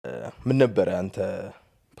ምን ነበር አንተ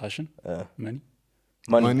passion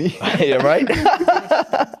money yeah right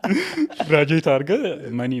graduate አርገ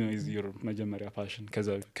money ነው is your መጀመሪያ passion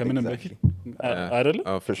ከዛ ከምንም በፊት አይደለ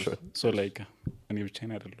for sure so like እኔ ብቻ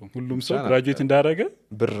ነኝ አይደለም ሁሉም ሰው graduate እንዳረገ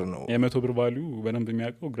ብር ነው የ100 ብር value በደንብ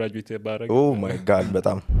የሚያውቀው graduate ባረገ oh my god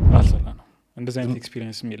በጣም አልሰራ ነው እንደዛ አይነት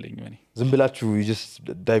ኤክስፒሪየንስ የለኝም እኔ ዝም ብላችሁ you just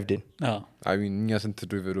dived in I mean እኛ ስንት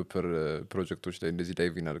ዴቨሎፐር ፕሮጀክቶች ላይ እንደዚህ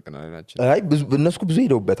ዳይቭ ኢን አድርገናል ናችን አይ እነሱ ብዙ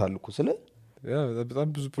ሄደውበታል እኮ ስለ በጣም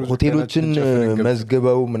ብዙ ፕሮጀክት ሆቴሎችን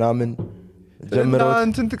መዝግበው ምናምን ጀምረው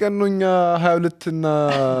እንትን ተቀኖኛ 22 እና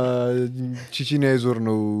ቺቺኒያ ይዞር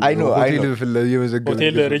ነው ሆቴል ፍለ የመዘገበ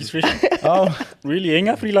ሆቴል ሬጅስትሬሽን really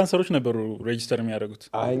የኛ ፍሪላንሰሮች ነበሩ ሬጅስተር የሚያደርጉት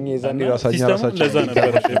አይኛ ዛኔ ራሳቸው ለዛ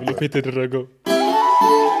ነበር ዴቨሎፕ የተደረገው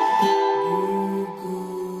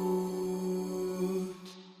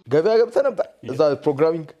ገበያ ገብተህ ነበር እዛ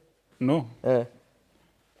ፕሮግራሚንግ ኖ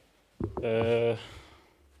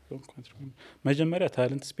መጀመሪያ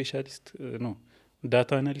ታለንት ስፔሻሊስት ነው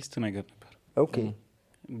ዳታ አናሊስት ነገር ነበር ኦኬ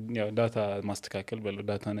ያው ዳታ ማስተካከል በለው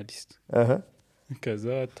ዳታ አናሊስት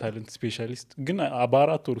ከዛ ታለንት ስፔሻሊስት ግን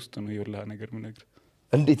በአራት ወር ውስጥ ነው የወላ ነገር ምን ነገር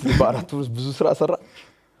እንዴት በአራት ወር ውስጥ ብዙ ስራ ሰራ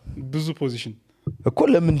ብዙ ፖዚሽን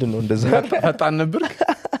እኮ ለምንድን ነው እንደዛ ፈጣን ነበር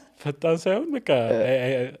ፈጣን ሳይሆን በቃ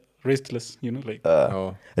restless you know like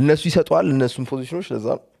እነሱ ይሰጣዋል እነሱን ፖዚሽኖች ለዛ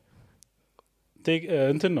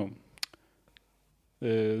እንትን ነው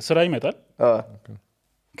ስራ ይመጣል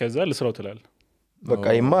ከዛ ለስራው ትላል በቃ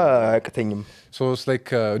ይማ አያቅተኝም so it's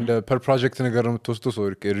like እንደ per project ነገር ነው የምትወስደው so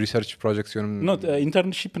research project ሲሆን no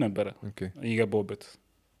internship ነበረ ይገባውበት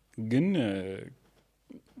ግን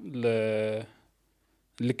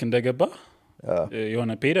ልክ እንደገባ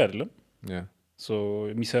የሆነ ፔድ አይደለም so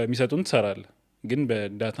የሚሰጡን ትሰራለህ ግን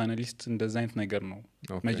በዳታ አናሊስት እንደዛ አይነት ነገር ነው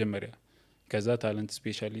መጀመሪያ ከዛ ታለንት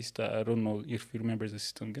ስፔሻሊስት I don't know if you remember the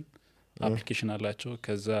system ግን አፕሊኬሽን አላቸው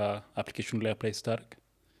ከዛ አፕሊኬሽኑ ላይ አፕላይ ስታርክ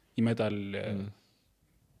ይመጣል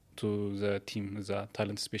to the team እዛ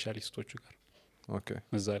ታለንት ስፔሻሊስቶቹ ጋር ኦኬ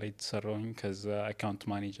እዛ ላይ ተሰራውኝ ከዛ አካውንት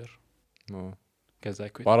ማኔጀር ከዛ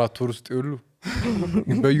አራት ወር ውስጥ ይሉ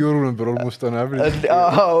በየወሩ ነበር almost on average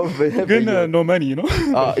ግን no money ነው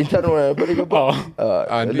ኢንተርኖ ነበር የገባው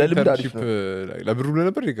ለልምድ አሪፍ ነው ለብሩ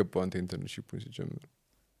ነበር የገባው አንተ ኢንተርንሺፑን ሲጀምር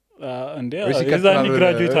እንዴ እዛኒ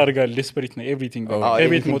ግራጁዌት አድርጋል ዴስፐሬት ነው ኤቭሪቲንግ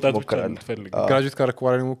ከቤት መውጣት ብቻ ትፈልግ ግራጁዌት ካረክ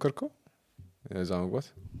በኋላ ነው ሞከርከው እዛ መግባት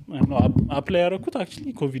ነው አፕላይ ያደረኩት አክቹሊ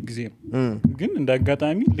ኮቪድ ጊዜ ነው ግን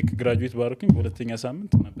እንዳጋጣሚ ልክ ግራጁዌት ባረኩኝ በሁለተኛ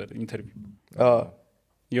ሳምንት ነበር ኢንተርቪው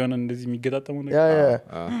የሆነ እንደዚህ የሚገጣጠመው ነገር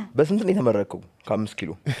በስንት ነው የተመረከው ከ5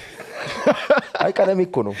 ኪሎ አይ ቀለሜ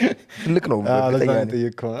እኮ ነው ትልቅ ነው በተኛ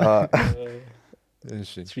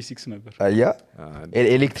እሺ 36 ነበር አያ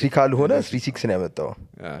ኤሌክትሪካል ሆነ 36 ነው ያመጣው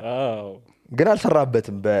ግን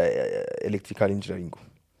አልሰራበትም በኤሌክትሪካል ኢንጂነሪንግ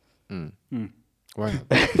ዋይ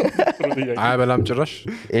አይ በላም ጭራሽ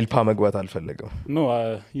ኤልፓ መግባት አልፈለገም ኖ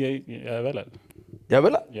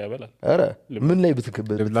ያበላል አረ ምን ላይ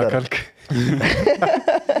ብትከበል ለካልክ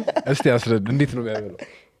እስቲ አስረድ እንዴት ነው ያበላው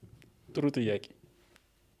ጥሩ ጥያቄ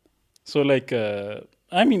so like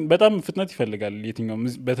I mean በጣም ፍጥነት ይፈልጋል የትኛው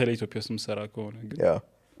በተለይ ኢትዮጵያ ውስጥ ምሰራ ከሆነ ግን ያ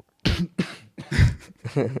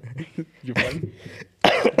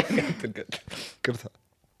ቅርታ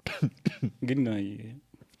ግን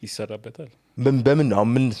ይሰራበታል በምን ነው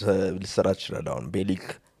ምን ልሰራ ይችላል አሁን ቤሊክ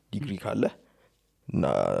ዲግሪ ካለ እና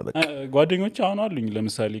በቃ ጓደኞች አሁን አሉኝ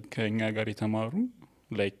ለምሳሌ ከኛ ጋር የተማሩ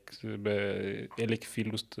ላይክ በኤሌክ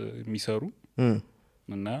ፊልድ ውስጥ የሚሰሩ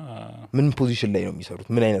እና ምን ፖዚሽን ላይ ነው የሚሰሩት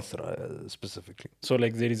ምን አይነት ስራ ስፔሲፊካሊ so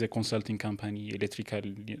like there is a consulting company electrical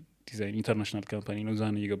design international company ነው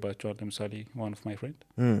ዛን ይገባቸዋል ለምሳሌ one of my friend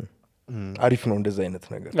አሪፍ ነው እንደዛ አይነት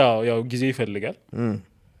ነገር ያው ጊዜ ይፈልጋል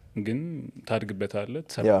ግን ታድግበታለህ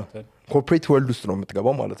ተሰራበታል ኮርፖሬት ወርልድ ውስጥ ነው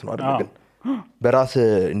የምትገባው ማለት ነው አይደል ግን በራስ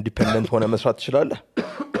ኢንዲፔንደንት ሆነ መስራት ትችላለህ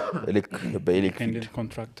በኤሌክትሪክ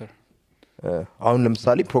ኮንትራክተር አሁን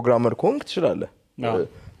ለምሳሌ ፕሮግራመር ኮንክ ትችላለህ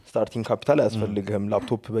ስታርቲንግ ካፒታል ያስፈልግህም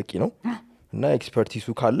ላፕቶፕ በቂ ነው እና ኤክስፐርቲሱ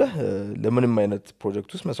ካለ ለምንም አይነት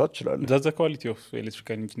ፕሮጀክት ውስጥ መስራት ትችላለህ that's the quality of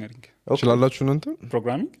electrical engineering ትችላላችሁ እናንተ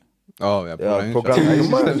ፕሮግራሚንግ ያ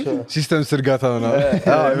ፕሮግራሚንግ ሲስተም ስርጋታ ነው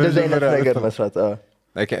እንደዛ አይነት ነገር መስራት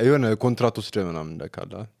like የሆነ ኮንትራክት ውስጥ ምናምን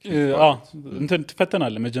እንደካለ እንትን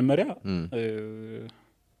ትፈተናለህ መጀመሪያ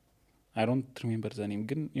I don't remember the name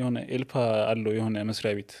ግን የሆነ ኤልፓ አለው የሆነ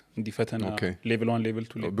መስሪያ ቤት እንዲፈተና ሌቭል 1 ሌቭል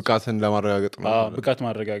 2 ብቃትን ለማረጋገጥ ነው ብቃት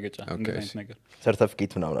ማረጋገጫ እንደዚህ አይነት ነገር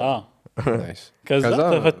ሰርቲፊኬት ምናምን ናይስ ከዛ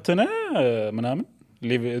ተፈተነ ምናምን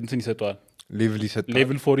ሌቭል እንትን ይሰጣል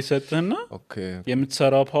ሌቭል 4 ይሰጥህና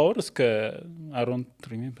የምትሰራው ፓወር እስከ I don't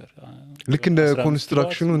remember ልክ እንደ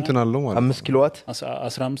ኮንስትራክሽኑ እንትን አለው ማለት 5 ኪሎዋት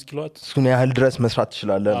 15 ኪሎዋት እሱን ያህል ድረስ መስራት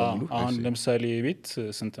ትችላለህ ነው የሚሉ አሁን ለምሳሌ ቤት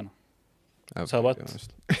ስንት ነው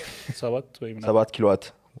 7 ወይ ምናምን 7 ኪሎዋት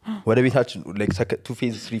ወደ ቤታችን like 2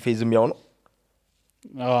 ፌዝ 3 ፌዝም ያው ነው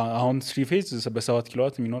አሁን 3 ፌዝ በ7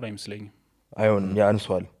 ኪሎዋት የሚኖር አይመስለኝም አይሆንም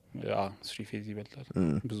ያንሷል 3 ፌዝ ይበልጣል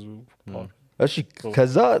ብዙ ፓወር እሺ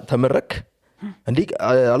ከዛ ተመረክ እንዴ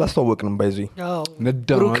አላስተዋወቅንም ባይዙ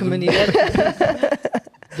ብሩክ ምን ይላል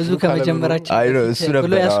ብዙ ከመጀመራችን አይ ነው እሱ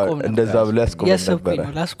ነበር እንደዛ ብሎ ያስቆም ነበር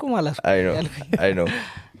ላስቆም አይ ነው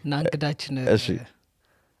እና እንግዳችን እሺ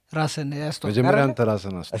ራስን ያስተዋወቅ መጀመሪያ አንተ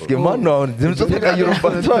ራስን አስተዋወቅ እስኪ ማን ነው አሁን ድምጽ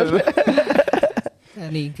ተቀይሮባታል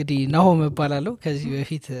እኔ እንግዲህ ናሆም እባላለሁ ከዚህ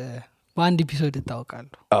በፊት በአንድ ኤፒሶድ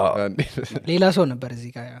እታወቃለሁ ሌላ ሰው ነበር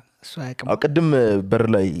እዚህ ጋር እሱ አያውቅም ቅድም በር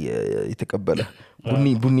ላይ የተቀበለ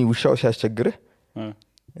ቡኒ ውሻው ሲያስቸግርህ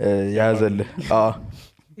ያዘልህ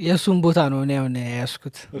የሱን ቦታ ነው እኔ አሁን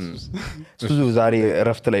ያስኩት እሱ ዛሬ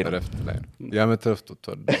እረፍት ላይ ነው ያመት እረፍት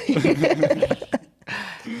ወጥቷል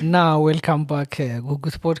እና ዌልካም ባክ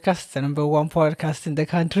ጉጉት ፖድካስት ነምበር 1 ፖድካስት ኢን ዘ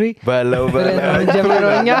ካንትሪ በለው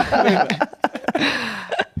ጀመረኛ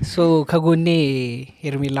ሶ ከጎኔ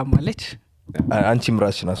ሄርሜላ ማለች አንቺም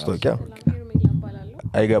ራስሽን አስተዋውቂያ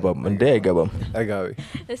አይገባም እንዴ አይገባም አጋቢ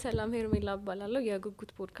ሰላም ሄርሜላ እባላለሁ የጉጉት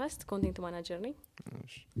ፖድካስት ኮንቴንት ማናጀር ነኝ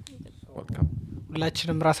ዌልካም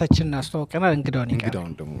ሁላችንም ራሳችንን አስተዋውቀናል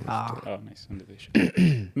እንግዳውን ደግሞ ናይስ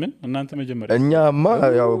ምን እናንተ መጀመሪያ እኛማ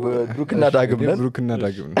ያው ብሩክና ዳግም ነን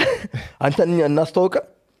አንተ እናስተዋውቀ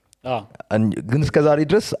ግን እስከዛሬ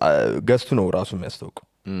ድረስ ገስቱ ነው ራሱ የሚያስተዋውቀው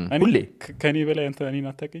ሁሌ ከኔ በላይ አንተ እኔን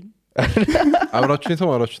አታውቀኝ አብራችሁ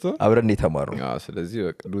የተማራችሁት አብረን የተማሩ ስለዚህ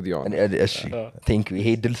በቃ ዱዲያ እሺ ቴንክ ዩ ይሄ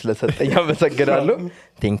ድል ስለሰጠኝ አመሰግናለሁ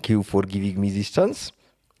ቴንክ ዩ ፎር ጊቪንግ ሚ ዚስ ቻንስ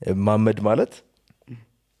ማመድ ማለት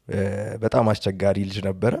በጣም አስቸጋሪ ልጅ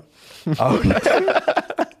ነበረ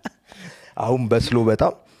አሁን በስሎ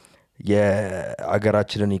በጣም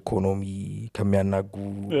የአገራችንን ኢኮኖሚ ከሚያናጉ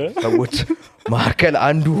ሰዎች ማከል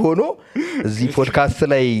አንዱ ሆኖ እዚህ ፖድካስት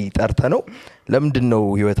ላይ ጠርተ ነው ለምንድነው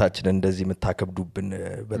ህይወታችንን እንደዚህ መታከብዱብን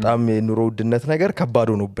በጣም የኑሮ ውድነት ነገር ከባድ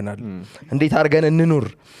ሆኖብናል እንዴት አድርገን እንኑር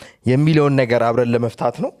የሚለውን ነገር አብረን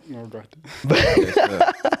ለመፍታት ነው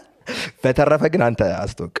በተረፈ ግን አንተ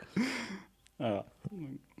አስተዋውቅ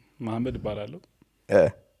መሐመድ እባላለሁ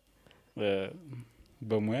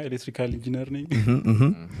በሙያ ኤሌክትሪካል ኢንጂነር ነኝ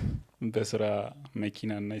በስራ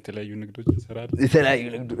መኪና እና የተለያዩ ንግዶች እሰራለሁ የተለያዩ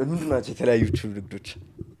ንግዶች ምንድን ናቸው የተለያዩ ንግዶች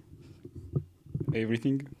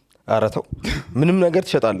ኤቭሪቲንግ አራተው ምንም ነገር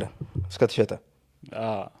ትሸጣለህ እስከ ተሸጠ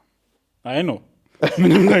አይ ነው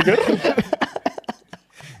ምንም ነገር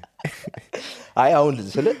አይ አሁን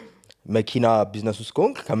ስለ መኪና ቢዝነስ ውስጥ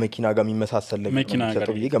ከሆንክ ከመኪና ጋር የሚመሳሰል መኪና ጋር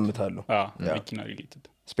ይገምታለሁ መኪና ሪሌትድ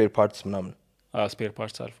ስፔር ፓርትስ ምናምን ስፔር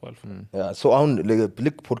ፓርትስ አልፎ ሶ አሁን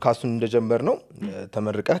ልክ ፖድካስቱን እንደጀመር ነው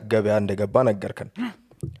ተመርቀህ ገበያ እንደገባ ነገርከን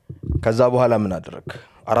ከዛ በኋላ ምን አደረክ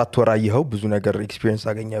 4 ወር አየኸው ብዙ ነገር ኤክስፒሪየንስ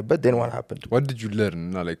አገኘበት then what happened what did you learn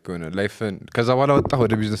እና like life ከዛ በኋላ ወጣ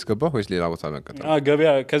ወደ ቢዝነስ ገባ ወይስ ሌላ ቦታ መቀጠል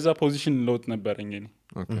ገበያ ከዛ ፖዚሽን ለውጥ ነበርኝ እኔ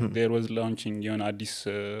there was launching የሆነ አዲስ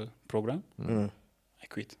ፕሮግራም I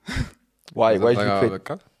quit why did you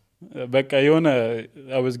quit በቃ የሆነ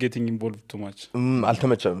I was getting involved too much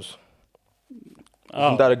አልተመቸም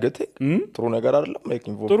እንዳረገተ ጥሩ ነገር አይደለም like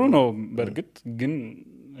involved ጥሩ ነው በርግጥ ግን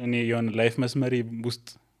እኔ የሆነ ላይፍ መስመሪ ውስጥ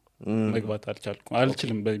መግባት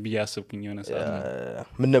አልችልም ብዬ አስብኩኝ የሆነ ሰዓት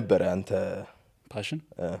ምን ነበር አንተ ፓሽን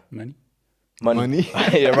money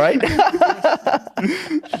right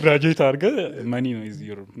graduate አርገ money ነው is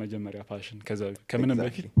your መጀመሪያ ፓሽን ከዛ ከምንም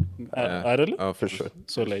በፊት አይደለ for sure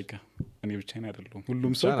so like እኔ ብቻ አይደለም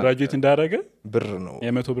ሁሉም ሰው graduate እንዳረገ ብር ነው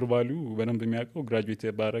የ100 ብር ቫልዩ በደንብ የሚያውቀው graduate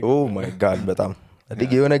ባረገ oh my god በጣም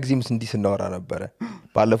አዲግ የሆነ ጊዜም እንዲህ ስናወራ ነበረ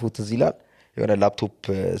ባለፉት እዚህ ላይ የሆነ ላፕቶፕ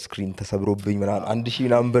ስክሪን ተሰብሮብኝ ምናምን 1000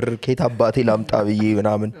 ምናምን ብር ከየት አባቴ ላምጣ ብዬ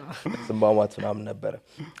ምናምን ስንባማት ምናምን ነበረ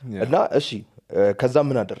እና እሺ ከዛ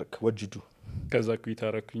ምን አደረክ ወጅዱ ከዛ ኩዊት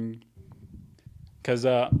አረኩኝ ከዛ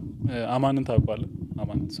አማንን ታውቃለህ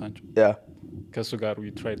አማንን ሳንቾ ያ ከሱ ጋር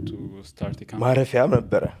we tried to start a company ማረፊያ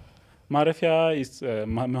ነበረ ማረፊያ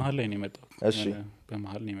መሀል ላይ ነው የመጣው እሺ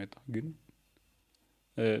በመሀል ነው የመጣው ግን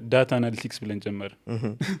ዳታ አናሊቲክስ ብለን ጀመር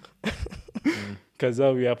ከዛ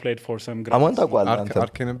we applied for some grants አማን ታውቃለህ አንተ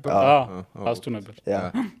አርኬ ነበር አስቱ ነበር ያ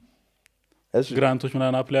እሺ ግራንቶች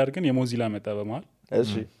ምናምን አፕላይ አድርገን የሞዚላ መጣ በመሀል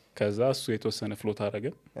እሺ ከዛ እሱ የተወሰነ ፍሎት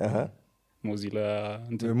አደረገን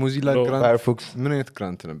ሞዚላ ግራንት ፋየርፎክስ ምን አይነት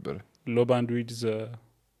ግራንት ነበር ሎ ባንድዊድዝ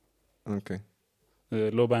ኦኬ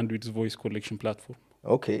ሎ ባንድዊድዝ ቮይስ ኮሌክሽን ፕላትፎርም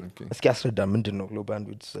ኦኬ እስኪ አስረዳ ምንድነው ሎ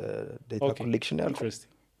ባንድዊድዝ ዳታ ኮሌክሽን ያልኩት ኢንትረስቲንግ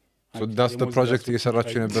so that's the project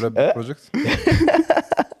እየሰራችሁ የነበረ ፕሮጀክት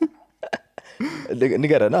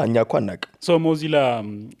ንገረና እኛ እኮ አናውቅም ሶ ሞዚላ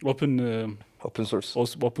ኦፕን ሶርስ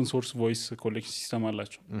ኦፕን ሶርስ ቮይስ ኮሌክሽን ሲስተም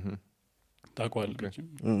አላቸው ታውቀዋለህ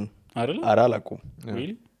አይደል አራላቁም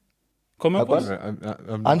really common voice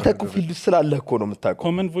አንተ እኮ ፊልድ ስላለህ እኮ ነው የምታውቀው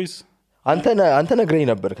common voice አንተ ነግረኝ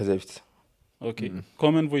ነበር ከዚህ በፊት okay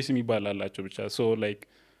common voice የሚባል አላቸው ብቻ so like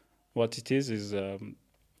what it is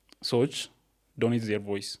ሰዎች don't use their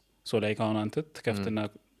voice so like አሁን አንተ ትከፍትና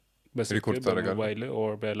በስልክ በሞባይል or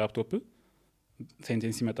በላፕቶፕ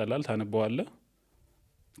ሴንቴንስ ይመጣላል ታነበዋለህ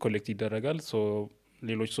ኮሌክት ይደረጋል ሶ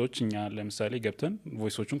ሌሎች ሰዎች እኛ ለምሳሌ ገብተን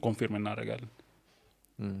ቮይሶቹን ኮንፊርም እናደርጋለን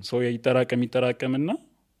ሶ ይጠራቀምና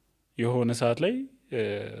የሆነ ሰዓት ላይ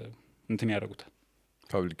እንትን ያደርጉታል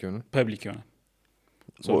ፐብሊክ ይሆናል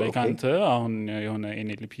ሶ ላይክ አንተ አሁን የሆነ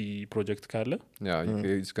NLP ፕሮጀክት ካለ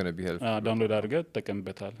it's going to be helpful ዳውንሎድ አድርገህ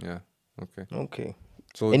ተጠቀምበታል okay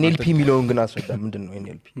so NLP የሚለውን ግን አስረዳ ምንድነው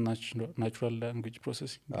NLP ናቹራል ላንጉዌጅ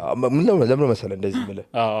ፕሮሰሲንግ ለምን መሰለህ እንደዚህ ብለህ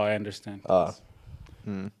I understand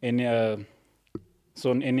so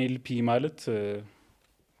NLP ማለት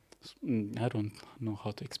I don't know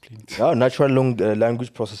how to explain it natural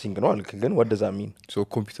language processing ነው አልክ ግን what does that mean so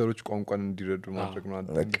ኮምፒውተሮች ቋንቋን እንዲረዱ ማድረግ ነው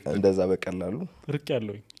እንደዛ በቀላሉ ርቅ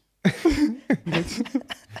ያለውኝ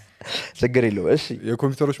ችግር የለው እሺ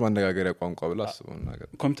የኮምፒውተሮች ማነጋገሪያ ቋንቋ ብላ አስበው ነገር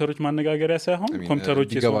ኮምፒውተሮች ማነጋገሪያ ሳይሆን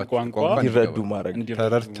ኮምፒውተሮች የሰው ቋንቋ እንዲረዱ ማድረግ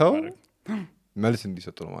ተረድተው መልስ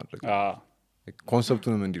እንዲሰጡ ነው ማድረግ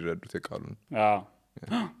ኮንሰፕቱንም እንዲረዱት የቃሉን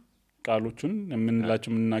ቃሎቹን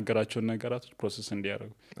የምንናገራቸውን ነገራቶች ፕሮሰስ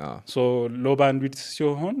እንዲያደርጉ ሶ ሎ ባንድዊድት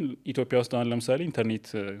ሲሆን ኢትዮጵያ ውስጥ አሁን ለምሳሌ ኢንተርኔት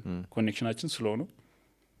ኮኔክሽናችን ስሎ ነው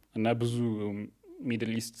እና ብዙ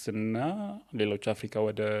ሚድል ኢስት እና ሌሎች አፍሪካ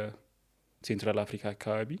ወደ ሴንትራል አፍሪካ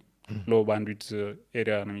አካባቢ ሎ ባንድዊድት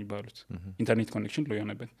ኤሪያ ነው የሚባሉት ኢንተርኔት ኮኔክሽን ሎ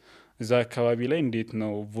የሆነበት እዛ አካባቢ ላይ እንዴት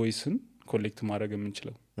ነው ቮይስን ኮሌክት ማድረግ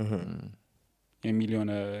የምንችለው የሚል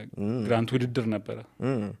የሆነ ግራንት ውድድር ነበረ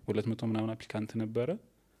 200 ምናምን አፕሊካንት ነበረ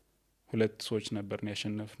ሁለት ሰዎች ነበርን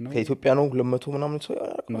ያሸነፍነው ከኢትዮጵያ ነው 200 ምናምን ሰው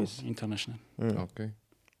ነው ኢንተርናሽናል ኦኬ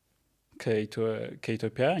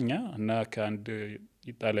ከኢትዮጵያ እኛ እና ከአንድ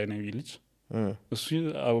ጣሊያናዊ ልጅ እሱ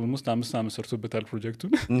almost 5 ዓመት ሰርቶበታል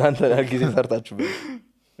ፕሮጀክቱን እናንተ ጊዜ ሰርታችሁበት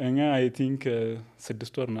እኛ I think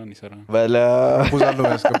 6 ወር ነው እንሰራን በላ ፖዛሎ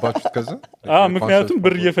ያስገባችሁት ከዛ ምክንያቱም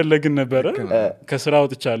ብር እየፈለግን ነበረ ከስራ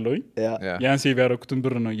ወጥቻለሁኝ ያን ሴቭ ያደረኩትን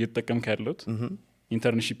ብር ነው እየተጠቀምኩ ያለሁት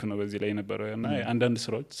ኢንተርንሺፕ ነው በዚህ ላይ የነበረው እና አንዳንድ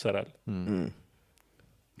ስራዎች ተሰራል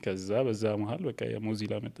ከዛ በዛ መሃል በቃ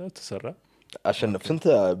የሞዚላ መጣ ተሰራ አሸነፍ ስንት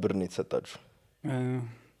ብር ነው የተሰጣችሁ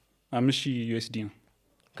 $5,000 ነው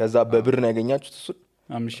ከዛ በብር ነው ያገኛችሁት እሱ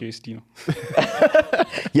 $5,000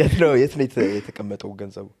 ነው የት ነው የተቀመጠው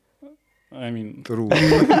ገንዘቡ I mean ጥሩ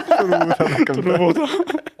ቦታ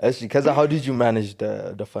እሺ ከዛ how did you manage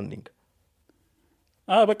the funding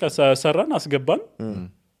በቃ ሰራን አስገባን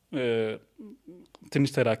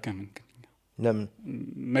ትንሽ ተራከምን ለምን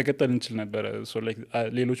መቀጠል እንችል ነበር ሶ ላይክ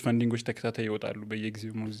ሌሎች ፈንዲንጎች ተከታታይ ይወጣሉ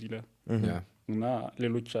በየጊዜው ሞዚላ እና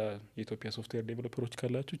ሌሎች የኢትዮጵያ ሶፍትዌር ዴቨሎፐሮች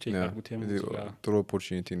ካላችሁ ቼክ አድርጉት ጥሩ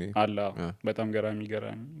ኦፖርቹኒቲ ነው አላ በጣም ገራሚ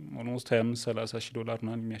almost $25,000-30,000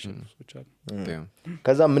 ነው የሚያሸንፉ ሰዎች አሉ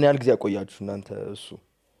ከዛ ምን ያህል ጊዜ ያቆያችሁ እናንተ እሱ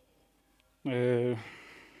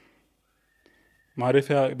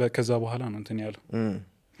ማረፊያ ከዛ በኋላ ነው እንትን ያለው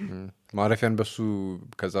ማረፊያን በሱ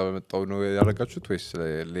ከዛ በመጣው ነው ያደረጋችሁት ወይስ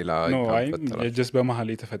ሌላ ይፈጠራል just በመሃል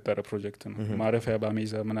የተፈጠረ ፕሮጀክት ነው ማረፊያ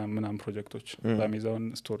በአሜዛ ምናምን ፕሮጀክቶች በአሜዛውን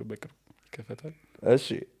ስቶር በቅርብ ይከፈታል እሺ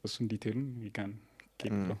እሱን ዲቴይሉን ይካን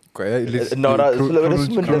እናውራ ስለወደስ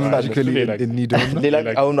ምን ደርሳለን ሌላ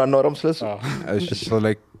አሁን አናወራም ስለሱ እሺ so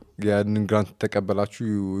like ያንን ግራንት ተቀበላችሁ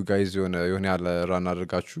ጋይዝ የሆነ ያለ ራን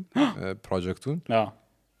አድርጋችሁ ፕሮጀክቱን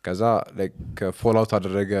ከዛ like ፎሎአውት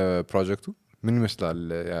አደረገ ፕሮጀክቱ ምን ይመስላል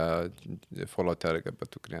ፎሎአውት ያደረገበት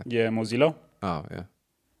ምክንያት የሞዚላው ያ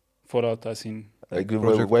ፎሎአውት አሲን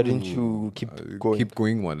why didn't you keep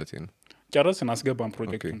going ማለት ነው ጨረስን አስገባን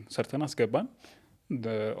ፕሮጀክቱን ሰርተን አስገባን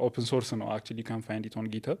ኦፕን ሶርስ ነው actually you can find it on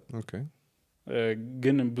GitHub okay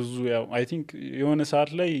ግን ብዙ ያው I think የሆነ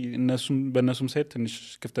ሰዓት ላይ በእነሱም ሳይት ትንሽ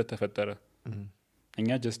ክፍተት ተፈጠረ እኛ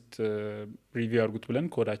just ሪቪው አድርጉት ብለን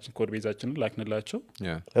ኮድ ቤዛችንን ላክንላቸው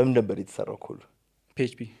ለምን ነበር የተሰራው ኮድ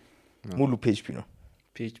PHP ሙሉ PHP ነው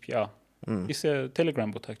PHP it's a telegram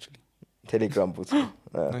bot actually telegram bot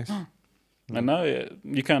nice እና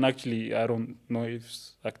you can actually I don't know if it's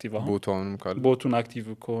active ቦቱንም ካለ ቦቱን አክቲቭ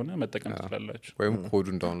ከሆነ መጠቀም ትችላላችሁ ወይም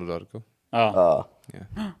ኮዱን ዳውንሎድ አድርገው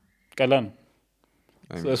ቀላል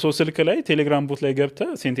ሶ ስልክ ላይ ቴሌግራም ቦት ላይ ገብተህ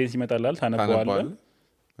ሴንቴንስ ይመጣላል ታነበዋለህ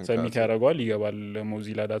ሰሚት ያደርገዋል ይገባል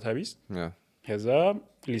ሞዚላ ዳታቤዝ ከዛ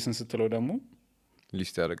ሊስን ስትለው ደግሞ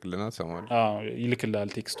ሊስት ያደርግልናል ሰማል ይልክልሃል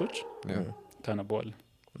ቴክስቶች ታነበዋለህ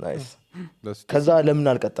ናይስ ከዛ ለምን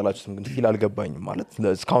አልቀጠላችሁትም ግን ፊል አልገባኝም ማለት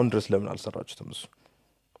እስካሁን ድረስ ለምን አልሰራችሁትም እሱ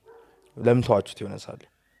ለምን ተዋችሁት የሆነ ሳለ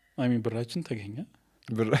አይ ሚን ብራችን ተገኘ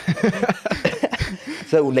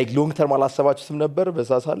so like long term አላሰባችሁትም ነበር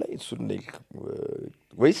በዛሳ ላይ እሱን like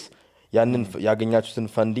ወይስ ያንን ያገኛችሁትን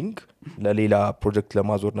ፈንዲንግ ለሌላ ፕሮጀክት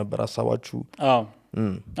ለማዞር ነበር ሐሳባችሁ? አዎ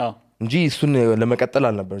እንጂ እሱን ለመቀጠል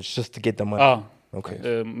አልነበር just to get the money. okay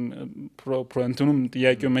እንትኑም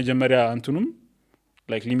ጥያቄው መጀመሪያ እንትኑም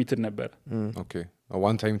like limited ነበር። okay a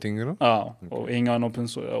one time thing ነው? ይሄኛው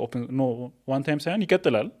open no one time ሳይሆን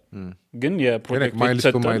ይቀጥላል ግን የፕሮጀክት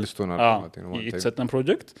milestone የተሰጠን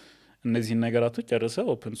ፕሮጀክት እነዚህ ነገራቶች ጨርሰው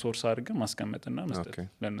ኦፕን ሶርስ አድርገን ማስቀመጥና መስጠት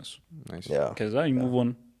ለነሱ ከዛ you move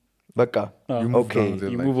on በቃ ኦኬ እንዴ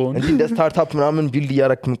እንደ ስታርታፕ ምናምን ቢልድ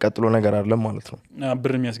ያረክ ምንቀጥሎ ነገር አይደለም ማለት ነው።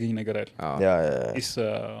 ብር የሚያስገኝ ነገር አይደል? ያ ኢስ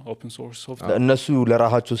ኦፕን ሶርስ ሶፍትዌር እነሱ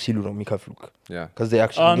ለራሳቸው ሲሉ ነው የሚከፍሉክ። ከዛ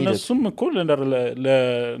ያክቹዋሊ እነሱም እኮ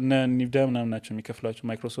ለኒቭዳ ምናምን ናቸው የሚከፍሏቸው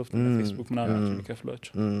ማይክሮሶፍት እና ፌስቡክ ምናምን ናቸው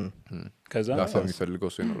የሚከፍሏቸው። ከዛ ዳታ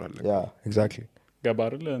የሚፈልገው ሰው ይኖራል። ያ ኤግዛክትሊ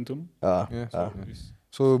ገባር ለእንትኑ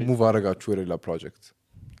ሶ ሙቭ አረጋችሁ ወደ ሌላ ፕሮጀክት።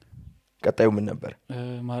 ቀጣዩ ምን ነበር?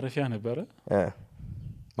 ማረፊያ ነበረ።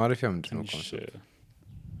 ማረፊያ ምንድነው ኮንሰፕት?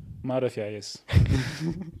 ማረፊያ yes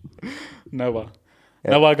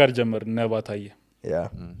ነባ ጋር ጀመር። ነባ ታየ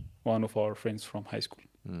one of our friends from high school.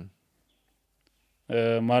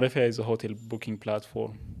 ማረፊያ is a hotel booking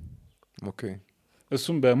platform. okay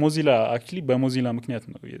እሱም በሞዚላ actually በሞዚላ ምክንያት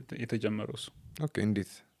ነው የተጀመረው እሱ። okay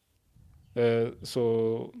እንዴት? so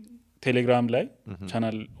ቴሌግራም ላይ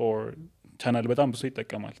ቻናል በጣም ብዙ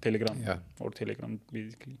ይጠቀማል ቴሌግራም or ቴሌግራም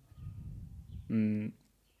basically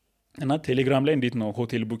እና ቴሌግራም ላይ እንዴት ነው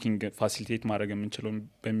ሆቴል ቡኪንግ ፋሲሊቴት ማድረግ የምንችለው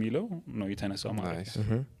በሚለው ነው የተነሳው ማለት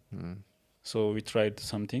ነው። so we tried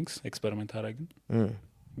some things experiment አደረግን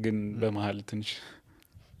ግን በመሃል ትንሽ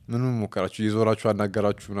ምንም ሞከራችሁ ይዞራችሁ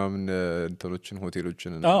አናገራችሁ ምናምን እንትኖችን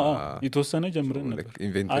ሆቴሎችን እና የተወሰነ ጀምረን ነበር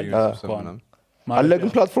ኢንቨንተሪ ምናምን አለ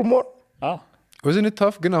ግን ፕላትፎርም wasn't it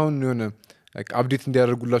tough ግን አሁን የሆነ አፕዴት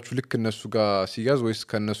እንዲያደርጉላችሁ ልክ እነሱ ጋር ሲያዝ ወይስ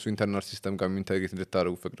ከነሱ ኢንተርናል ሲስተም ጋር ኢንተግሬት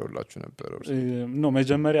እንድታደርጉ ፈቅደውላችሁ ነበር? ኖ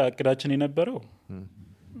መጀመሪያ አቅዳችን የነበረው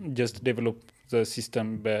just develop the system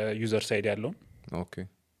በዩዘር ሳይድ ያለውን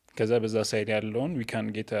ከዛ በዛ ሳይድ ያለውን we can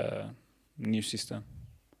get a new system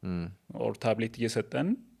or tablet እየሰጠን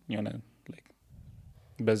የሆነ like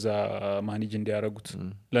በዛ ማኔጅ እንዲያደርጉት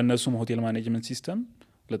ለነሱም ሆቴል ማኔጅመንት ሲስተም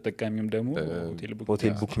ለተጠቃሚውም ደግሞ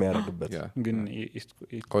ሆቴል ቡክ የሚያደርግበት ግን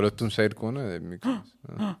ከሁለቱም ሳይድ ከሆነ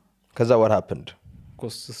ከዛ what happened?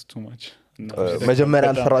 costs too much መጀመሪያ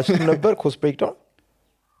አልሰራችሁም ነበር? ኮስት ብሬክዳውን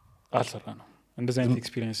አልሰራ ነው እንደዛ አይነት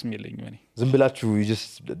ኤክስፒሪየንስ የለኝም እኔ። ዝም ብላችሁ you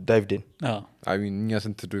just dived in? I mean እኛ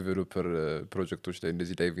ስንት ዴቨሎፐር ፕሮጀክቶች ላይ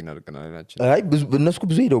እንደዚህ ዳይቭ ኢን አድርገናል ናቸው። አይ እነሱ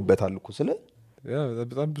ብዙ ሄደውበታል እኮ ስለ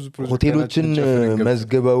በጣም ብዙ ፕሮጀክቶች ሆቴሎችን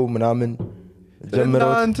መዝግበው ምናምን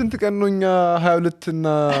ጀምረው እንትን ተቀኖኛ 22 እና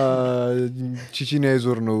ቺቺኒያ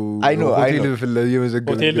ይዞር ነው ሆቴል ፍለ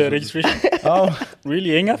የመዘገበ ሆቴል ሬጅስትሬሽን really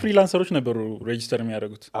የኛ ፍሪላንሰሮች ነበሩ ሬጅስተር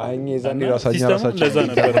የሚያደርጉት። አኛ ዛኔ ራሳችን ለዛ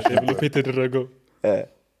ነበር ዴቨሎፕ የተደረገው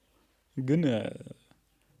ግን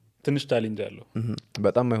ትንሽ ቻሌንጅ አለው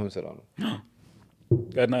በጣም ማይሆን ስራ ነው።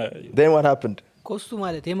 then what happened? ኮስቱ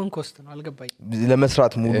ማለት የምን ኮስት ነው አልገባኝ።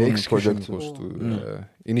 ለመስራት ሙሉ ፕሮጀክት ኮስቱ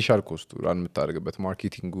ኢኒሻል ኮስቱ ራን የምታደርግበት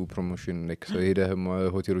ማርኬቲንጉ ፕሮሞሽን ኔክ ሄደህ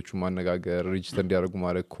ሆቴሎቹ ማነጋገር ሬጅስተር እንዲያደርጉ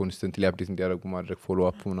ማድረግ ኮንስተንትሊ አፕዴት እንዲያደርጉ ማድረግ ፎሎ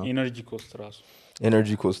አፕ ነው።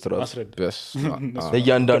 ኢነርጂ ኮስት ራሱ በስ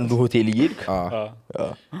እያንዳንዱ ሆቴል ይሄድክ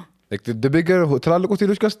like the bigger ትላልቅ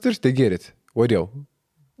ሆቴሎች ጋር ስትደርስ they get it ወዲያው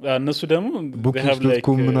እነሱ ደግሞ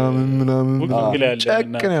bookings.com ምናምን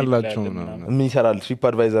ጨቅን ያላቸው ምን ይሰራል ትሪፕ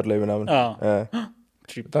አድቫይዘር ላይ ምናምን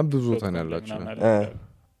በጣም ብዙ ታን ያላቸው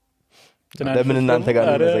ለምን እናንተ ጋር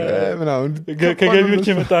ምናምን ከገቢዎች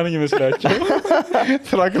የመጣ ነው ይመስላችሁ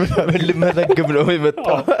ትራክ ልመዘግብ ነው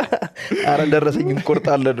የመጣው አረ ደረሰኝ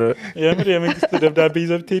እንቆርጣለን የምር የመንግስት ደብዳቤ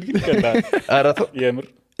ይዘህ ትሄድ ግን ይቀላል አረ ተው የምር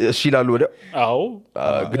እሺ ይላሉ ወዲያ አዎ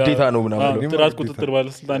ግዴታ ነው ምናምን ጥራት ቁጥጥር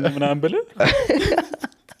ባለስልጣን ምናምን ብለህ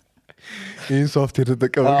ይህን ሶፍትዌር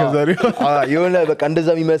ተጠቀመ ከዛሬ የሆነ በቃ እንደዛ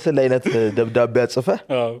የሚመስል አይነት ደብዳቤ አጽፈህ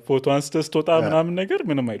ፎቶ አንስተህ ስትወጣ ምናምን ነገር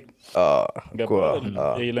ምንም አይሉ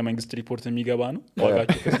ይሄ ለመንግስት ሪፖርት የሚገባ ነው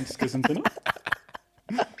ዋጋቸው ከስንት እስከ ስንት ነው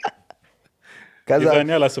ከዛ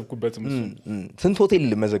እኔ አላሰብኩበትም እሱ ስንት ሆቴል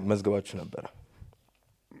መዝግባችሁ ነበር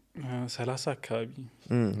 30 አካባቢ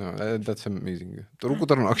that's amazing ጥሩ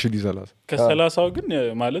ቁጥር ነው actually 30 ከ30ው ግን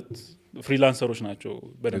ማለት ፍሪላንሰሮች ናቸው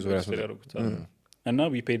በደንብ ያደረጉት እና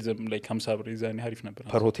we paid them like 50 ብር ይዛኔ አሪፍ ነበር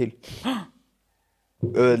ፐር ሆቴል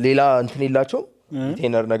ሌላ እንትን የላቸው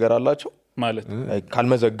ቴነር ነገር አላቸው ማለት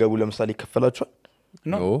ካልመዘገቡ ለምሳሌ ይከፈላቸዋል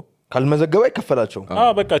ነው ካልመዘገቡ አይከፈላቸው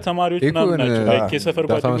በቃ ተማሪዎች ምናምን ናቸው like የሰፈር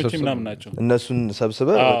ጓደኞች ምናምን ናቸው እነሱን ሰብስበ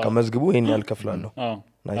በቃ መዝግቡ ይሄን ያልከፍላለሁ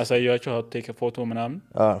አሳያቸው how to take a photo ምናምን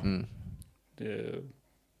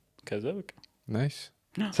ከዛ በቃ ናይስ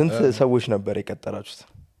ስንት ሰዎች ነበር የቀጠራችሁት?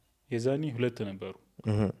 የዛኔ 2 ነበሩ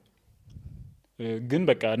ግን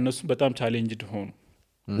በቃ እነሱ በጣም ቻሌንጅድ ሆኑ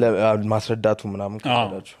ማስረዳቱ ምናምን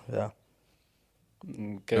ከታዳችሁ ያ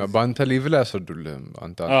በአንተ ሌቭል ያስረዱልህም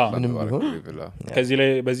አንተ ምንም ቢሆን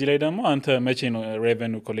በዚህ ላይ ደግሞ አንተ መቼ ነው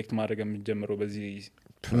ሬቨኑ ኮሌክት ማድረግ የምትጀምረው በዚህ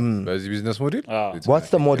ቢዝነስ ሞዴል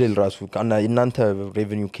ዋትስ ዘ ሞዴል ራሱ እናንተ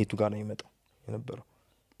ሬቨኒው ኬቱ ጋር ነው የሚመጣው የነበረው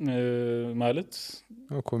ማለት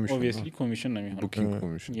ኦብቪየስሊ ኮሚሽን ነው የሚሆነው ቡኪንግ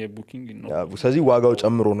ኮሚሽን የቡኪንግ ነው ስለዚህ ዋጋው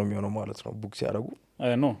ጨምሮ ነው የሚሆነው ማለት ነው ቡክ ሲያደርጉ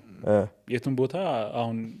ኖ የቱን ቦታ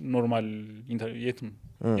አሁን ኖርማል የቱን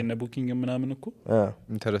የነ ቡኪንግ ምናምን እኮ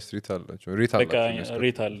ኢንተረስት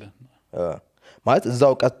ሬት አለ ማለት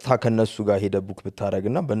እዛው ቀጥታ ከነሱ ጋር ሄደ ቡክ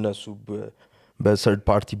ብታረግና በእነሱ በሰርድ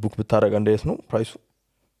ፓርቲ ቡክ ብታረግ እንዴት ነው ፕራይሱ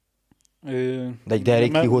like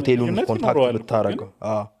directly ሆቴሉን ኮንታክት ብታረገው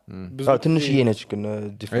ትንሽ ይሄነች ግን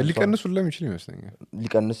ሊቀንሱልህ የሚችል ይመስለኛል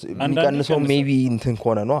ሊቀንሰው ሜቢ እንትን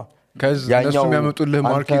ከሆነ ነው ከእነሱ የሚያመጡልህ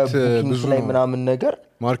ማርኬት ብዙ ላይ ምናምን ነገር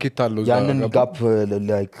ማርኬት አለው ያንን ጋፕ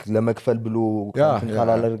ለመክፈል ብሎ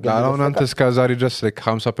አሁን አንተ እስከዛሬ ድረስ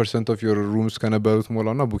 50% of your rooms ከነበሩት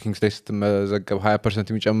ሞላውና ቡኪንግስ ላይ ስትመዘገብ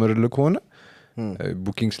 20% የሚጨምርልህ ከሆነ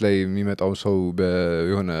ቡኪንግስ ላይ የሚመጣው ሰው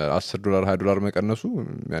በየሆነ $10 $20 መቀነሱ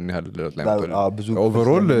ያን ያህል ላይ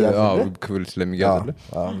ኦቨርኦል ክፍል ስለሚያዘለ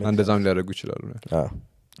እንደዛም ሊያደርጉ ይችላሉ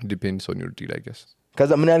ዲፔንድስ ኦን ዩር ዲል አይ ገስ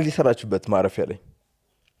ከዛ ምን ያህል ሊሰራችሁበት ማረፊያ ላይ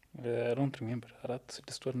ዶንት ሪሜምበር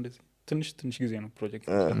 4-6 ወር እንደዚህ ትንሽ ጊዜ ነው ፕሮጀክት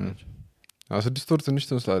 6 ወር ትንሽ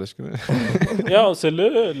ትመስላለች ግን ያው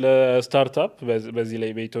ለስታርታፕ በዚህ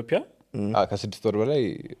ላይ በኢትዮጵያ ከ6 ወር በላይ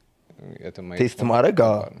ቴስት ማድረግ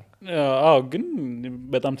ግን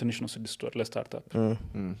በጣም ትንሽ ነው 6 ወር ለስታርታፕ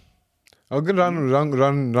ግን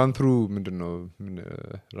ራን ትሩ ምንድነው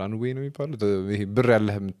ራን ዌይ ነው የሚባለው ይሄ ብር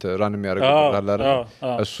ያለህ ራን የሚያደርገው አላረ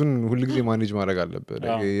እሱን ሁሉ ጊዜ ማኔጅ ማድረግ አለበት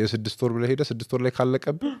የ6 ወር ብለህ ሄደ 6 ወር ላይ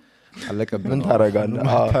ካለቀብህ ምን ታረጋለህ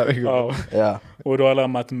ያ ወደ ኋላ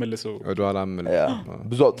ማትመለሰው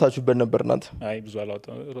ብዙ አውጥታችሁበት ነበር እናንተ አይ ብዙ አላውጣ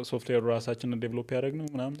ሶፍትዌር ራሳችንን ዴቨሎፕ ያደረግነው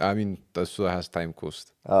ምናምን አይ ሚን እሱ has time cost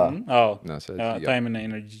ታይም እና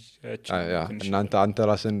ኤነርጂ አንተ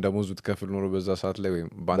ራስህን ደሞዝ ብትከፍል ኖሮ በዛ ሰዓት ላይ ወይም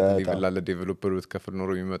ባንክ ሌቭል ላለ ዴቨሎፐር ብትከፍል ኖሮ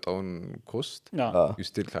የሚመጣውን ኮስት you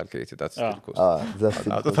still calculate that still cost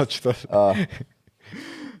አውጥታችሁታል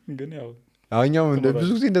ግን ያው አኛው ብዙ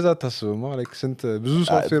ጊዜ እንደዛ ታስበማ like ስንት ብዙ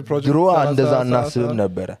ሶፍትዌር ፕሮጀክት ድሮ እንደዛ እናስብም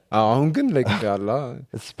ነበር አሁን ግን like ያላ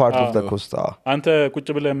it's part of the cost አንተ ቁጭ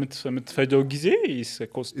ብለህ የምትፈጀው ጊዜ is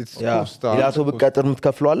cost ሌላ ሰው በቀጥር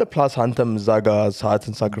የምትከፍለው አለ ፕላስ አንተም እዛ ጋር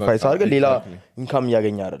ሰዓትን ሳክሪፋይስ አድርገህ ሌላ ኢንካም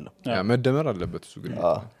ያገኛ አይደለም መደመር አለበት እሱ ግን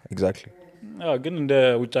exactly ግን እንደ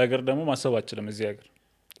ውጭ ሀገር ደግሞ ማሰብ አችልም እዚህ ሀገር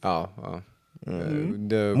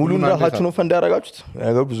ሙሉ ራሳችሁ ነው ፈንድ ያደረጋችሁት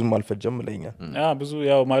ነገር ብዙም አልፈጀም ለኛል ብዙ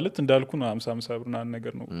ያው ማለት እንዳልኩ ነው 50 ብር ምናምን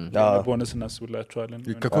ነገር ነው ቦነስ እናስብላችኋለን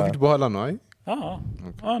ከኮቪድ በኋላ ነው አይ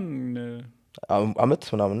አመት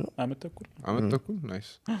ምናምን ነው አመት ተኩል ናይስ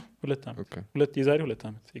 2 አመት የዛሬ 2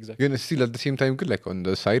 አመት ኤግዛክትሊ ግን still at the same time ግን like on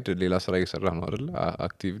the side ሌላ ስራ እየሰራ ነው አይደል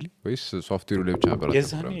አክቲቭሊ ወይስ ሶፍትዌሩ ላይ ብቻ ነበር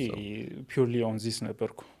የዛኔ purely on this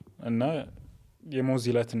ነበርኩ እና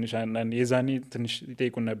የሞዚላ ትንሽ የዛኔ ትንሽ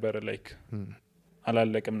ይጠይቁን ነበር ላይክ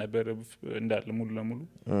አላለቀም ነበር እንዳለ ሙሉ ለሙሉ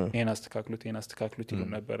ይሄን አስተካክሉት ይሉ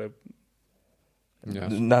ነበር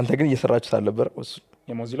እናንተ ግን እየሰራችሁት አልነበረ እሱ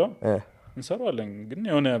የሞዚላ እንሰራለን ግን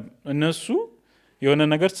የሆነ እነሱ የሆነ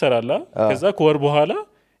ነገር ትሰራላ ከዛ ከወር በኋላ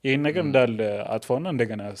ይሄን ነገር እንዳለ አጥፋውና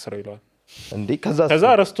እንደገና ስራ ይላል እንዴ ከዛ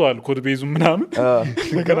ረስተዋል ኮድ ቤዙ ምናምን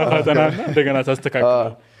እንደገና ፈተናና እንደገና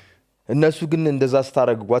ታስተካክላል እነሱ ግን እንደዛ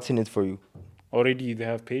ስታረግ what's in it for you already they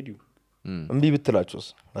have paid you እምቢ ብትላቸውስ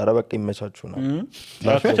ኧረ በቃ ይመቻችሁ ነው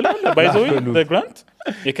by the way the grant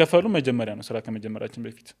የከፈሉ መጀመሪያ ነው ስራ ከመጀመራችን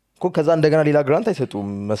በፊት እኮ ከዛ እንደገና ሌላ ግራንት አይሰጡም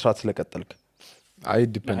መስራት ስለቀጠልክ አይ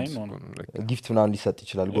ዲፔንድስ ጊፍት ምናምን ሊሰጥ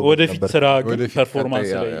ይችላል ወደፊት ስራ ፐርፎርማንስ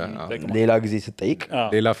ላይ ሌላ ጊዜ ስትጠይቅ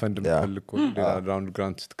ሌላ ፈንድ ምፈልኩ ሌላ ራውንድ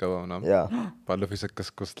ግራንት ስትገባ ምናምን ባለፈው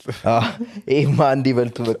የሰከስኩት ይሄማ አንዴ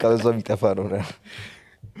በልቱ በቃ በዛው ይጠፋ ነው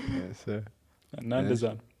እና እንደዛ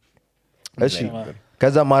ነው እሺ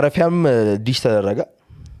ከዛ ማረፊያም ዲሽ ተደረገ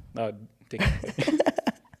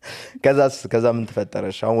ከዛ ምን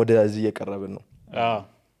ተፈጠረሽ አሁን ወደ እዚህ እየቀረብን ነው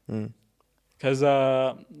ከዛ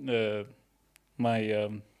ማይ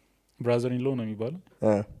ብራዘር ኢን ሎ ነው የሚባለው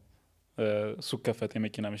ሱቅ ከፈተ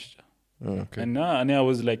የመኪና መሸጫ እና እኔ I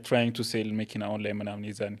was like trying to sell መኪና ኦንላይን ምናምን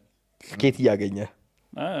ይዛኔ ኬት ያገኘ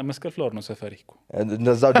መስቀል ፍላወር ነው ሰፈሪ እኮ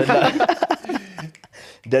እንደዛው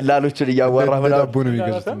ደላሎችን እያወራ ምናምን ነው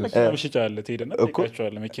የሚገዙት መሸጫ አለ ትሄድና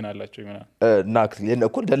ትጠይቃቸዋለህ መኪና አላቸው ይሆናል ናክ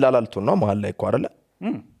እኮ ደላላ ልትሆን ነው መሀል ላይ እኮ አይደለ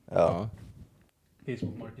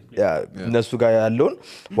ፌስቡክ ማርኬት እነሱ ጋር ያለውን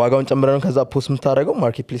ዋጋውን ጨምረን ከዛ ፖስት የምታደርገው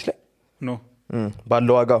ማርኬት ፕሌስ ላይ ኖ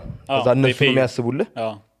ባለው ዋጋ ከዛ እነሱ they pay ነው you. የሚያስቡልህ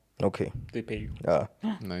ኦኬ they pay you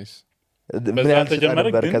ናይስ ምን በዛ ያህል ተጀመረ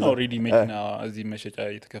ነበር ግን ከዛ ኦልሬዲ መኪና እዚህ መሸጫ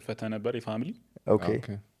የተከፈተ ነበር የፋሚሊ ኦኬ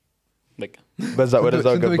በቃ በዛ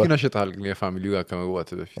ወደዛው ስንት ገባ መኪና ሸጠሃል ግን የፋሚሊው ጋር ከመግባት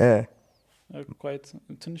በፊት ኳይት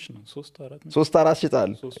ትንሽ ነው 3-4 3-4 ሽጣል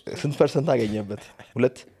ሶስት። ስንት ፐርሰንት አገኘበት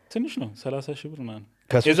ሁለት ትንሽ ነው 30 ሺህ ብር ምናምን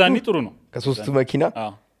ከሶስቱ? የዛኔ ጥሩ ነው ከሶስቱ መኪና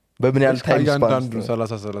አዎ በምን ያህል ታይም እያንዳንዱ ስፓን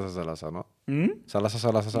 30 ነው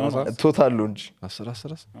 30 ቶታሉ እንጂ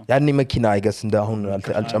 10 ያኔ መኪና አይገስ እንደ አሁን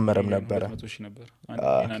አልጨመረም ነበረ 200 ሺህ ነበር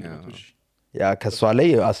አንድ 100 ሺህ ያ ከሷ ላይ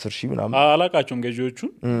 10 ሺህ ምናምን አላቃቸውም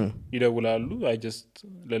ገዢዎቹን ይደውላሉ አይ ጀስት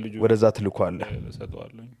ለልጁ ወደዛ ትልኳለህ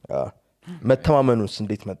ሰጠዋለሁ መተማመኑስ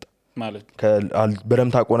እንዴት መጣ ማለት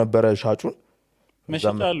በደምብ ታውቆ ነበረ ሻጩን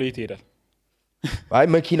መሸጫለሁ የት ሄዳል አይ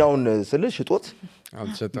መኪናውን ስለ ሽጦት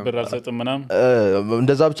አልተሸጠም ብር አልሰጥም ምናምን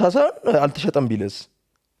እንደዛ ብቻ ሳይሆን አልተሸጠም ቢልስ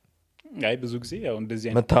አይ ብዙ ጊዜ ያው እንደዚህ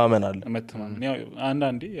አይነት መተማመን አለ መተማመን ያው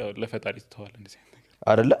አንዳንዴ ያው ለፈጣሪ ትተዋል እንደዚህ አይነት ነገር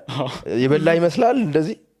አይደለ የበላ ይመስላል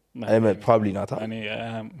እንደዚህ ፕሮባብሊ ናታ እኔ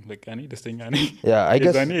በቃ እኔ ደስተኛ ነኝ ያ አይ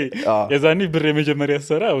ገስ የዛኔ ብር የመጀመሪያ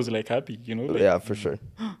ሰራ I was like happy you know ያ for sure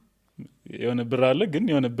የሆነ ብር አለ ግን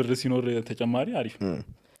የሆነ ብር ሲኖር ተጨማሪ አሪፍ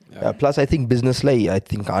ያ ፕላስ አይ ቲንክ ቢዝነስ ላይ አይ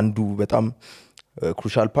ቲንክ አንዱ በጣም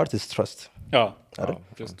ክሩሻል ፓርት is trust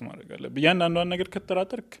ጀስት ማድረግ አለብህ እያንዳንዷን ነገር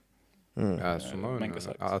ከተጠራጠርክ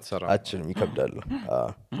አችንም ይከብዳል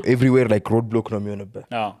ኤቭሪዌር ላይክ ሮድ ብሎክ ነው የሚሆንበት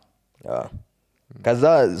ከዛ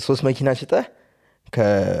 3 መኪና ሽጠህ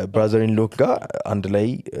ከብራዘሪን ሎክ ጋር አንድ ላይ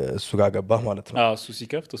እሱ ጋር ገባህ ማለት ነው እሱ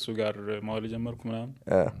ሲከፍት እሱ ጋር ማዋል ጀመርኩ ምናምን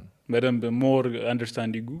በደንብ ሞር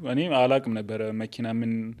አንደርስታንዲንጉ እኔ አላቅም ነበረ መኪና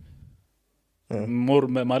ምን ሞር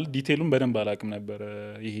ማለት ዲቴይሉን በደንብ አላቅም ነበረ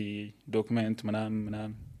ይሄ ዶክመንት ምናምን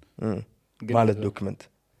ማለት ዶክመንት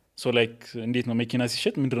ሶ ላይክ እንዴት ነው መኪና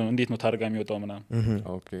ሲሸጥ ምንድነው እንዴት ነው ታርጋ የሚወጣው ምናምን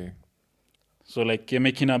ኦኬ ሶ ላይክ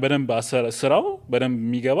የመኪና በደንብ ስራው በደንብ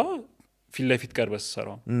የሚገባ ፊት ለፊት ቀርበስ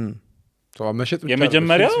ሰራው መሸጥ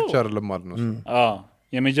የመጀመሪያው ብቻ አይደለም ማለት ነው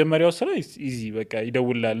የመጀመሪያው ስራ ኢዚ በቃ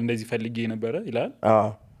ይደውላል እንደዚህ ፈልጌ ነበረ ይላል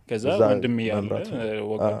ከዛ ወንድም ያለ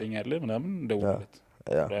ወጓደኛ ያለ ምናምን ደውለት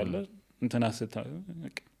ያለ እንትና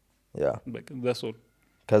ያ በቃ ዛሶል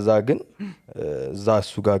ከዛ ግን እዛ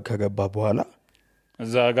እሱ ጋር ከገባ በኋላ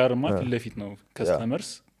እዛ ጋርማ ፊት ለፊት ነው ከስተመርስ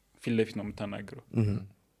ፊት ለፊት ነው የምታናግረው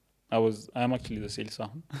I'm actually the sales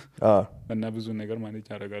አሁን እና ብዙ ነገር ማኔጅ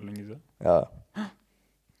አደርጋለሁ እዛ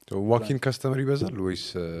ዋኪን ከስተመር ይበዛል ወይስ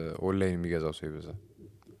ኦንላይን የሚገዛው ሰው ይበዛል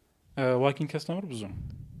ዋኪን ከስተመር ብዙ ነው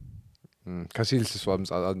ከሴልስ እሱ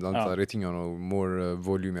አንጻር የትኛው ነው ሞር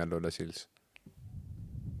ቮሊዩም ያለው ለሴልስ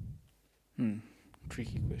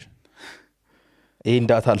tricky question ይሄን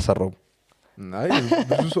ዳታ አልሰራውም አይ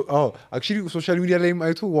ብዙ ሰው አክቹሊ ሶሻል ሚዲያ ላይም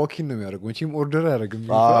አይቶ ዋኪን ነው የሚያደርገው እንጂም ኦርደር አያደርግም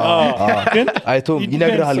ግን አይቶ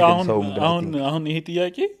ይነግርሃል ግን ሰው አሁን ይሄ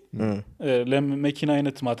ጥያቄ ለመኪና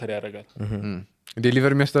አይነት ማተር ያደርጋል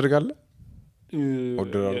ዴሊቨር የሚያስደርጋለ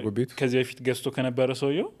ኦርደር አድርጎ ቤት ከዚህ በፊት ገዝቶ ከነበረ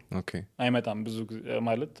ሰውየው ኦኬ አይመጣም ብዙ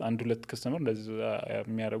ማለት አንድ ሁለት ከስተመር እንደዚህ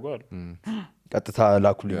የሚያደርጉ አሉ ቀጥታ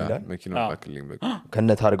ላኩልኝ ይላል መኪናው ላኩልኝ በቃ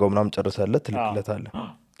ከነት አድርገው ምናምን ጨርሰለት ትልክለታለህ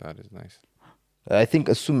that is nice I think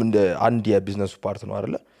እሱም እንደ አንድ የቢዝነሱ ፓርት ነው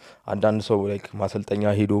አይደለ አንዳንድ ሰው ላይክ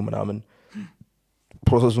ማሰልጠኛ ሄዶ ምናምን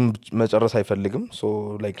ፕሮሰሱን መጨረስ አይፈልግም ሶ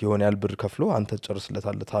ላይክ የሆነ ያህል ብር ከፍሎ አንተ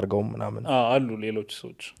ጨርስለታለህ ታርጋው ምናምን አሉ ሌሎች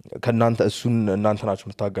ሰዎች ከናንተ እሱን እናንተ ናችሁ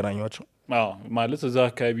የምታገናኟቸው ማለት እዛ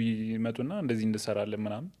አካባቢ ይመጡና እንደዚህ እንሰራለን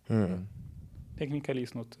ምናምን ቴክኒካሊ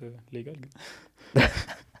ኢትስ ኖት ሌጋል ግን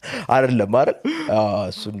አይደለም አይደል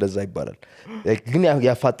እሱ እንደዛ ይባላል ግን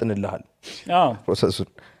ያፋጥንልሃል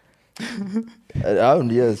ፕሮሰሱን አሁን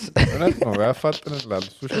yes እውነት ነው ያፋጥንልሃል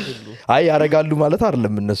ሶሻል ሚዲያ አይ ያረጋሉ ማለት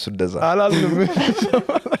አይደለም እነሱ እንደዛ አላልንም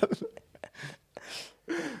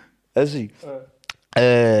እዚህ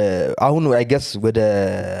አሁን አይ ገስ ወደ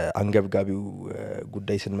አንገብጋቢው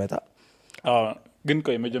ጉዳይ ስንመጣ ግን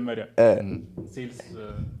ቆይ መጀመሪያ ሴልስ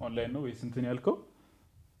ኦንላይን ነው ወይስ እንትን ያልከው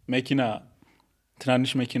መኪና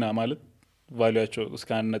ትናንሽ መኪና ማለት ቫልዩአቸው እስከ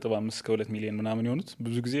 1.5 እስከ 2 ሚሊዮን ምናምን የሆኑት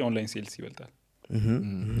ብዙ ጊዜ ኦንላይን ሴልስ ይበልጣል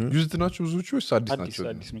ዩዝድ ናቸው ብዙዎቹ ወይስ አዲስ ናቸው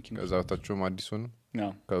አዲስ መኪና ከዛታቸውም አዲስ ሆነ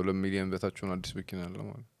ከ2 ሚሊዮን በታች ሆነ አዲስ መኪና አለ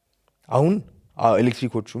ማለት አሁን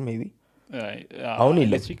ኤሌክትሪኮቹ ሜቢ አሁን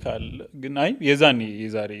ኤሌክትሪክ አለ ግን አይ የዛሬ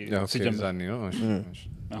ሲጀምር ነው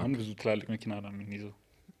አሁን ብዙ ትላልቅ መኪና ነው የሚይዘው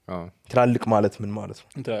ትላልቅ ማለት ምን ማለት ነው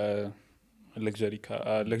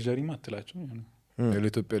ለግዠሪ ማትላቸው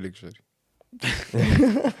የኢትዮጵያ ለግዠሪ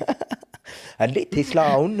እንዴ ቴስላ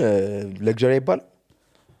አሁን ለግዠሪ ይባላል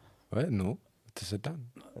ወይ ኖ ተሰዳን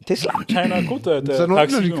ቴስላ ቻይና እኮ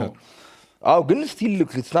ታክሲ ነው ግን still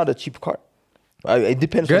it's not a cheap car it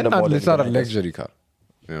depends on the model it's not a luxury car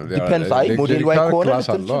ዲፔንድስ አይ ሞዴል ዋይ ከሆነ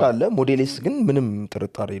ትችላለህ ሞዴል ኤስ ግን ምንም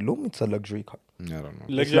ጥርጣሬ የለውም it's a luxury car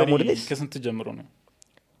ለግዛሪ ከስንት ጀምሮ ነው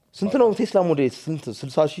ስንት ነው ቴስላ ሞዴል ስንት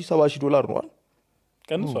 60,000 $70,000 ነው አይደል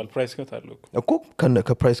ቀንሷል ፕራይስ ከት አለው እኮ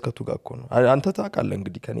ከፕራይስ ከቱ ጋር እኮ ነው አንተ ታውቃለህ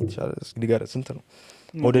እንግዲህ ከኔ ተሻለ እስኪ ጋር ስንት ነው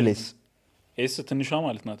ሞዴል ኤስ ትንሿ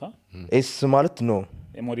ማለት ናታ ኤስ ማለት ነው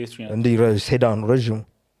ሞዴል 3 እንዴ ሴዳን ረጅም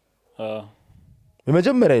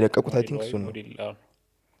የመጀመሪያ የለቀቁት አይ ቲንክ እሱ ነው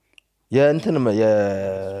የእንትን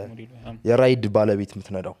የራይድ ባለቤት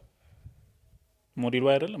የምትነዳው ሞዴል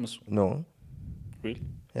ዋይ አይደለም እሱ ኖ ሪል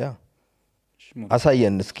ያ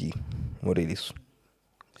አሳየን እስኪ ሞዴል እሱ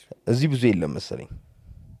እዚህ ብዙ የለም መሰለኝ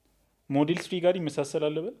ሞዴል 3 ጋር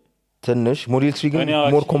ይመሳሰላል በል ትንሽ ሞዴል 3 ግን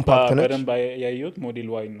ሞር ኮምፓክት ነው በደንብ ያየሁት ሞዴል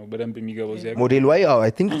ዋይ ነው በደንብ የሚገባው እዚያ ሞዴል ዋይ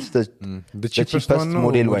አይ ቲንክ the cheapest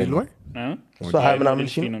ሞዴል ዋይ ነው እሱ 20 ምናምን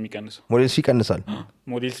ሺህ ነው የሚቀንሰው ሞዴል 3 ይቀንሳል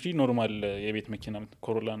ሞዴል 3 ኖርማል የቤት መኪና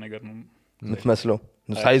ኮሮላ ነገር ነው የምትመስለው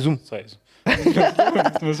ሳይዙም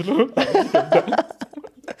የምትመስለው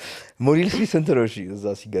ሞዴል 3 ስንት ነው እሺ እዛ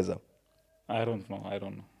ሲገዛ I don't know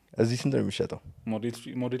እዚህ ስንት ነው የሚሸጠው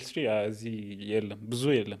ሞዴል 3 እዚህ የለም ብዙ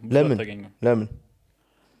ለምን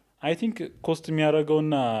አይ ቲንክ ኮስት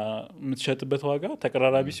የሚያደርገውና የምትሸጥበት ዋጋ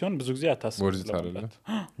ተቀራራቢ ሲሆን ብዙ ጊዜ አታስብም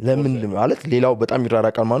ለምን ማለት ሌላው በጣም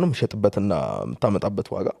ይራራቃል ማለት ነው የምትሸጥበትና የምታመጣበት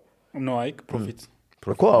ዋጋ ነው አይ ፕሮፊት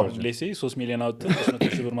ሌሴ 3 ሚሊዮን አውጥተህ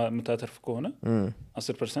 300,000 ብር የምታተርፍ ከሆነ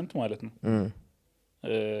 10% ማለት ነው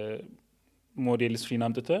ሞዴል 3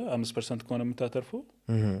 አምጥተህ 5% ከሆነ የምታተርፈው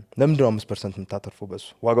ለምንድን ነው 5% የምታተርፈው በሱ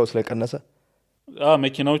ዋጋው ስለቀነሰ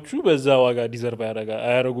መኪናዎቹ በዛ ዋጋ ዲዘርቭ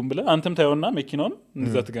አያረጉም ብለህ አንተም ታየውና መኪናውን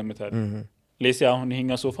እንደዛ ትገምታለህ ሌሴ አሁን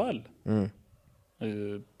ይሄኛ ሶፋ አለ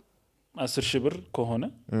 10,000 ብር ከሆነ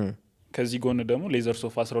ከዚህ ጎን ደግሞ ሌዘር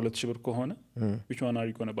ሶፋ 12,000 ብር ከሆነ which one are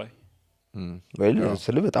you going to buy ወይ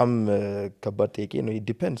ስለ በጣም ከባድ ጥያቄ ነው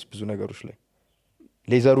ዲፔንድስ ብዙ ነገሮች ላይ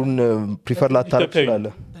ሌዘሩን ፕሪፈር ላታረግ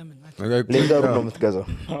ትችላለህ ሌዘሩ ነው የምትገዛው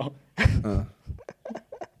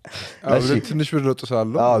እሺ ትንሽ ብር ለውጥ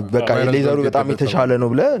ሳለው በቃ ሌዘሩ በጣም የተሻለ ነው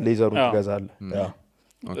ብለህ ሌዘሩን ትገዛለህ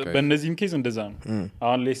በእነዚህም ኬዝ እንደዛ ነው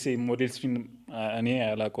አሁን ሌሴ ሞዴል 3 እኔ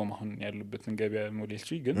ያላቆም አሁን ያሉበትን ገበያ ሞዴል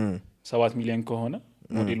 3 ግን 7 ሚሊዮን ከሆነ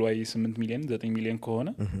ሞዴል ዋይ 8 ሚሊዮን 9 ሚሊዮን ከሆነ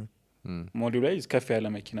ሞዴል ዋይ ከፍ ያለ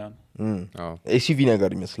መኪና ነው ኤስዩቪ ነገር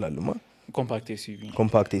ይመስላልማ ኮምፓክት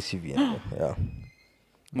ኤስዩቪ ያ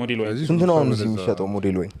ሞዴል ዋይ ስንት ነው እዚህ የሚሸጠው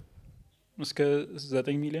ሞዴል ዋይ እስከ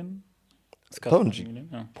 9 ሚሊዮን እስከ 10 ሚሊዮን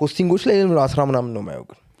ፖስቲንጎች ላይ 10 ምናምን ነው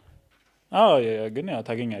የማያውቅ ግን ያ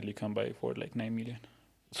ታገኛለህ can buy for like 9 million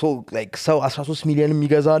so like ሰው 13 ሚሊዮን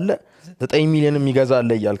የሚገዛ አለ 9 ሚሊዮን የሚገዛ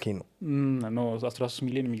አለ እያልከኝ ነው no 13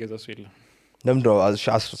 ሚሊዮን የሚገዛ ሰው የለም ለምን ነው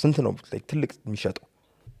ስንት ነው like ትልቅ የሚሸጠው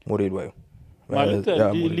ሞዴል ዋይ ማለት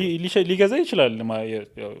ሊገዛ ይችላል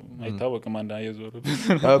አይታወቅም አንድ አየዞር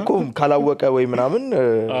እኮ ካላወቀ ወይ ምናምን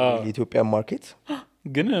የኢትዮጵያ ማርኬት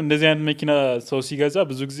ግን እንደዚህ አይነት መኪና ሰው ሲገዛ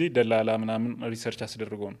ብዙ ጊዜ ደላላ ምናምን ሪሰርች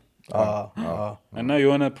አስደርጎ ነው እና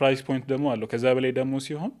የሆነ ፕራይስ ፖይንት ደግሞ አለው ከዛ በላይ ደግሞ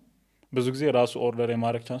ሲሆን ብዙ ጊዜ ራሱ ኦርደር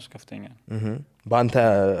የማድረግ ቻንስ ከፍተኛ ነው በአንተ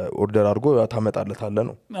ኦርደር አድርጎ ታመጣለታለህ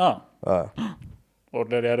ነው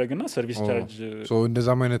ኦርደር ያደርግና ሰርቪስ ቻርጅ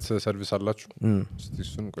እንደዛም አይነት ሰርቪስ አላችሁ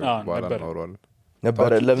እሱን በኋላ እናወራለን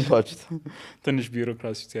ነበር ለምታችሁት ትንሽ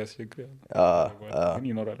ቢሮክራሲ ሲያስቸግራል ግን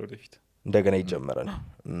ይኖራል ወደፊት እንደገና ይጀምራል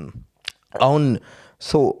አሁን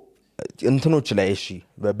እንትኖች ላይ እሺ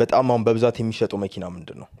በጣም አሁን በብዛት የሚሸጠው መኪና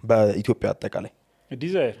ምንድነው በኢትዮጵያ አጠቃላይ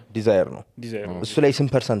ዲዛይር ነው እሱ ላይ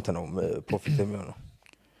 8% ነው ፕሮፊት የሚሆነው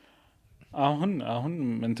አሁን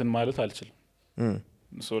እንትን ማለት አልችልም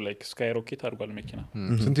so like skyrocket አድርጓል መኪና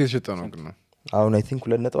ስንት የተሸጠ ነው ግን አሁን አይ ቲንክ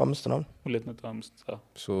 2.5 ነው 2.5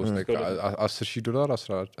 so like $10,000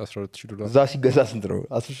 $12,000 እዛ ሲገዛ ስንት ነው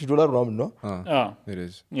 $10,000 ምናምን ነው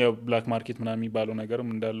ያው ብላክ ማርኬት ምናምን የሚባለው ነገርም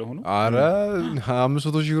እንዳለ ሆኖ አረ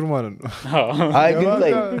 500,000 ብር ማለት ነው አይ ግን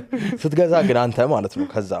ላይ ስትገዛ ግን አንተ ማለት ነው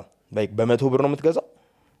ከዛ like በ100 ብር ነው የምትገዛው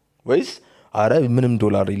ወይስ አረ ምንም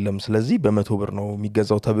ዶላር የለም ስለዚህ በ100 ብር ነው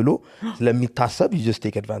የሚገዛው ተብሎ ስለሚታሰብ you just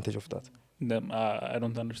take advantage of that I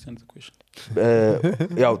don't understand the question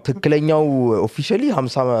ያው ትክክለኛው ኦፊሻሊ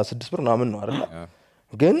 56 ብር ምናምን ነው አይደል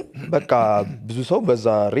ግን በቃ ብዙ ሰው በዛ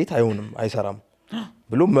ሬት አይሆንም አይሰራም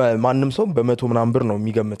ብሎ ማንንም ሰው በ100 ምናምን ብር ነው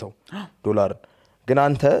የሚገምተው ዶላር ግን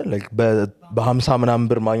አንተ በ50 ምናምን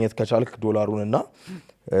ብር ማግኘት ከቻልክ ዶላሩንና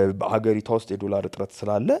በአገሪቷ ውስጥ የዶላር እጥረት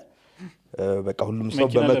ስላለ በቃ ሁሉም ሰው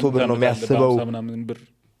በ100 ብር ነው የሚያስበው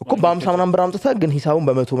እኮ በ50 ምናምን ብር አምጥተህ ግን ሂሳቡን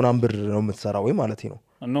በ100 ምናምን ብር ነው የምትሰራው ወይ ማለት ነው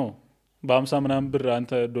ኖ በ50 ምናምን ብር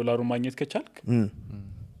አንተ ዶላሩን ማግኘት ከቻልክ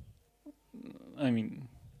I mean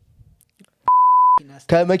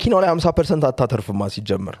ከመኪናው ላይ 50% አታተርፍማ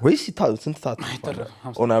ሲጀመር ወይስ ስንት ታተርፋለህ?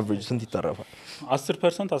 ኦን አቨሬጅ ስንት ይተረፋል?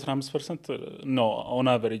 10% 15% ነው ኦን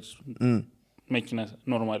አቨሬጅ መኪና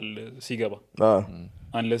ኖርማል ሲገባ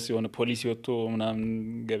አንለስ የሆነ ፖሊሲ ወጥቶ ምናምን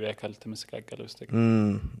ገበያ ካልተመሰቃቀለ በስተቀር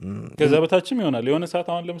ከዛ በታችም ይሆናል። የሆነ ሰዓት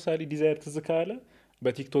አሁን ለምሳሌ ዲዛይር ትዝ ካለ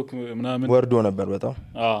በቲክቶክ ምናምን ወርዶ ነበር በጣም።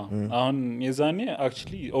 አሁን የዛኔ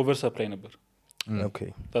አክቹሊ ኦቨር ሰፕላይ ነበር። ኦኬ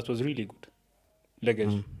that was really good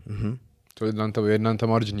ለገዥ የእናንተ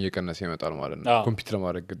ማርጅን እየቀነሰ ይመጣል ማለት ነው ኮምፒውት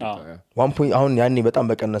ለማድረግ ግዴታ። 1 ፖይንት አሁን ያኔ በጣም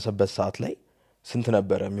በቀነሰበት ሰዓት ላይ ስንት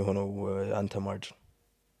ነበር የሚሆነው አንተ ማርጅን?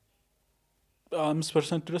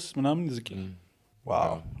 5% ድረስ ምናምን ዝቅ ይላል።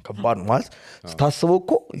 ዋው ከባድ ነው ማለት ስታስበው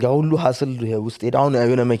እኮ ያ ሁሉ ሀስል ውስጥ ሄዳ አሁን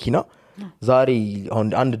የሆነ መኪና ዛሬ አሁን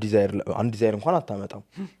አንድ ዲዛይር እንኳን አታመጣም፣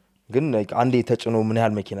 ግን አንዴ ተጭኖ ምን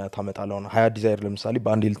ያህል መኪና ታመጣለህ? አሁን 20 ዲዛይር ለምሳሌ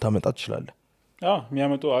በአንዴ ልታመጣ ትችላለህ።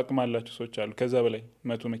 የሚያመጡ አቅም አላቸው ሰዎች አሉ። ከዛ በላይ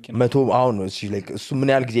 100 መኪና አሁን እሱ ምን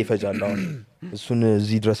ያህል ጊዜ ይፈጃል? አሁን እሱን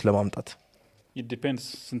እዚህ ድረስ ለማምጣት it depends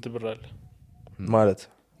ስንት ብር አለ ማለት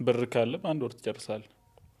ብር ካለ አንድ ወር ትጨርሳለህ።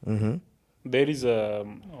 there is a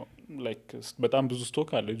like በጣም ብዙ ስቶክ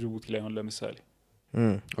አለ ጅቡቲ ላይ አሁን ለምሳሌ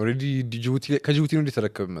ኦሬዲ ከጅቡቲ ነው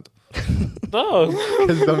እንደተረከበ መጣው።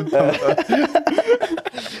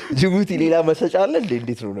 ጅቡቲ ሌላ መሰጫ አለ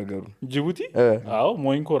እንዴት ነው ነገሩ? ጅቡቲ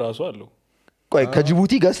ሞይንኮ ራሱ አለው። ቆይ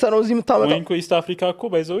ከጅቡቲ ገዝተህ ነው እዚህ የምታመጣው? ሞይንኮ ኢስት አፍሪካ እኮ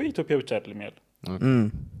ባይዘው ኢትዮጵያ ብቻ አይደለም ያለው።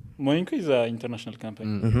 ሞይንኮ ኢዝ ኢንተርናሽናል ካምፓኒ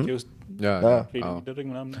ውስጥ ይደረግ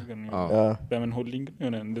ምናምን ነገር ነው። በምን ሆልዲንግ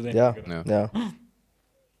የሆነ እንደዚህ ነገር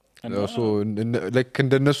ሶ ላይክ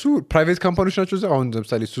እንደነሱ ፕራይቬት ካምፓኒዎች ናቸው። አሁን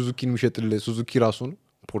ለምሳሌ ሱዙኪን የሚሸጥል ሱዙኪ ራሱ ነው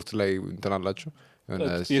ፖርት ላይ እንተናላቸው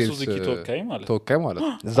የሱዙኪ ተወካይ ማለት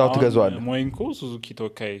እዛው ትገዛዋለህ። ሞይንኮ ሱዙኪ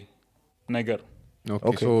ተወካይ ነገር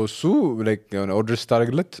ኦኬ ሶ እሱ ላይክ የሆነ ኦርደር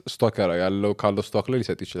ስታደርግለት ስቶክ ያለው ካለው ስቶክ ላይ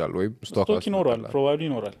ሊሰጥ ይችላል ወይም ስቶክ ይኖራል ፕሮባብሊ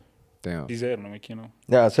ይኖራል። ዲዛይር ነው መኪናው።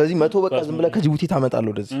 ስለዚህ 100 በቃ ዝም ብለህ ከጅቡቲ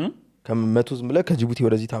ታመጣለህ ወደዚህ ከ100 ዝም ብለህ ከጅቡቲ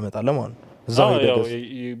ወደዚህ ታመጣለህ ማለት ነው። እዛው ሄደህ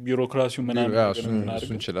ቢሮክራሲው ምናምን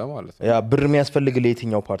እሱን ይችላል ማለት ነው። ያ ብር የሚያስፈልግ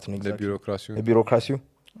ለየትኛው ፓርት ነው? ቢሮክራሲው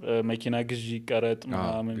መኪና ግዢ ቀረጥ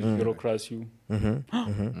ምናምን ቢሮክራሲው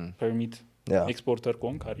ፐርሚት ኤክስፖርተር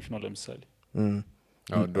ኮንክ አሪፍ ነው። ለምሳሌ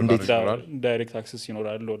ዳይሬክት አክሰስ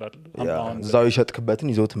ይኖራል ዶላር እዛው የሸጥክበትን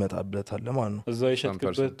ይዘው ትመጣበታለህ ማለት ነው። እዛው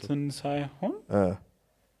የሸጥክበትን ሳይሆን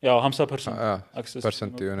ያው 50% አክሰስ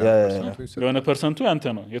የሆነ ፐርሰንቱ ያንተ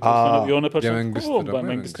ነው። የሆነ ፐርሰንቱ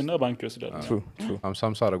መንግስትና ባንክ ይወስዳል።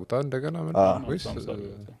 50 አረጉታል እንደገና ምን ወይስ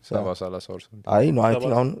 70-30%? አይ ነው አይ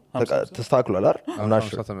ቲንክ አሁን ተስተካክሏል አይደል? አምናሽ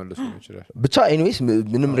ተመልሶ ይችላል ብቻ ኤኒዌይስ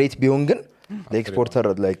ምንም ሬት ቢሆን ግን ለኤክስፖርተር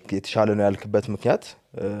ላይክ የተሻለ ነው ያልክበት ምክንያት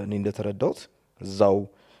እኔ እንደተረዳሁት እዛው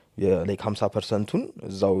የላይክ 50%ን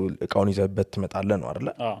እዛው እቃውን ይዘበት ትመጣለህ ነው አይደል?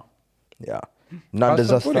 ያ እና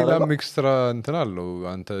እንደዛ ሌላ ኤክስትራ እንትን አለው።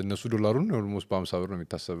 አንተ እነሱ ዶላሩን ኦልሞስት በ50 ብር ነው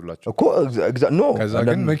የሚታሰብላቸው እኮ ኖ ከዛ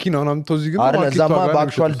ግን መኪናውን አምጥተው እዚህ ግን አረ እዛማ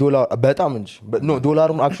በአክቹዋል ዶላር በጣም እንጂ ኖ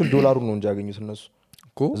ዶላሩን አክቹዋል ዶላሩን ነው እንጂ ያገኙት እነሱ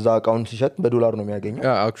እኮ እዛ አካውንት ሲሸጥ በዶላር ነው የሚያገኘው።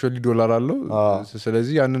 ያ አክቹዋሊ ዶላር አለው።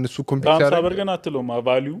 ስለዚህ ያንን እሱ ኮምፒውተር 50 ብር ግን አትለውም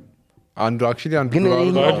ቫልዩ አንዱ አክቹሊ አንዱ ግን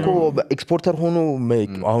እኮ ኤክስፖርተር ሆኖ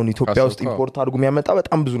አሁን ኢትዮጵያ ውስጥ ኢምፖርት አድርጎ የሚያመጣ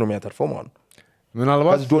በጣም ብዙ ነው የሚያተርፈው ማለት ነው።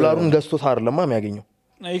 ምናልባት ዶላሩን ገዝቶት አይደለም የሚያገኘው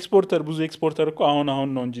ኤክስፖርተር ብዙ ኤክስፖርተር እኮ አሁን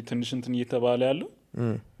ነው እንጂ ትንሽ እንትን እየተባለ ያለው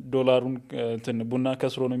ዶላሩን እንትን ቡና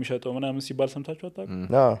ከስሮ ነው የሚሸጠው ምናምን ሲባል ሰምታችሁ አታውቁም?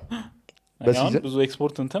 በሲዝን ብዙ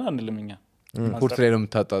ኤክስፖርት እንትን አንልምኛ ኢምፖርት ላይ ነው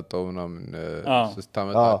የምታጣጣው ምናምን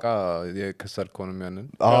ስታመጣ የከሰርከው ነው የሚያንን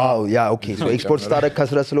ያ ኦኬ ሶ ኤክስፖርት ስታደርግ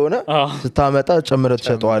ከስረ ስለሆነ ስታመጣ ጨምረህ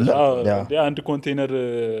ትሸጠዋለህ። ያ አንድ ኮንቴነር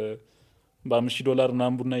 $5,000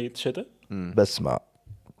 ምናምን ቡና እየተሸጠ በስማ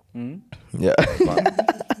ያ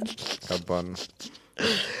ከባድ ነው።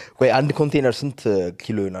 ወይ አንድ ኮንቴነር ስንት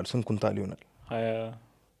ኪሎ ይሆናል? ስንት ኩንታል ይሆናል?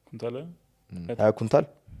 20 ኩንታል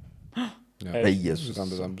ኢየሱስ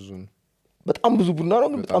በጣም ብዙ ቡና ነው፣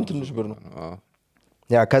 ግን በጣም ትንሽ ብር ነው።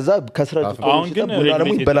 ያ ከዛ ከስራ አሁን ግን ቡና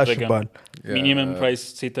ደግሞ ይበላሽባል። ሚኒመም ፕራይስ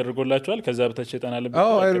ሴት ተደርጎላቸዋል። ከዛ በታች ይጠናል።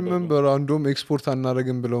 አይ ሪሜምበር አንዶም ኤክስፖርት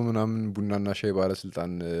አናረግም ብለው ምናምን ቡናና ሻይ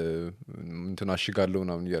ባለስልጣን እንትን አሽጋለሁ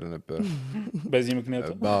ምናምን እያለ ነበር። በዚህ ምክንያት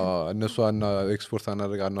እነሱ ኤክስፖርት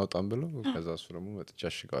አናረግ አናውጣም ብለው ከዛ እሱ ደግሞ መጥቻ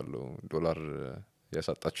አሽጋለሁ ዶላር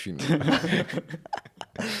ያሳጣችኝ ነው።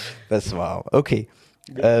 በስማ ኦኬ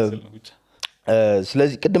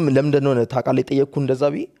ስለዚህ ቅድም ለምንድን ነው ታውቃለህ የጠየቅኩ እንደዛ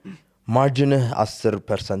ቢ ማርጂንህ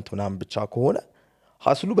 10% ምናምን ብቻ ከሆነ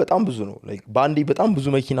ሀስሉ በጣም ብዙ ነው። ላይክ ባንዴ በጣም ብዙ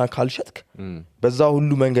መኪና ካልሸጥክ በዛ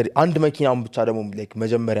ሁሉ መንገድ አንድ መኪናውን ብቻ ደግሞ ላይክ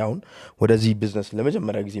መጀመሪያውን ወደዚህ ቢዝነስ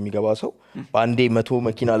ለመጀመሪያ ጊዜ የሚገባ ሰው ባንዴ 100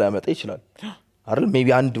 መኪና ሊያመጣ ይችላል አይደል? ሜቢ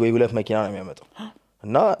አንድ ወይ ሁለት መኪና ነው የሚያመጣው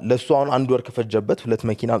እና ለሱ አሁን አንድ ወር ከፈጀበት ሁለት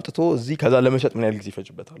መኪና አምጥቶ እዚህ ከዛ ለመሸጥ ምን ያህል ጊዜ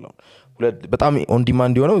ይፈጅበታል? አሁን በጣም ኦን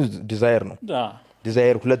ዲማንድ የሆነው ዲዛይር ነው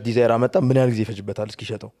ዲዛይር ሁለት ዲዛይር አመጣ ምን ያህል ጊዜ ይፈጅበታል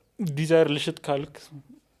እስኪሸጠው ዲዛይር ልሽጥ ካልክ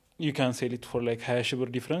you can sell it for like 20 ሺህ ብር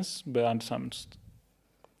ዲፍረንስ በአንድ ሳምንት ውስጥ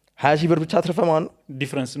 20 ሺህ ብር ብቻ አትርፈህ ማለት ነው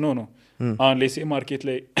ዲፍረንስ ኖ አሁን ሌሴ ማርኬት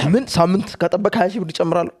ላይ ምን ሳምንት ከጠበቅ 20 ሺህ ብር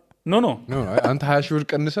ይጨምራል ኖ አንተ 20 ሺህ ብር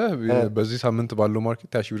ቀንሰህ በዚህ ሳምንት ባለው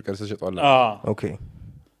ማርኬት 20 ሺህ ብር ቀንሰህ ሸጠዋለህ ኦኬ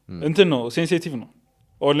እንትን ነው ሴንሲቲቭ ነው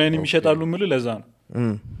ኦንላይን የሚሸጣሉ ምል ለዛ ነው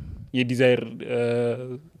የዲዛይር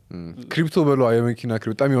ክሪፕቶ በሏ የመኪና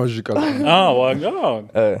ክሪፕቶ በጣም ይዋዥቃል ዋጋ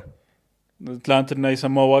ትላንትና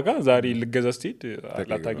የሰማው ዋጋ ዛሬ ልገዛ ስትሄድ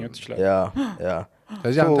ላታገኘው ትችላለህ ያ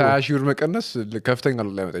ስለዚህ አንተ 20 ሺህ ብር መቀነስ ከፍተኛ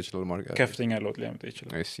ለውጥ ሊያመጣ ይችላል ማርኬት ከፍተኛ ለውጥ ሊያመጣ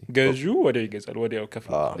ይችላል ገዢው ወዲያው ይገዛል ወዲያው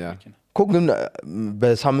ከፍሎ መኪና እኮ ግን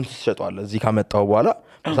በሳምንት ትሸጠዋለህ እዚህ ካመጣው በኋላ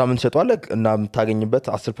በሳምንት ትሸጠዋለህ እና የምታገኝበት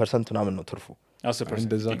 10% ምናምን ነው ትርፉ 10%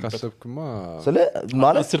 እንደዛ ካሰብክማ ስለ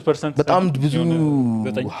ማለት 10% በጣም ብዙ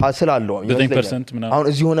ሀስል አለው 9% ምናምን አሁን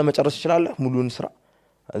እዚህ ሆነ መጨረስ ይችላል ሙሉን ስራ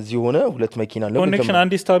እዚህ ሆነ ሁለት መኪና ለምን ኮኔክሽን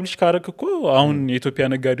አንድ ስታብሊሽ ካረክ እኮ አሁን የኢትዮጵያ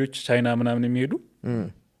ነጋዴዎች ቻይና ምናምን የሚሄዱ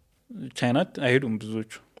ቻይና አይሄዱም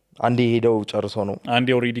ብዙዎቹ አንዴ ሄደው ጨርሰው ነው አንዴ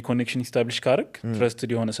ኦሬዲ ኮኔክሽን ስታብሊሽ ካረክ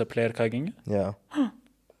ትረስትድ የሆነ ሰፕላየር ካገኘ ያ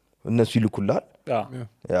እነሱ ይልኩልሃል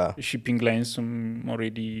ያ ሺፒንግ ላይንስም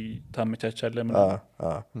ኦሬዲ ታመቻቻለ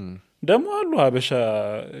ምናምን ደግሞ አሉ ሀበሻ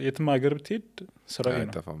የትም ሀገር ብትሄድ ስራ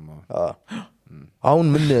ነው አሁን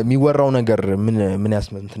ምን የሚወራው ነገር ምን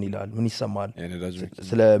ያስመንትን ይላል ምን ይሰማል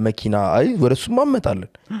ስለ መኪና አይ ወደሱም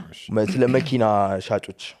ማመጣለን ስለ መኪና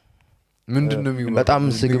ሻጮች ምንድነው የሚወራው በጣም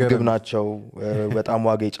ስግብግብ ናቸው በጣም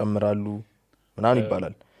ዋጋ ይጨምራሉ ምናምን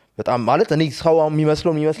ይባላል በጣም ማለት እኔ ሰው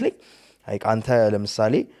የሚመስለኝ አይ አንተ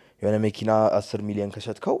ለምሳሌ የሆነ መኪና 10 ሚሊዮን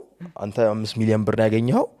ከሸጥከው አንተ 5 ሚሊዮን ብር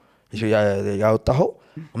ያገኘኸው ያወጣኸው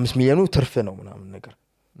 5 ሚሊዮኑ ትርፍ ነው ምናምን ነገር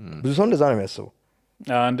ብዙ ሰው እንደዛ ነው የሚያስበው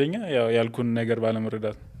አንደኛ ያልኩን ነገር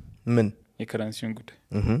ባለመረዳት ምን የከረንሲውን ጉዳይ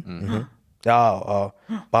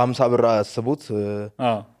በ50 ብር አስቡት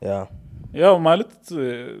ያው ማለት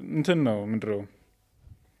እንትን ነው ምንድነው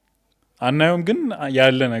አናየውም ግን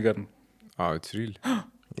ያለ ነገር ነው it's real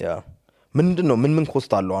ምንድነው ምን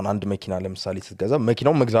ኮስት አለው አንድ መኪና ለምሳሌ ስትገዛ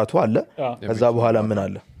መኪናው መግዛቱ አለ ከዛ በኋላ ምን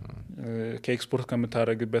አለ ከኤክስፖርት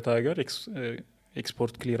ከምታረግበት ሀገር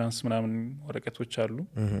ኤክስፖርት ክሊራንስ ምናምን ወረቀቶች አሉ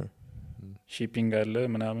ሺፒንግ አለ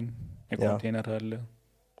ምናምን የኮንቴነር አለ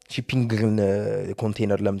ሺፒንግ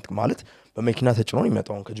ኮንቴነር ለምት ማለት በመኪና ተጭኖ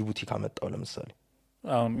ይመጣው ከጅቡቲ ካመጣው ለምሳሌ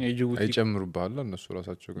አሁን የጅቡቲ አይጨምሩባል እነሱ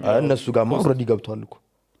ራሳቸው ግን እነሱ ጋር ኦሬዲ ገብቷል እኮ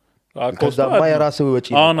ከዛማ የራስህ ወጪ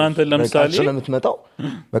አሁን አንተ ለምሳሌ ስለምትመጣው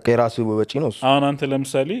በቃ የራስህ ወጪ ነው አሁን አንተ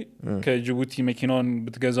ለምሳሌ ከጅቡቲ መኪናውን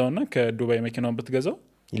ብትገዛውና ከዱባይ መኪናውን ብትገዛው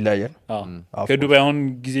ይለያያል ከዱባይ አሁን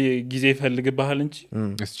ጊዜ ይፈልግብሃል እንጂ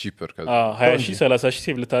it's cheaper 20 ሺህ 30 ሺህ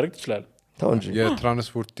ሴቭ ልታደርግ ትችላለህ ታው እንጂ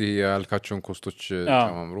የትራንስፖርት ያልካቸውን ኮስቶች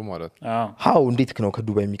ተማምሩ ማለት ሃው እንዴት ነው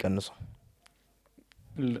ከዱባይ የሚቀንሰው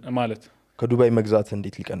ማለት ከዱባይ መግዛት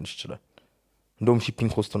እንዴት ሊቀንስ ይችላል እንደውም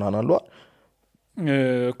ሺፒንግ ኮስት ነው አናለው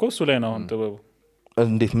ኮስቱ ላይ ነው አሁን ጥበቡ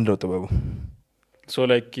እንዴት ምንድነው ጥበቡ ሶ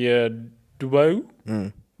ላይክ የዱባዩ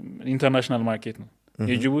ኢንተርናሽናል ማርኬት ነው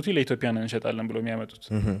የጅቡቲ ለኢትዮጵያ ነው እንሸጣለን ብሎ የሚያመጡት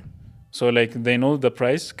ሶ ላይክ they know the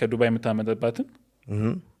price ከዱባይ የምታመጣባትን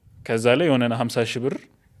ከዛ ላይ የሆነ 50 ሺህ ብር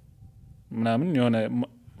ምናምን የሆነ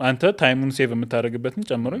አንተ ታይሙን ሴቭ የምታደርግበትን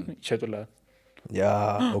ጨምሮ ይሸጡልሃል ያ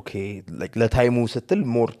ኦኬ ላይክ ለታይሙ ስትል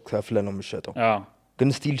ሞር ከፍለ ነው የምትሸጠው ግን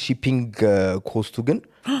ስቲል ሺፒንግ ኮስቱ ግን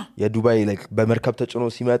የዱባይ ላይክ በመርከብ ተጭኖ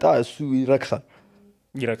ሲመጣ እሱ ይረክሳል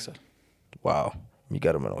ዋው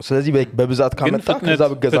የሚገርም ነው ስለዚህ በብዛት ካመጣ ከዛ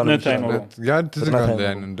በገዛ ነው ያን ትዝጋለ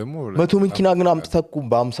ያንን ደግሞ 100 መኪና ግን አምጥተኩ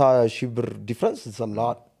በ50 ሺህ ብር ዲፈረንስ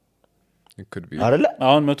ይሰላል አይደለ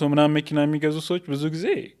አሁን 100 ምናምን መኪና የሚገዙ ሰዎች ብዙ ጊዜ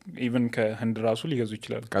ኢቭን ከህንድ ራሱ ሊገዙ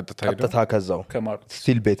ይችላሉ ቀጥታ ከዛው ከማርት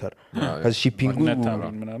ስቲል ቤተር ከሺፒንጉ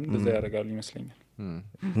ምናምን እንደዛ ያደርጋሉ ይመስለኛል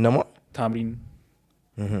እነማ ታምሪን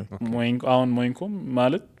ሞይንኮም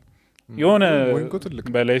ማለት የሆነ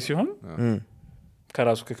በላይ ሲሆን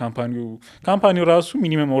ከራሱ ካምፓኒው ራሱ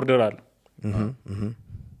ሚኒመም ኦርደር አለ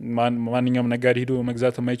ማንኛውም ነጋዴ ሄዶ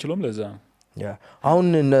መግዛት የማይችለውም ለዛ ያ አሁን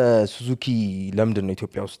ሱዙኪ ለምንድን ነው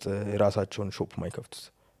ኢትዮጵያ ውስጥ የራሳቸውን ሾፕ ማይከፍቱት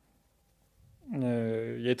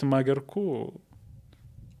የትም ሀገር እኮ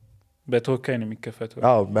በተወካይ ነው የሚከፈተው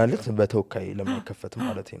ማለት በተወካይ ለማይከፈት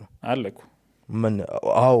ማለት ነው አለ እኮ ምን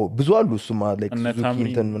ብዙ አሉ እሱማ ላይክ ሱዙኪ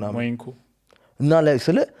እንትን ምናምን እና ላይ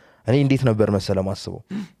ስለ እኔ እንዴት ነበር መሰለ ማስበው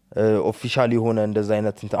ኦፊሻሊ የሆነ እንደዛ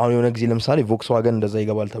አይነት አሁን የሆነ ጊዜ ለምሳሌ ቮክስዋገን እንደዛ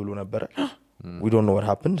ይገባል ተብሎ ነበር we don't know what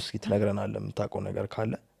happened እስኪ ትነግረናለህ የምታውቀው ነገር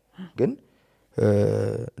ካለ ግን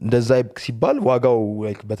እንደዛ ሲባል ዋጋው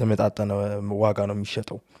ላይክ በተመጣጣነ ዋጋ ነው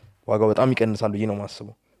የሚሸጠው ዋጋው በጣም ይቀንሳል ብዬ ነው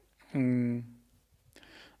ማስበው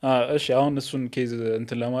እሺ አሁን እሱን ኬዝ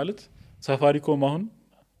እንትን ለማለት ሳፋሪኮም አሁን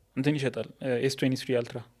እንትን ይሸጣል S23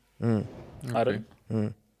 አልትራ አይደል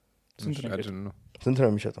ስንት ነው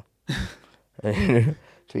የሚሸጠው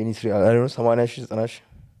 23 I don't know 80,000 90,000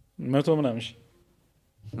 100 ምናምን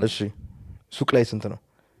እሺ ሱቅ ላይ ስንት ነው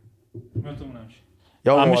 100 ምናምን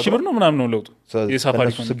ያው 5,000 ብር ነው ምናምን ነው ለውጡ የሳፋሪ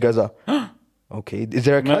ስገዛ ኦኬ is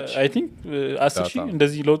there a catch I think 10,000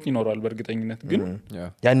 እንደዚህ ለውጥ ይኖራል በእርግጠኝነት ግን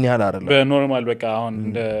ያን ያህል አይደለም በኖርማል በቃ አሁን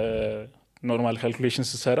እንደ ኖርማል ካልኩሌሽን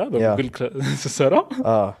ስሰራ በጉግል ስሰራ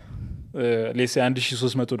ሌስ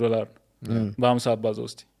 $1,300 በ50 አባዛ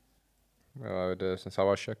ውስጥ ወደ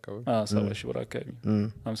 70,000 አካባቢ 70,000 ብር አካባቢ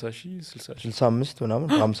 50,000 60,000 65 ምናምን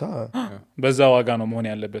 50 በዛ ዋጋ ነው መሆን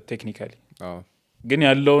ያለበት ቴክኒካሊ ግን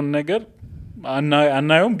ያለውን ነገር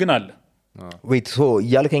አናየውም ግን አለ ዌት ሶ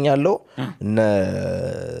እያልከኝ ያለው እነ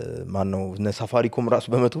ማን ነው እነ ሳፋሪኮም ራሱ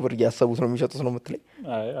በ100 ብር እያሰቡት ነው የሚሸጡት ነው የምትለኝ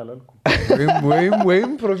አይ አላልኩም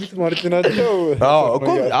ወይም ፕሮፊት ማርጂናቸው አዎ እኮ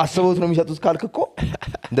አስበውት ነው የሚሸጡት ካልክ እኮ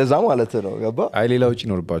እንደዛ ማለት ነው ገባ አይ ሌላ ውጪ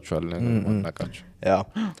ይኖርባቸዋል እናቃቸው ያ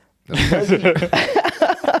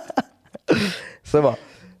ስማ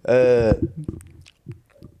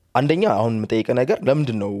አንደኛ አሁን መጠየቅ ነገር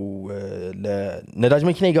ለምንድን ነው ለነዳጅ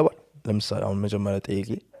መኪና ይገባል ለምሳሌ አሁን መጀመሪያ ጠይቄ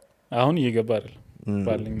አሁን እየገባ አይደለም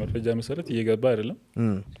ባለኝ መረጃ መሰረት እየገባ አይደለም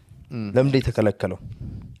ለምን የተከለከለው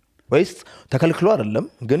ወይስ ተከልክሎ አይደለም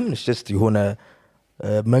ግን just የሆነ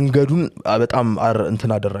መንገዱን በጣም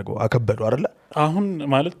እንትን አደረገው አከበደው አይደለ አሁን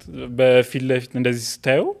ማለት በፊት ለፊት እንደዚህ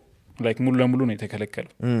ስታየው ላይክ ሙሉ ለሙሉ ነው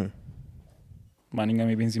የተከለከለው ማንኛውም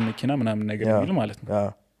የቤንዚን መኪና ምናምን ነገር የሚል ማለት ነው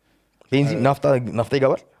ቤንዚን ናፍጣ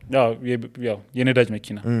ይገባል ያው የነዳጅ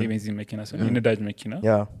መኪና የቤንዚን መኪና ሳይሆን የነዳጅ መኪና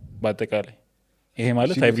በአጠቃላይ ይሄ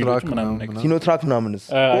ማለት ሃይብሪዶች ምናምን ነገር ሲኖትራክ ምናምንስ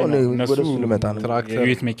ወደሱ ልመጣ ነው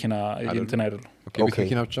የቤት መኪና እንትን አይደለም ቤት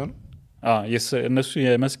መኪና ብቻ ነው እነሱ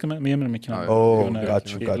የመስክ የምን መኪና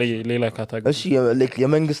ሌላ ካታጎሪ እሺ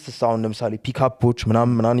የመንግስት ሳውን ለምሳሌ ፒክአፖች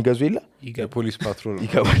ምናምን ይገዙ የለ የፖሊስ ፓትሮል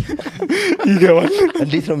ይገባል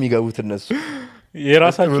እንዴት ነው የሚገቡት እነሱ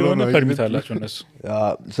የራሳቸው የሆነ ፐርሚት አላቸው እነሱ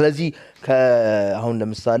ስለዚህ አሁን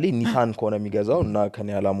ለምሳሌ ኒሳን ከሆነ የሚገዛው እና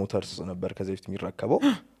ከኒያላ ሞተርስ ነበር ከዚህ በፊት የሚረከበው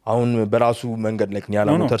አሁን በራሱ መንገድ ላይ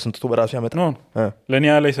ኒያላ ሞተርስ እንትቶ በራሱ ያመጣል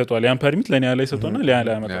ለኒያላ ይሰጣል ያን ፐርሚት ለኒያላ ይሰጣልና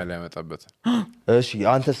ኒያላ ያመጣበት እሺ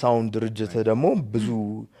አንተ ሳውን ድርጅት ደግሞ ብዙ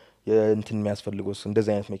እንትን የሚያስፈልገው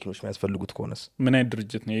እንደዚህ አይነት መኪኖች የሚያስፈልጉት ከሆነስ ምን አይነት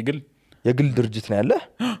ድርጅት ነው የግል ድርጅት ነው ያለ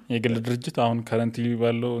የግል ድርጅት አሁን ከረንትሊ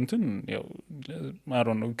ባለው እንትን ያው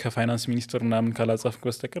ማሮን ነው ከፋይናንስ ሚኒስተር ምናምን ካላጻፍክ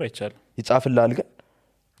በስተቀር አይቻልም ይጻፍልሃል ግን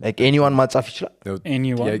like anyone ማጻፍ ይችላል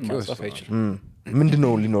anyone ማጻፍ አይችልም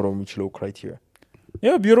ምንድነው ሊኖረው የሚችለው ክራይቴሪያ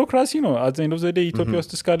ያው ቢሮክራሲ ነው at the end of the day ኢትዮጵያ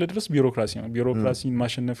ውስጥ እስካለ ድረስ ቢሮክራሲ ነው ቢሮክራሲን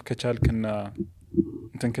ማሸነፍ ከቻልክና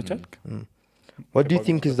እንትን ከቻልክ what do you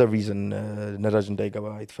think is the reason ነዳጅ እንዳይገባ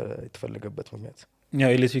የተፈለገበት ምክንያት ያ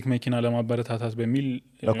ኤሌክትሪክ መኪና ለማበረታታት በሚል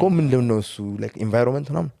እኮ ምንድን ነው እሱ like environment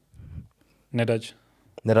ነው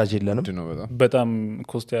ነዳጅ የለንም በጣም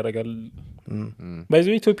ኮስት ያደርጋል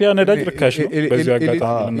ባይዘው ኢትዮጵያ ነዳጅ ርካሽ ነው በዚህ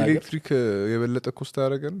አጋጣሚ ኤሌክትሪክ የበለጠ ኮስት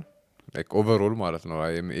ያደርጋል like overall ማለት ነው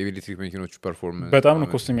ኤሌክትሪክ መኪኖች ፐርፎርማንስ በጣም ነው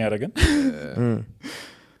ኮስት የሚያደርገን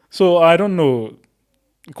so I don't know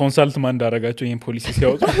ኮንሳልት ማን እንዳረጋቸው ይሄን ፖሊሲ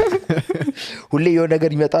ሲያወጡ ሁሌ የሆነ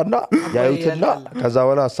ነገር ይመጣና ያዩትና ከዛ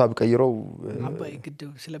በኋላ ሐሳብ ቀይረው አባይ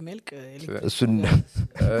ግድብ ስለሚያልቅ እሱን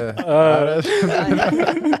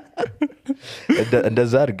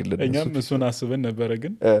እንደዛ አድርግልን እኛም እሱን አስበን ነበረ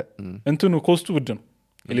ግን እንትኑ ኮስቱ ውድ ነው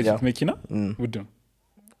ኤሌክትሪክ መኪና ውድ ነው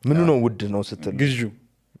ምኑ ነው ውድ ነው ስትል ግዢው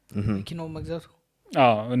መኪናው መግዛቱ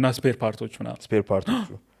እና ስፔር ፓርቶች ምናምን ስፔር ፓርቶቹ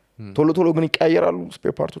ቶሎ ግን ይቀያየራሉ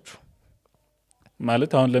ስፔር ፓርቶቹ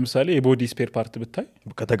ማለት አሁን ለምሳሌ የቦዲ ስፔር ፓርት ብታይ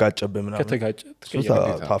ከተጋጨብህ ምናምን ከተጋጨ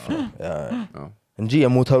ታፍ ነው እንጂ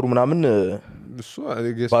የሞተሩ ምናምን እሱ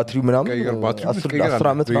ባትሪው ምናምን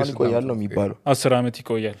 10 አመት ማለት ይቆያል ነው የሚባለው 10 አመት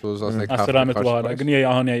ይቆያል 10 አመት በኋላ ግን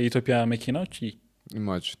አሁን የኢትዮጵያ መኪናዎች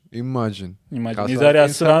ኢማጂን የዛሬ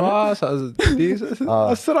 10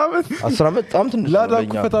 አመት በጣም ትንሽ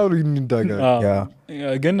ላዳኩፈታሉ ይንዳጋ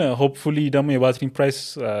ግን ሆፕፉሊ ደግሞ የባትሪ ፕራይስ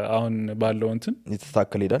አሁን ባለው እንትን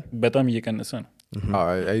የተስተካከለ ይላል በጣም እየቀነሰ ነው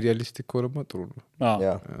አይዲያሊስቲክ ኮረማ ጥሩ ነው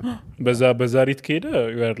በዛ ሪት ከሄደ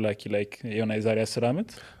ዩር ላኪ ላይክ የሆነ የዛሬ 10 አመት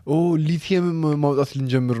ሊቲየም ማውጣት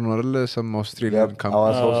ልንጀምር ነው አይደለ ሰም አውስትራሊያን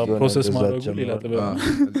ካምፓኒ ፕሮሰስ ማድረጉ ሌላ ጥበብ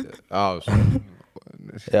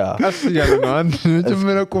ቀስ እያለ ነው አንድ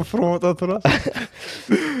መጀመሪያ ቆፍሮ ማውጣት ራሱ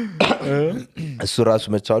እሱ ራሱ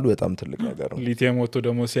መቻሉ በጣም ትልቅ ነገር ነው ሊቲየም ወጥቶ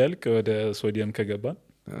ደግሞ ሲያልቅ ወደ ሶዲየም ከገባን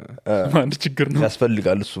አንድ ችግር ነው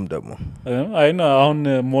ያስፈልጋል እሱም ደግሞ አይና አሁን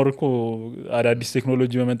ሞርኮ አዳዲስ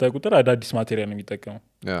ቴክኖሎጂ በመጣ ቁጥር አዳዲስ ማቴሪያል ነው የሚጠቀመው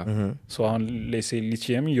ሶ አሁን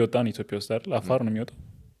ሊቲየም ይወጣን ኢትዮጵያ ውስጥ አይደል አፋር ነው የሚወጣው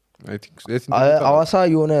አዋሳ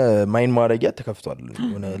የሆነ ማይን ማድረጊያ ተከፍቷል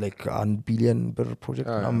የሆነ like 1 ቢሊዮን ብር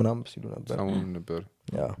ፕሮጀክት ምናምን ሲሉ ነበር ነበር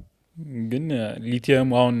ግን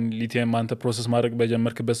ሊቲየም አንተ ፕሮሰስ ማድረግ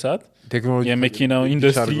በጀመርክበት ሰዓት ቴክኖሎጂ የመኪናው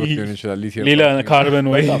ኢንዱስትሪ ሊቲየም ሌላ ካርበን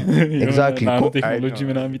ወይ Exactly. ናኖ ቴክኖሎጂ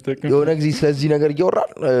ምናምን ይጠቀም የሆነ ጊዜ ስለዚህ ነገር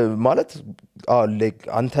እያወራል ማለት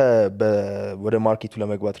አንተ ወደ ማርኬቱ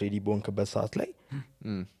ለመግባት ሬዲ በሆንክበት ሰዓት ላይ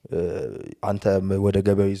አንተ ወደ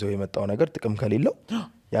ገበያው ይዘው የመጣው ነገር ጥቅም ከሌለው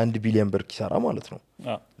የ1 ቢሊዮን ብር ኪሳራ ማለት ነው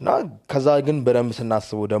እና ከዛ ግን በደንብ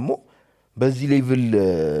ስናስበው ደግሞ በዚህ ሌቭል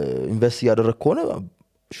ኢንቨስት ያደረክ ከሆነ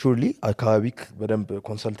ሹርሊ አካባቢክ በደንብ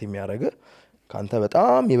ኮንሰልት የሚያደርግ ካንተ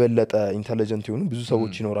በጣም የበለጠ ኢንተለጀንት የሆኑ ብዙ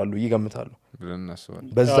ሰዎች ይኖራሉ ይገምታሉ ብለን እናስባለን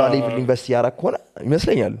በዛ ሌቭል ኢንቨስት ያደረክ ከሆነ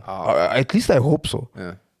ይመስለኛል at least I hope so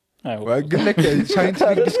ግን like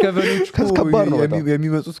ሳይንቲፊክ ዲስከቨሪዎች ከባድ ነው በጣም።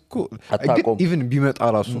 የሚመጡት እኮ አታቆም። ኢቭን ቢመጣ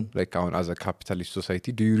ራሱ like አሁን as a capitalist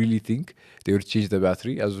society do you really think they would change the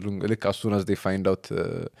battery as soon as they find out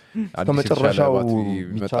ከመጨረሻው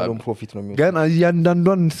የሚቻለውን ፕሮፊት ነው የሚወስድ ግን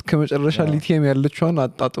እያንዳንዷን እስከመጨረሻ ሊቲየም ያለችዋን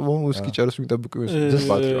አጣጥበው እስኪጨርሱ የሚጠብቁ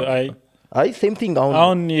አይ ሴም ቲንግ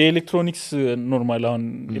አሁን የኤሌክትሮኒክስ ኖርማል አሁን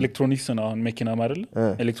ኤሌክትሮኒክስ ነው አሁን መኪና ማለት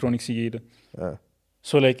ኤሌክትሮኒክስ እየሄደ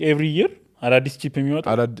ሶ ላይክ ኤቭሪ ይር አዳዲስ ቺፕ የሚወጣ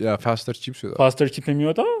ፋስተር ቺፕ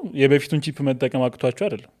የሚወጣ የበፊቱን ቺፕ መጠቀም አቅቷቸው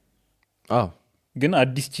አይደለም ግን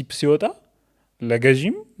አዲስ ቺፕ ሲወጣ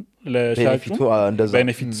ለገዢም ለሻጩም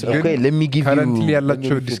ቤኔፊት ለሚጊቭ currently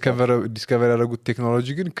ያላቸው ዲስከቨር ያደረጉት ቴክኖሎጂ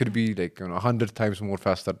ግን could be like 100 times more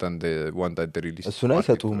faster than the one that they released እሱን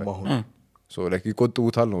አይሰጡም አሁን so like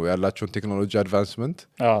ይቆጥቡታል ነው ያላቸውን ቴክኖሎጂ አድቫንስመንት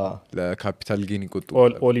ለካፒታል ጌን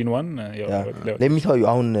ይቆጥቡታል all in one ለሚታዩ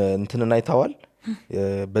አሁን እንትንን አይተዋል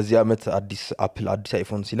በዚህ አመት አዲስ አፕል አዲስ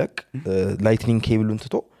አይፎን ሲለቅ ላይትኒንግ ኬብሉን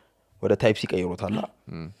ትቶ ወደ ታይፕ ሲ ቀይሮታል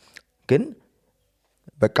ግን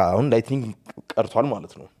በቃ አሁን ላይትኒንግ ቀርቷል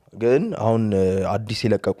ማለት ነው ግን አሁን አዲስ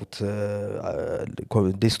የለቀቁት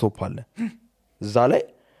ዴስክቶፕ አለ እዛ ላይ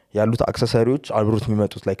ያሉት አክሰሰሪዎች አብሮት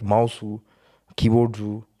የሚመጡት ላይክ ማውሱ ኪቦርዱ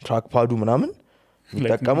ትራክ ፓዱ ምናምን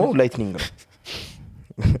የሚጠቀመው ላይትኒንግ ነው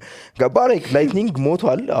ገባ ላይትኒንግ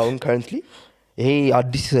ሞቷል አሁን ካረንትሊ ይሄ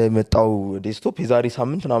አዲስ የመጣው ዴስክቶፕ የዛሬ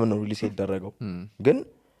ሳምንት ምናምን ነው ሪሊዝ የተደረገው ግን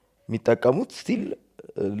የሚጠቀሙት ስቲል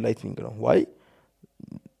ላይትኒንግ ነው ዋይ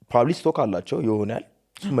ፕሮባብሊ ስቶክ አላቸው ይሆናል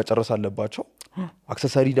እሱ መጨረስ አለባቸው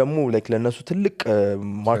አክሰሰሪ ደግሞ ላይክ ለነሱ ትልቅ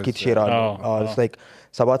ማርኬት ሼር አለው it's like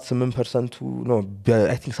 7-8% ነው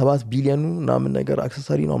I think 7 ቢሊዮን ምናምን ነገር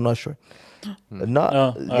አክሰሰሪ ነው ምናምን ሹር እና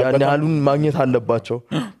ያን ያሉን ማግኘት አለባቸው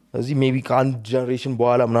እዚህ ሜቢ ከአንድ ጀነሬሽን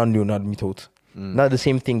በኋላ ምናምን ይሆናል የሚተውት እና the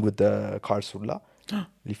same thing with the cars ሁላ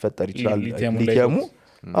ሊፈጠር ይችላል ሊቲየሙ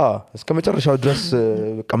እስከ መጨረሻው ድረስ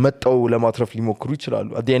በቃ መጣው ለማትረፍ ሊሞክሩ ይችላሉ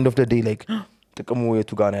at the end of the day like ጥቅሙ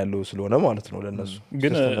የቱ ጋር ያለው ስለሆነ ማለት ነው ለነሱ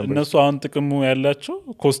ግን እነሱ አሁን ጥቅሙ ያላቸው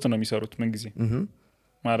ኮስት ነው የሚሰሩት ምን ጊዜ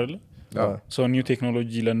ማለት ሶ ኒው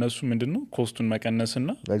ቴክኖሎጂ ለነሱ ምንድነው ኮስቱን መቀነስና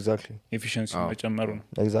exactly ኤፊሺየንሲ መጨመሩ ነው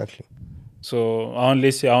exactly ሶ አሁን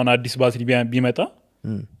ሌስ አሁን አዲስ ባትሪ ቢመጣ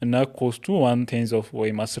እና ኮስቱ 1/10 of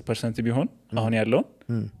ወይ 10% ቢሆን አሁን ያለው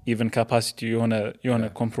ኢቭን ካፓሲቲ የሆነ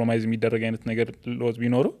ኮምፕሮማይዝ የሚደረግ አይነት ነገር ሎት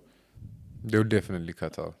ቢኖረው they will definitely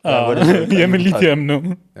cut out የሊቲየም ነው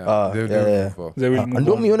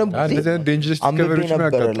እንደውም የሆነ dangerous discovery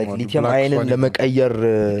ነበር like ሊቲየም አይንን ለመቀየር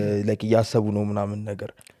like እያሰቡ ነው ምናምን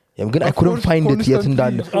ነገር ግን I couldn't find it yet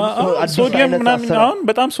እንዳለ ሶዲየም ምናምን አሁን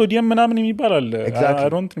በጣም ሶዲየም ምናምን የሚባል አለ I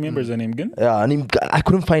don't remember the name ግን I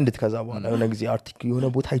couldn't find it ከዛ በኋላ የሆነ ጊዜ አርቲክል የሆነ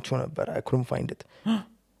ቦታ አይቼው ነበር I couldn't find it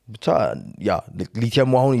ብቻ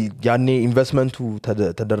ሊቲየም አሁን ያኔ ኢንቨስትመንቱ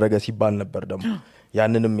ተደረገ ሲባል ነበር ደግሞ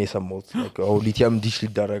ያንንም የሰማሁት ሊቲየም ዲሽ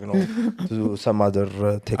ሊደረግ ነው some other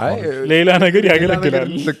technology ሌላ ነገር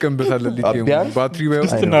ያገለግላል ተቀምበታል ሊቲየም ባትሪ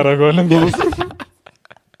ባይወስድ እናረጋለን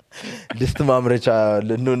ድስት ማምረቻ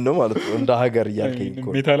ለነን ነው ማለት ነው እንደ ሀገር ያልከኝ እኮ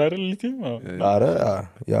ሜታል አይደል ሊቲየም አረ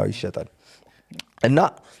ያው ይሸጣል እና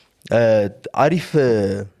አሪፍ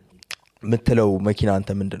ምትለው መኪና አንተ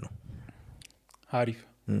ምንድነው አሪፍ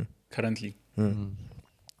currently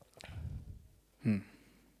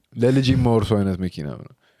ለልጅ ማወርሶ አይነት መኪና ነው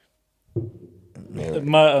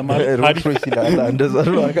አሪፍ ይላል እንደዛ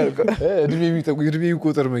ነው እድሜ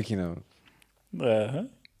ቁጥር መኪና ነው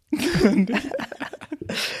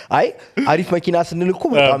አይ አሪፍ መኪና ስንል እኮ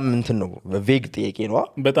በጣም እንትን ነው ቬግ ጥያቄ ነው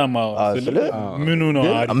በጣም ምኑ ነው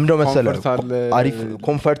ምንድነው መሰለህ አሪፍ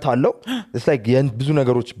ኮምፈርት አለው it's like ብዙ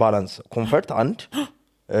ነገሮች ባላንስ ኮምፈርት አንድ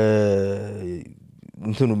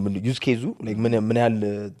እንትኑ ዩዝ ኬዙ ምን ያህል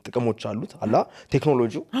ጥቅሞች አሉት አላ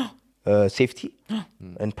ቴክኖሎጂው ሴፍቲ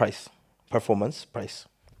and price performance price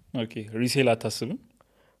ኦኬ ሪሴል አታስብም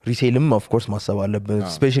ሪሴልም ኦፍ ኮርስ ማሰብ አለበት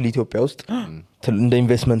ስፔሻሊ ኢትዮጵያ ውስጥ እንደ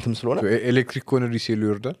ኢንቨስትመንትም ስለሆነ ኤሌክትሪክ ኮን ሪሴል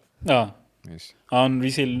ይወርዳል አሁን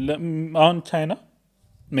ሪሴል አሁን ቻይና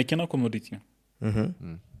መኪና ኮሞዲቲ ነው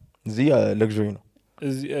እዚህ ለግዠሪ ነው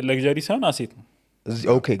ለግዠሪ ሳይሆን አሴት ነው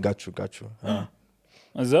ኦኬ ጋቹ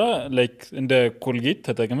እዛ ላይክ እንደ ኮልጌት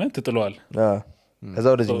ተጠቅመህ ትጥለዋል ከዛ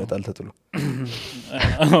ወደዚህ ይመጣል ተጥሎ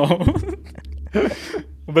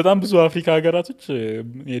በጣም ብዙ አፍሪካ ሀገራቶች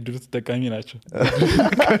የድሩ ተጠቃሚ ናቸው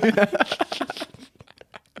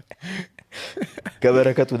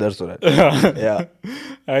ከበረከቱ ደርሶናል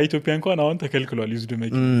ኢትዮጵያ እንኳን አሁን ተከልክሏል ዩዝድ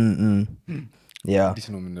መኪና አዲስ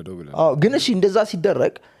ነው የምንነደው ብለን ግን እሺ እንደዛ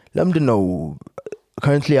ሲደረግ ለምንድነው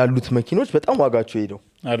ከረንትሊ ያሉት መኪኖች በጣም ዋጋቸው ሄደው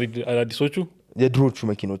አዲሶቹ የድሮቹ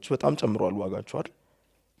መኪኖች በጣም ጨምረዋል ዋጋቸው አይደል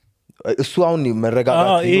እሱ አሁን መረጋጋት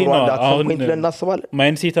ይኖራል አሁን ብለን እናስባለን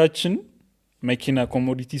ማይንድሴታችን መኪና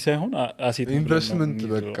ኮሞዲቲ ሳይሆን አሴት ኢንቨስትመንት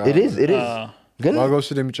በቃ it is ግን ዋጋው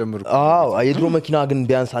ስለሚጨምር የድሮ መኪና ግን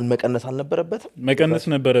ቢያንስ መቀነስ አልነበረበትም መቀነስ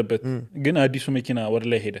ነበረበት ግን አዲሱ መኪና ወደ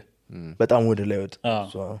ላይ ሄደ በጣም ወደ ላይ ወጣ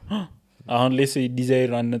አሁን ሌስ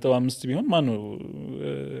ዲዛይር 1.5 ቢሆን ማን ነው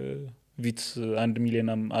ቪትስ 1 ሚሊዮን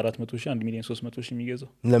 400 ሺህ 1 ሚሊዮን 300 ሺህ የሚገዛው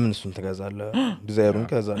ለምን እሱን ትገዛለህ ዲዛይሩን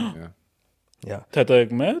ከዛ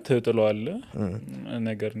ተጠቅመ ትጥለዋለህ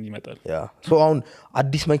ነገር ይመጣል ሶ አሁን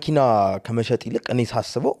አዲስ መኪና ከመሸጥ ይልቅ እኔ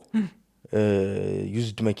ሳስበው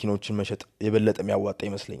ዩዝድ መኪኖችን መሸጥ የበለጠ የሚያዋጣ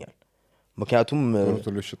ይመስለኛል ምክንያቱም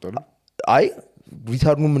አይ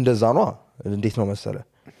ሪተርኑም እንደዛ ነው እንዴት ነው መሰለ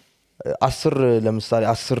 10 ለምሳሌ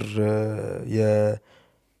 10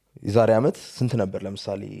 የዛሬ አመት ስንት ነበር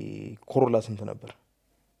ለምሳሌ ኮሮላ ስንት ነበር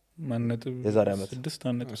የዛሬ አመት 6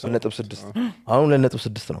 አሁን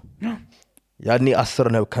 2.6 ነው ያኔ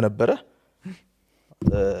 10 ከነበረ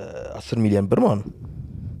 10 ሚሊዮን ብር ማለት ነው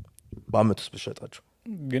በአመት ውስጥ ብትሸጣቸው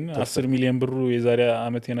ግን 10 ሚሊዮን ብሩ የዛሬ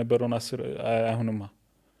አመት የነበረውን 10 አሁንማ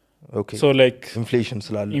ኦኬ ሶ ላይክ ኢንፍሌሽን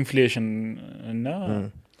ስላለ ኢንፍሌሽን እና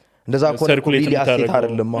እንደዛ ኮንኩሌት አሴት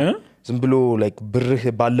አይደለም ዝም ብሎ ላይክ ብርህ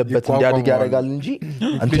ባለበት እንዲያድግ ያደርጋል እንጂ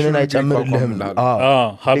አንተን አይጨምርልህም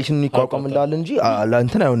ኢንፍሌሽን ይቋቋምላል እንጂ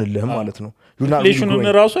ለአንተን አይሆንልህም ማለት ነው ኢንፍሌሽኑን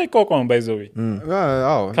ራሱ አይቋቋም ባይዘው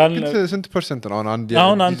ስንት ፐርሰንት ነው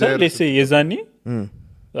አሁን አንተ ሌሴ የዛኔ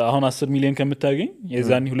አሁን 10 ሚሊዮን ከምታገኝ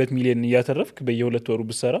የዛኔ 2 ሚሊዮን እያተረፍክ በየ2 ወሩ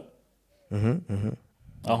ብሰራ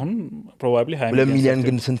አሁን ፕሮባብሊ 2 ሚሊዮን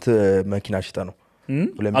ግን ስንት መኪና ሽጣ ነው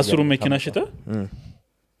 10 መኪና ሽጣ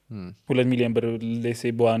 2 ሚሊዮን ብር ሌሴ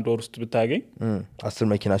በአንድ ወር ውስጥ ብታገኝ 10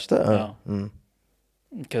 መኪና ሽጣ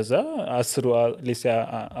ከዛ 10 ሌሴ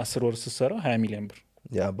 10 ወር ስትሰራ 20 ሚሊዮን ብር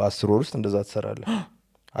በ10 ወር ውስጥ እንደዛ ትሰራለህ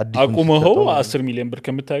አቁመው 10 ሚሊዮን ብር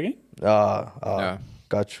ከምታገኝ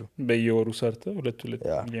ጋቹ በየወሩ ሰርተ 2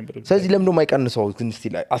 ሚሊዮን ብር ስለዚህ ለምን ማይቀንሰው ግን እስቲ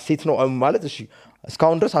ላይ አሴት ነው ማለት እሺ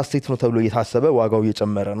እስካሁን ድረስ አሴት ነው ተብሎ እየታሰበ ዋጋው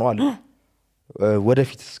እየጨመረ ነው አለ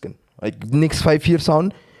ወደፊትስ ግን ኔክስት 5 years አሁን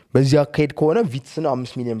በዚህ አካሄድ ከሆነ ቪትስን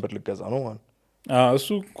 5 ሚሊዮን ብር ልገዛ ነው ማለት እሱ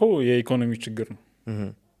እኮ የኢኮኖሚ ችግር ነው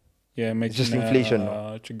just inflation ነው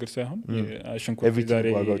ችግር ሳይሆን ሽንኩርት ዛሬ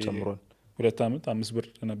ዋጋው ጨምሯል 2 አመት 5 ብር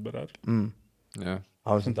ነበር አይደል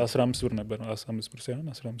አሁን 15 ብር ነበር 15 ብር ሳይሆን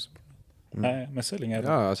 15 ብር መሰለኝ አይደል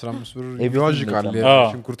 15 ብር ሎጂካል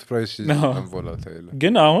ሽንኩርት ፕራይስ volatile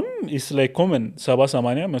ግን አሁን is like common 70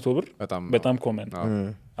 80 100 ብር በጣም common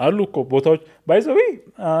አሉ እኮ ቦታዎች ባይዘው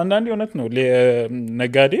አንዳንድ እውነት ነው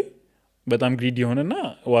ነጋዴ በጣም ግሪዲ ሆነና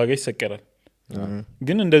ዋጋ ይሰቀራል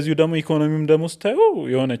ግን እንደዚሁ ደግሞ ኢኮኖሚውም ደግሞ ስታየው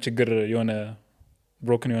የሆነ ችግር የሆነ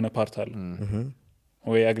ብሮክን የሆነ ፓርት አለ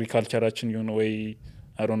ወይ አግሪካልቸራችን የሆነ ወይ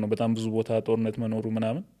አይ ዶንት ኖ በጣም ብዙ ቦታ ጦርነት መኖሩ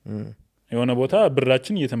ምናምን የሆነ ቦታ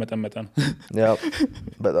ብራችን እየተመጠመጠ ነው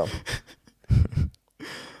በጣም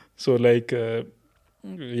ሶ ላይክ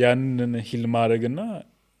ያንን ሂል ማድረግና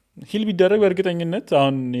ሂል ቢደረግ በእርግጠኝነት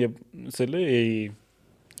አሁን ስለ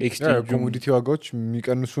ኤክስቼንጅ ኮሞዲቲ ዋጋዎች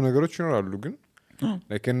የሚቀንሱ ነገሮች ይኖራሉ ግን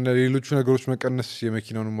ላይክ ሌሎቹ ነገሮች መቀነስ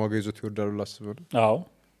የመኪናውን ዋጋ ይዞት ይወርዳሉ ላስበው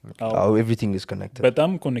አዎ ኤቭሪቲንግ ኢዝ ኮኔክትድ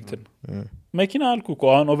በጣም ኮኔክትድ መኪና አልኩ እኮ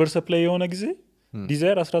አሁን ኦቨር ሰፕላይ የሆነ ጊዜ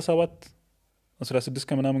ዲዛይር 16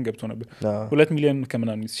 ከምናምን ገብቶ ነበር 2 ሚሊዮን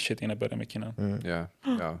ከምናምን ሲሸጥ የነበረ መኪና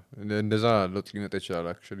እንደዛ ለውጥ ሊመጣ ይችላል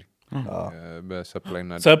አክቹሊ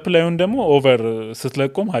በሰፕላይና ሰፕላዩን ደግሞ ኦቨር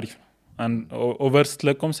ስትለቆም አሪፍ ነው ኦቨር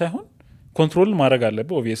ስትለቆም ሳይሆን ኮንትሮል ማድረግ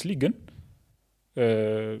አለበት ኦብቪየስሊ ግን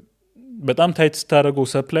በጣም ታይት ስታደርገው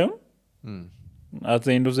ሰፕላዩን at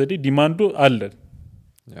the end of the day ዲማንዱ አለ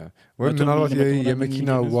ወይ ምናልባት የመኪና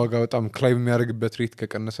ዋጋ በጣም ክላይም የሚያደርግበት ሬት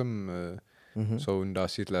ከቀነሰም ሰው እንደ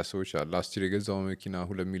አሴት ላሰው ይችላል ላስት ይር የገዛው መኪና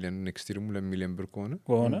 2 ሚሊዮን ኔክስት ይርም 2 ሚሊዮን ብር ከሆነ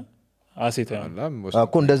አሴት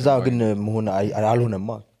እኮ እንደዛ ግን መሆን አልሆነማ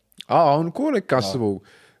አሁን እኮ ለካ አስበው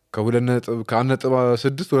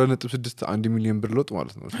ከ1.6 1 ሚሊዮን ብር ለውጥ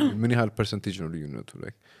ማለት ነው ምን ያህል ፐርሰንቴጅ ነው ልዩነቱ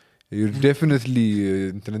ላይ you definitely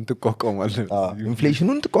እንትን ተቋቋማለህ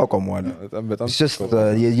ኢንፍሌሽኑን ተቋቋመዋለህ በጣም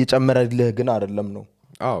እየጨመረልህ ግን አይደለም ነው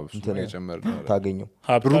እሱ እየጨመረ ታገኘው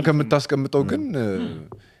ብሩን ከምታስቀምጠው ግን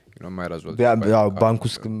ማይራዟል ያው ባንክ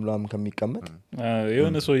ውስጥ ምናምን ከሚቀመጥ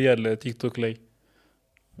የሆነ ሰው ያለ ቲክቶክ ላይ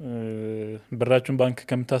ብራችሁን ባንክ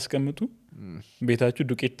ከምታስቀምጡ ቤታችሁ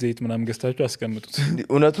ዱቄት ዘይት ምናምን ገዝታችሁ አስቀምጡት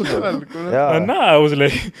እውነቱ እና አውዝ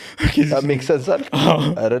ላይ ሜክ ሰንስ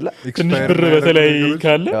አይደለ ትንሽ ብር በተለይ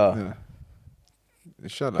ካለ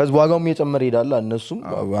ይሻላል ከዚህ ዋጋውም እየጨመረ ይሄዳል እነሱም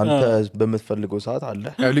አንተ በምትፈልገው ሰዓት አለ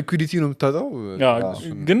ሊኩዊዲቲ ነው የምታጣው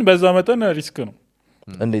ግን በዛ መጠን ሪስክ ነው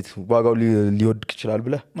እንዴት ዋጋው ሊወድቅ ይችላል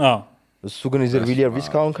ብለህ እሱ ግን is really a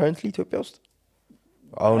risk አሁን currently ኢትዮጵያ ውስጥ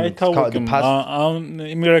አይታወቅም አሁን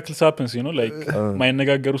miracles happens you know like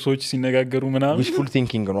ማይነጋገሩ ሰዎች ሲነጋገሩ ምናምን wishful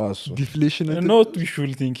thinking ነው እሱ deflation not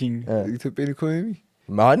wishful thinking ኢትዮጵያን ኢኮኖሚ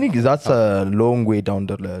ማኒ that's a long way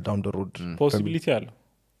down the road possibility አለ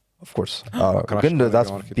of course ግን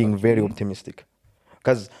that's being very optimistic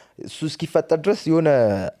cuz እሱ እስኪፈጠር ድረስ የሆነ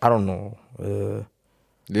I don't know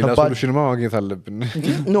ሌላ ሶሉሽን ማግኘት አለብን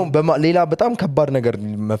ነው ሌላ በጣም ከባድ ነገር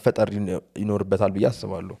መፈጠር ይኖርበታል ብዬ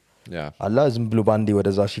አስባለሁ አላ ዝም ብሎ ባንዴ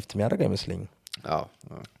ወደዛ ሺፍት የሚያደርግ አይመስለኝም አዎ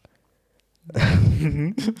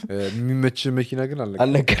የሚመች መኪና ግን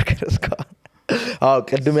አልነገርከን እስካሁን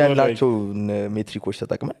ቅድም ያላቸው ሜትሪኮች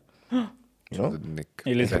ተጠቅመን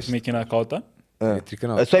ኤሌክትሪክ መኪና ካወጣን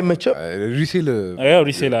እሱ አይመቸም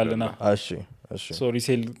ሪሴል አለና እሺ ሶ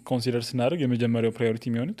ሪሴል ኮንሲደር ስናደርግ የመጀመሪያው ፕራዮሪቲ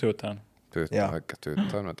የሚሆነው ቶዮታ ነው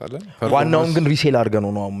ቶዮታ እንመጣለን ዋናውን ግን ሪሴል አድርገን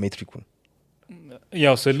ነው ሜትሪኩን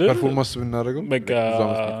ያው ስለ ፐርፎርማንስ ብናደርገው በቃ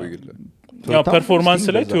ያው ፐርፎርማንስ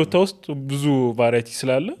ላይ ቶዮታ ውስጥ ብዙ ቫሪያቲ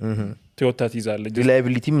ስላለ ቶዮታ ትይዛለች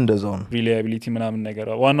ሪላያቢሊቲም እንደዛው ነው ሪላያቢሊቲ ምናምን ነገር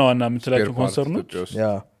ዋና የምትላቸው ኮንሰርኖች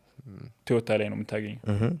ቶዮታ ላይ ነው የምታገኘው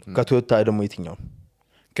ከቶዮታ ደግሞ የትኛው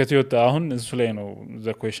ከቶዮታ አሁን እሱ ላይ ነው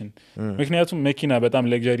ዘ ኩዌሽን ምክንያቱም መኪና በጣም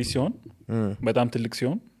ለግዠሪ ሲሆን በጣም ትልቅ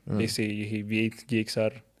ሲሆን ለሴ ይሄ V8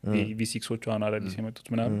 GXR V6ዎቹ አሁን አዳዲስ የመጡት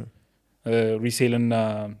ምናምን ሪሴል እና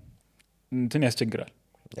እንትን ያስቸግራል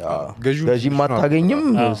ገዢ ማታገኝም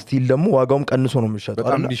ስቲል ደግሞ ዋጋውም ቀንሶ ነው የሚሸጠው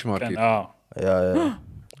በጣም ኒሽ ማርኬት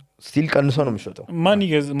ስቲል ቀንሶ ነው የሚሸጠው ማን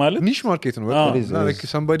ይገዝ ማለት ኒሽ ማርኬት ነው በጣም like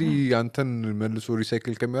somebody አንተን መልሶ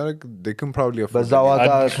ሪሳይክል ከሚያደርግ they can probably afford በዛ ዋጋ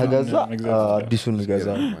ከገዛ አዲሱን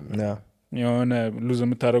ይገዛል የሆነ ሉዝ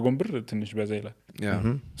የምታደርገውን ብር ትንሽ በዛ ይላል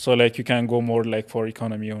so like you can go more like for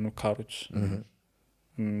economy የሆኑ ካሮች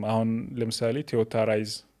አሁን ለምሳሌ ቶዮታ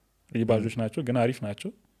ራይዝ ሪባጆች ናቸው ግን አሪፍ ናቸው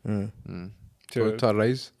ቶዮታ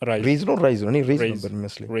ራይዝ ነው እኔ ሬዝ ነበር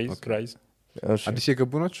የሚመስለኝ ራይዝ አዲስ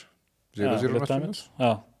የገቡ ናቸው 00 ናቸው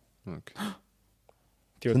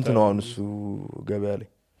ስንት ነው አሁን እሱ ገበያ ላይ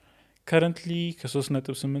currently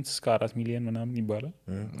ከ3.8 እስከ 4 ሚሊዮን ምናምን ይባላል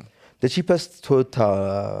the cheapest ቶዮታ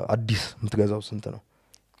አዲስ የምትገዛው ስንት ነው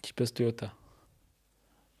cheapest ቶዮታ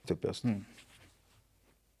ኢትዮጵያ ውስጥ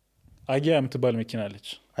አጊያ የምትባል መኪና አለች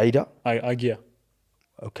አይዳ አጊያ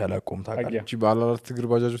ኦኬ አላቆም ታውቃለህ እቺ ባላላት እግር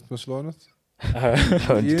ባጃጆች ትመስለዋለች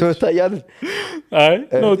ቶዮታ ያለ አይ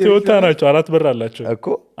ነው ቶዮታ ናቸው 4 በር አላቸው እኮ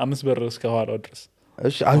 5 በር እስከ ኋላው ድረስ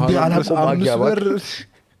እሺ አንዴ አላቆም አጊያ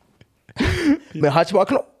ሃችባክ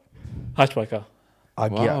ነው ሃችባክ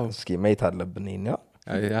አጊያ እስኪ ማየት አለብን ይሄን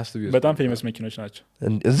በጣም ፌመስ መኪኖች ናቸው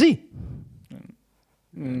እዚህ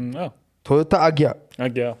ቶዮታ አጊያ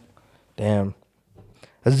ዳም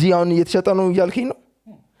እዚህ አሁን እየተሸጠ ነው እያልከኝ ነው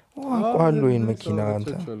ዋቋሉ ይሄን መኪና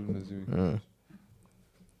አንተ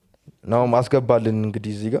ነው ማስገባልን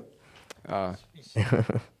እንግዲህ እዚህ ጋር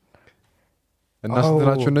እና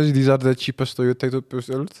ስንትናቸው እነዚህ these are the cheapest Toyota ኢትዮጵያ ውስጥ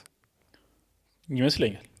ያሉት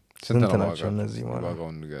ይመስለኛል ስንት ናቸው እነዚህ ማለት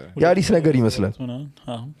ያሪስ ነገር ይመስላል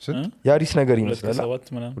ያሪስ ነገር ይመስላል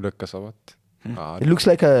 2.7 it looks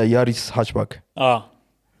like a Yaris hatchback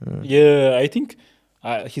I think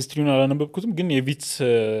ሂስትሪውን አላነበብኩትም ግን የቪትስ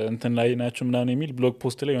እንትን ላይ ናቸው ምናምን የሚል ብሎግ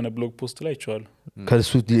ፖስት ላይ የሆነ ብሎግ ፖስት ላይ አይቼዋለሁ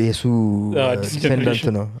ከሱ የሱ ዲሴንደንት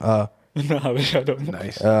ነው እና አበሻ ደግሞ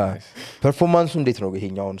ፐርፎርማንሱ እንዴት ነው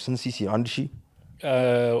ይሄኛውን ስንት ሲሲ 1000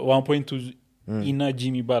 1.2 ኢና ጂ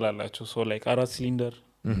የሚባል አላቸው ሶ ላይክ 4 ሲሊንደር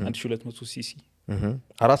 1200 ሲሲ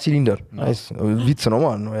 4 ሲሊንደር ናይስ ቪትስ ነው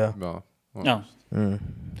ማለት ነው ያ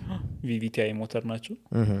ቪቪቲአይ ሞተር ናቸው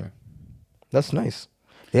that's nice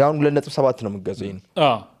ያውን 2.7 ነው የምገዛው ይሄን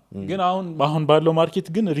ግን አሁን ባለው ማርኬት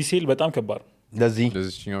ግን ሪሴል በጣም ከባድ ለዚህ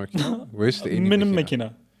መኪና ወይስ ምንም መኪና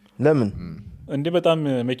ለምን እንዴ በጣም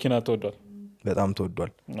መኪና ተወዷል በጣም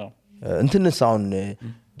ተወዷል እንትንስ አሁን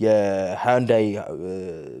የሃንዳይ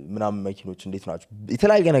ምናምን መኪኖች እንዴት ናቸው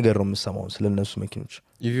የተለያየ ነገር ነው የምሰማው ስለነሱ መኪኖች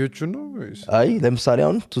ኢቪዎቹ ነው አይ ለምሳሌ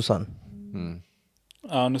አሁን ቱሳን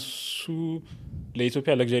አሁን እሱ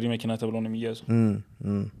ለኢትዮጵያ ለግዠሪ መኪና ተብሎ ነው የሚያዘው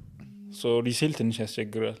ሶ ሪሴል ትንሽ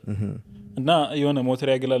ያስቸግራል እና የሆነ ሞተር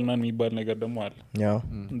ያገላል ምናምን የሚባል ነገር ደግሞ አለ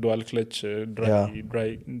ዱዋል ክለች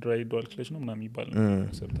ድራይ ዱዋል ክለች ነው ምናምን የሚባል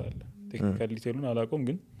ሰብታለ ቴክኒካል ዲቴሉን አላውቀውም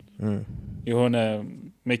ግን የሆነ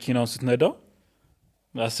መኪናው ስትነዳው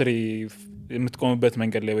አስሬ የምትቆምበት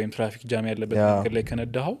መንገድ ላይ ወይም ትራፊክ ጃም ያለበት መንገድ ላይ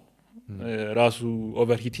ከነዳው ራሱ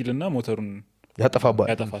ኦቨርሂት ይልና ሞተሩን ያጠፋል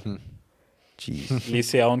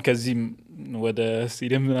ሌሴ አሁን ከዚህ ወደ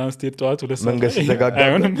ስቴዲየም ምናምን ስቴት ጠዋት ወደ መንገድ ሲዘጋጋ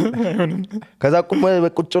አይሆንም ከዛ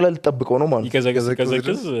ቁጭ ብለህ ልጠብቀው ነው ማለት ይቀዘቅዝ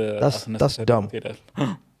ታስዳም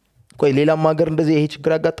ቆይ ሌላም ሀገር እንደዚህ ይሄ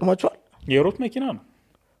ችግር ያጋጥማቸዋል የሮት መኪና ነው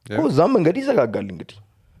እዛም መንገድ ይዘጋጋል እንግዲህ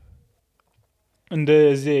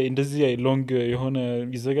እንደዚህ ሎንግ የሆነ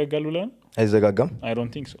ይዘጋጋል ብለን አይዘጋጋም I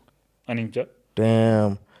don't think so እኔ እንጃ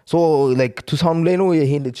damn so like ቱሳኑ ላይ ነው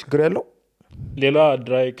ይሄ ችግር ያለው ሌላ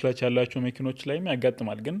ድራይ ክለች ያላቸው መኪኖች ላይም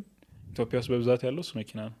ያጋጥማል ግን ኢትዮጵያ ውስጥ በብዛት ያለው እሱ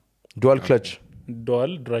መኪና ነው ዱዋል ክለች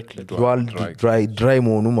ዱዋል ድራይ ክለች ዱዋል ድራይ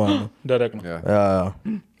መሆኑ ማለት ነው ደረቅ ነው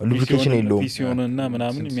ሉብሪኬሽን የለውም ሲሆንና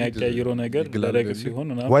ምናምን የሚያቀያይረው ነገር ደረቅ ሲሆን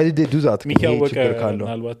እና why did they do that ሚኪያወቀ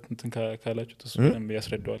ምናልባት እንትን ካላችሁ ተስፋ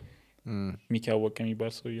ያስረዳዋል ሚኪያወቀ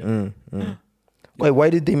የሚባል ሰው why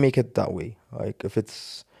did they make it that way like if it's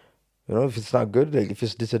you know if it's not good like if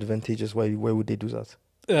it's disadvantageous why would they do that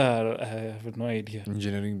I have no idea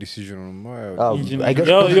engineering decision I guess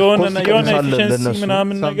የሆነ efficiency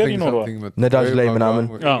ምናምን ነገር ይኖረዋል ነዳጅ ላይ ምናምን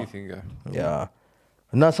ያ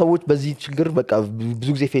እና ሰዎች በዚህ ችግር በቃ ብዙ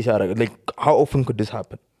ጊዜ ፌስ ያደርጋል like how often could this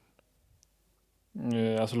happen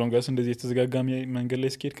as long as እንደዚህ የተዘጋጋሚ መንገድ ላይ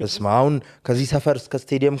ስኬድ ከስማውን ከዚህ ሰፈር እስከ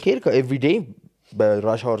ስቴዲየም ከሄድክ ኤቭሪ ዴይ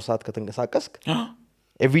በራሽ አወር ሰዓት ከተንቀሳቀስክ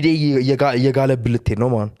ኤቭሪ ዴይ የጋለብህ ልትሄድ ነው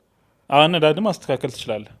ማለት ነዳድም ማስተካከል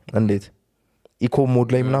ትችላለህ እንዴት ኢኮ ሞድ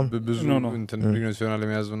ላይ ምናምን ብዙ እንትን ሪኖሲዮናል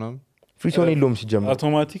የሚያዝ ምናምን ፍሪቶን የለውም ሲጀምር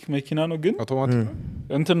አውቶማቲክ መኪና ነው ግን አውቶማቲክ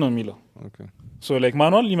እንትን ነው የሚለው ሶ ላይክ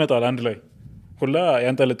ማኑዋል ይመጣል አንድ ላይ ሁላ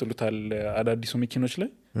ያንጠለጥሉታል አዳዲሱ መኪኖች ላይ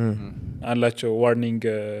አላቸው ዋርኒንግ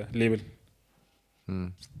ሌብል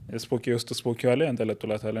ስፖኪው ላይ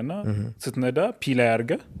ያንጠለጥሉታልና ስትነዳ ፒ ላይ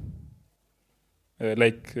አርገ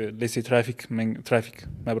ላይክ ሌትስ ሴ ትራፊክ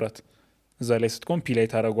መብራት እዛ ላይ ስትቆም ፒ ላይ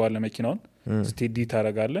ታረጋዋለ መኪናውን ስትዲ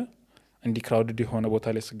ታረጋለ እንዲ ክራውድድ የሆነ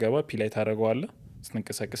ቦታ ላይ ስገባ ፒ ላይ ታረጋዋለ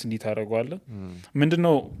ስትንቀሳቀስ እንዲ ታረጋዋለ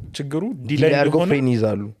ምንድነው ችግሩ ዲላይ ያርገው ፍሬን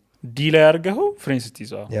ይዛሉ ዲላይ አርገው ፍሬን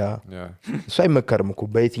ስትይዛው ያ እሱ አይመከርም እኮ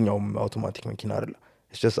በየትኛውም አውቶማቲክ መኪና አይደለ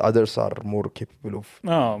it's just others are more capable of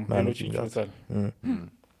managing that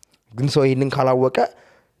ግን ሰው ይሄንን ካላወቀ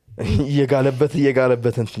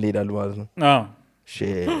የጋለበት እንትን ይላል ማለት ነው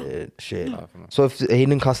so if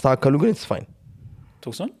ይሄንን ካስተካከሉ ግን it's fine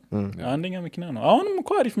ቶክሰን አንደኛ መኪና ነው አሁንም እኮ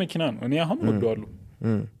አሪፍ መኪና ነው እኔ አሁን ወደዋለሁ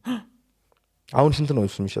አሁን ስንት ነው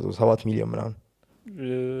እሱ የሚሸጠው 7 ሚሊዮን ምናምን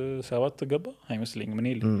 7 ገባ አይመስለኝም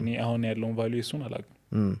እኔ አሁን ያለውን ቫልዩ እሱን አላውቅም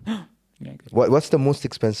what's the most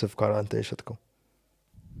expensive car አንተ የሸጥከው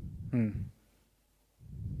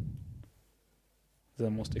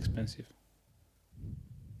the most expensive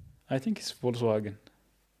I think it's Volkswagen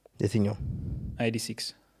የትኛው ID6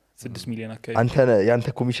 6 ሚሊዮን አካባቢ አንተ ያንተ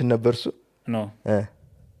ኮሚሽን ነበር እሱ no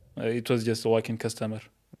it was just a walk-in customer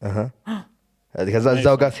ከዛ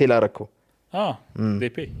እዛው ጋር ሴል አረከው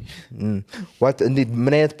they pay what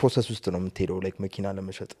ምን አይነት ፕሮሰስ ውስጥ ነው የምትሄደው like መኪና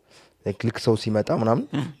ለመሸጥ like ልክ ሰው ሲመጣ ምናምን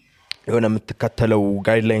የሆነ የምትከተለው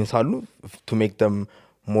ጋይድላይንስ አሉ to make them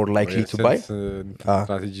more likely to buy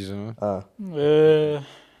strategies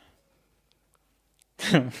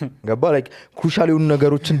ገባ like crucial የሆኑ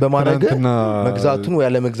ነገሮችን በማድረግ መግዛቱን ወይ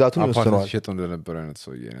ያለ መግዛቱን ይወስነዋል ሸጥ እንደነበር አይነት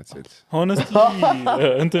ሰው አይነት ሴልስ honestly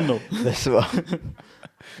እንትን ነው በስባ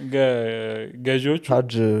ገዢዎች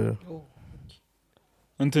ታጅ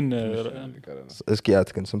እንትን እስኪ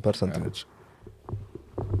አትከን some percentage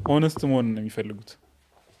honest መሆን ነው የሚፈልጉት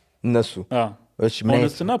እነሱ እሺ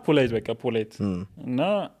honest እና polite በቃ polite እና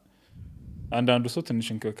አንዳንዱ ሰው ትንሽ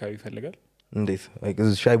እንክብካቤ ይፈልጋል እንዴት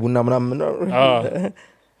ሻይ ቡና ምናምን ነው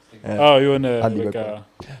የሆነ በቃ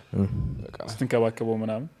ስትንከባከበው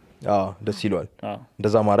ምናምን ደስ ይለዋል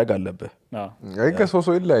እንደዛ ማድረግ አለብህ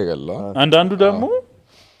ከሰው ይለያያል አንዳንዱ ደግሞ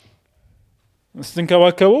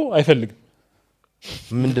ስትንከባከበው አይፈልግም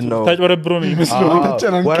ምንድነው ታጭበረብሮ ነው የሚመስለው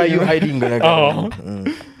what are you hiding ነገር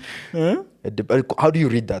how do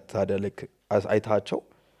you read that like አይታቸው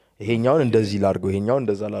ይሄኛውን እንደዚህ ላርገው ይሄኛውን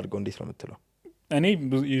እንደዛ ላርገው እንዴት ነው የምትለው እኔ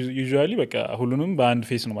usually በቃ ሁሉንም በአንድ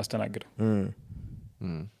ፌስ ነው ማስተናገደው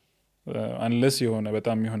unless የሆነ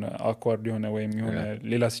በጣም የሆነ awkward የሆነ ወይም የሆነ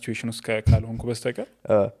ሌላ ሲቹዌሽን ውስጥ ካልሆንኩ በስተቀር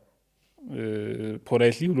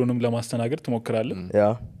politely ሁሉንም ለማስተናገድ ትሞክራለህ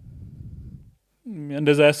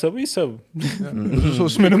እንደዛ ያሰቡ ይሰብ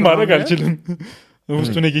ምንም ማድረግ አልችልም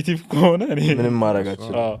ውስጡ ኔጌቲቭ ከሆነ እኔ ምንም ማድረግ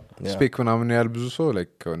አልችልም ስፔክ ምናምን ያል ብዙ ሰው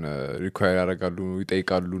like ሆነ ሪኳየር ያደርጋሉ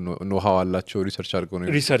ይጠይቃሉ ኖ ሃው አላቸው ሪሰርች አድርገው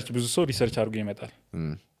ነው ሪሰርች ብዙ ሰው ሪሰርች አድርጎ ይመጣል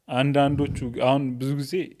አንዳንዶቹ አሁን ብዙ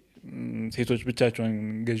ጊዜ ሴቶች ብቻቸውን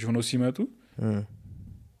ገዥ ሆነው ሲመጡ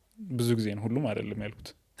ብዙ ጊዜ ነው ሁሉም አይደለም ያልኩት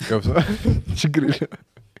ገብቷል ችግር የለም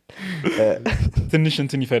ትንሽ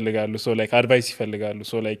እንትን ይፈልጋሉ ሶ ላይክ አድቫይስ ይፈልጋሉ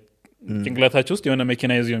ሶ ላይክ ጭንቅላታቸው ውስጥ የሆነ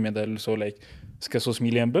መኪና ይዘው የሚያዳሉ ሶ ላይክ እስከ 3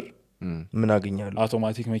 ሚሊዮን ብር ምን አገኛሉ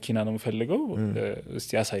አውቶማቲክ መኪና ነው የምፈልገው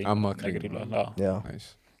እስቲ ያሳይ ነገር ይላል ያ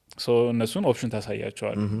ሶ እነሱን ኦፕሽን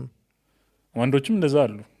ታሳያቸዋል ወንዶችም እንደዛ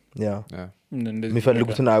አሉ ያ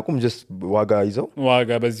የሚፈልጉትን አያውቁም ጀስት ዋጋ ይዘው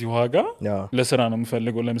ዋጋ በዚህ ዋጋ ለስራ ነው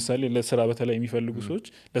የምፈልገው ለምሳሌ ለስራ በተለይ የሚፈልጉ ሰዎች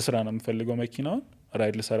ለስራ ነው የምፈልገው መኪናውን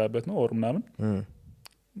ራይድ ልሰራበት ነው ኦር ምናምን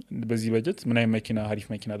በዚህ በጀት ምን አይነት መኪና አሪፍ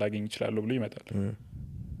መኪና ላገኝ ይችላል ብሎ ይመጣል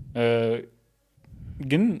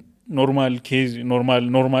ግን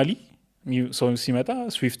ኖርማሊ ሰው ሲመጣ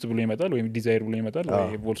ስዊፍት ብሎ ይመጣል ወይም ዲዛይር ብሎ ይመጣል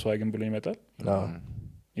ወይ ቮልክስዋገን ብሎ ይመጣል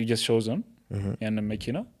you just show them ያንን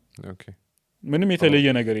መኪና ኦኬ ምንም የተለየ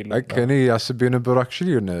ነገር የለም እኔ አስቤ ነበር አክቹሊ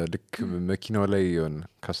የሆነ ልክ መኪናው ላይ የሆነ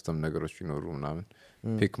ካስተም ነገሮች ይኖሩ ምናምን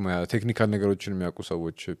ቴክኒካል ነገሮችን የሚያውቁ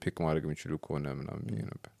ሰዎች ፒክ ማድረግ የሚችሉ ከሆነ ምናምን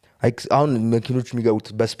ነበር አሁን መኪኖች የሚገቡት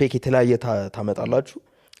በስፔክ የተለያየ ታመጣላችሁ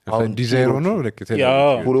አሁን ዲዛይር ሆኖ ልክ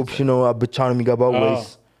የተለያየ ፉል ኦፕሽን ነው ብቻ ነው የሚገባው ወይስ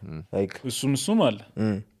ላይክ እሱም አለ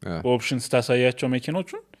ኦፕሽን ስታሳያቸው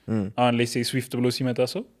መኪኖቹን አሁን ላይ ሴይ ስዊፍት ብሎ ሲመጣ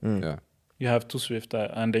ሰው you have to swift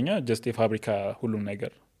አንደኛ just የፋብሪካ ሁሉም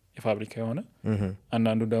ነገር የፋብሪካ የሆነ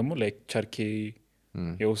አንዳንዱ ደግሞ ላይክ ቸርኬ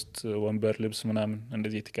የውስጥ ወንበር ልብስ ምናምን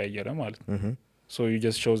እንደዚህ የተቀያየረ ማለት ነው so you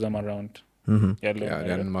just show them around ያለው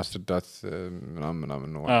ያንን ማስረዳት ምናምን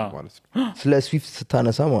ነው ማለት ነው ስለ ስዊፍት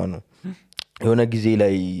ስታነሳ ማለት ነው የሆነ ጊዜ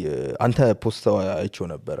ላይ አንተ ፖስት አይቼው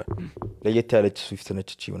ነበር ለየት ያለች ስዊፍት ነች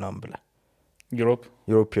እቺ ምናምን ብለ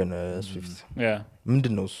ዩሮፒያን ስዊፍት ያ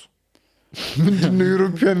ምንድነው እሱ ምንድነው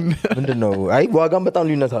ዩሮፒያን ምንድነው አይ ዋጋም በጣም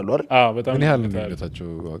ልዩነት አለው አይደል በጣም ምን ያህል ልዩነታቸው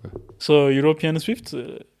ዋጋ so ዩሮፒያን ስዊፍት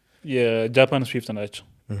የጃፓን ስዊፍት ናቸው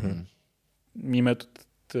የሚመጡት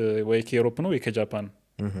ወይ ከዩሮፕ ነው ወይ ከጃፓን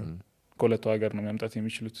ከሁለቱ ሀገር ነው የሚያመጣት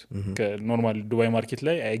የሚችሉት ከኖርማል ዱባይ ማርኬት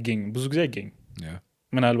ላይ አይገኙም ብዙ ጊዜ አይገኙም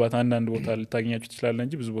ምናልባት አንዳንድ ቦታ ልታገኛቸው ትችላለህ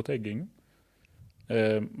እንጂ ብዙ ቦታ አይገኙም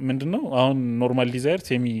ምንድነው አሁን ኖርማል ዲዛይር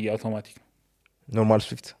ሴሚ አውቶማቲክ ነው ኖርማል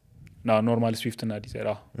ስዊፍት ኖርማል ስዊፍት እና ዲዛይር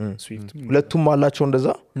ስዊፍት ሁለቱም አላቸው እንደዛ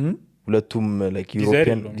ሁለቱም ላይክ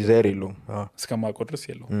ዩሮፒያን ዲዛይር የለውም እስከማውቀው ድረስ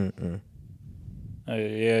የለውም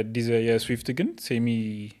የስዊፍት ግን ሴሚ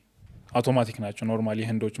አውቶማቲክ ናቸው ኖርማሊ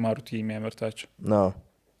ህንዶች ማሩቲ የሚያመርታቸው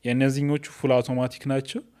የእነዚህኞቹ ፉል አውቶማቲክ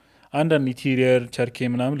ናቸው አንዳንድ ኢንቴሪየር ቸርኬ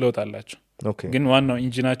ምናምን ለውጥ አላቸው ግን ዋናው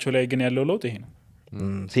ኢንጂናቸው ላይ ግን ያለው ለውጥ ይሄ ነው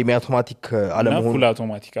ሴሚ አውቶማቲክ አለመሆኑ ፉል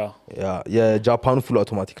አውቶማቲክ የጃፓኑ ፉል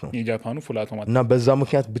አውቶማቲክ ነው የጃፓኑ ፉል አውቶማቲክ እና በዛ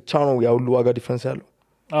ምክንያት ብቻ ነው ያው ሁሉ ዋጋ ዲፈረንስ ያለው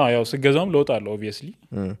ያው ስገዛውም ለውጥ አለው ኦብቪየስሊ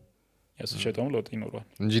ያስሸጠውም ለውጥ ይኖራል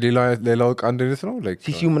እንጂ ሌላው ቃ እንደዚህ ነው ላይክ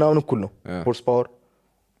ሲሲዩ ምናምን እኩል ነው ሆርስ ፓወር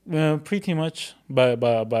pretty much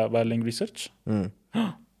ባለኝ ሪሰርች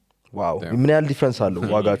ዋው ምን ያህል ዲፈረንስ አለው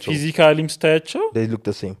ዋጋቸው ፊዚካሊም ስታያቸው they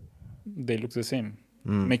look the same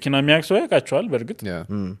መኪና የሚያክሰው ያውቃቸዋል በእርግጥ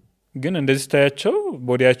ግን እንደዚህ ስታያቸው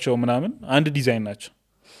ቦዲያቸው ምናምን አንድ ዲዛይን ናቸው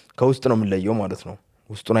ከውስጥ ነው የምንለየው ማለት ነው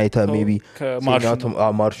ውስጡን አይተህ ሜቢ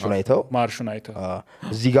ማርሹን አይተው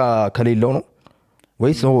እዚህ ጋር ከሌለው ነው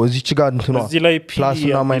ወይስ ነው እዚች ጋር እንትኗ እዚህ ላይ ፕላስ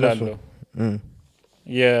እና ማይነስ ነው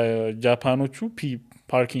የጃፓኖቹ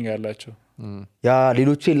ፓርኪንግ ያላቸው ያ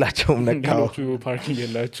ሌሎቹ የላቸውም ሌሎቹ ፓርኪንግ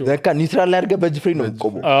የላቸው ኒውትራል ላይ አድርገህ በእጅ ፍሬ ነው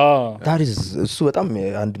ቆሞ ታዲስ እሱ በጣም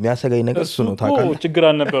አንድ የሚያሰጋኝ ነገር እሱ ነው ታውቃለህ ችግር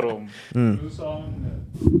አልነበረውም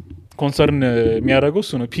ኮንሰርን የሚያደርገው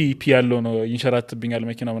እሱ ነው ፒ ያለው ነው ይንሸራትብኛል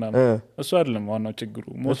መኪና ምናምን እሱ አይደለም ዋናው ችግሩ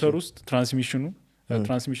ሞተር ውስጥ ትራንስሚሽን ነው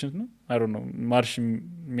አይ ዶንት ኖ ማርሽ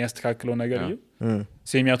የሚያስተካክለው ነገር ይሄ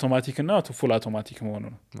ሴሚ አውቶማቲክ እና ፉል አውቶማቲክ መሆኑ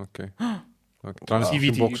ነው ኦኬ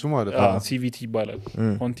ትራንስሚሽን ቦክሱ ማለት ሲቪቲ ይባላል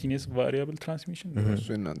ኮንቲኒየስ ቫሪያብል ትራንስሚሽን እሱ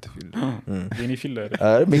እናንተ ፊልድ የኔ ፊልድ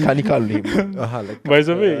አይደል ሜካኒካል ነው ባይ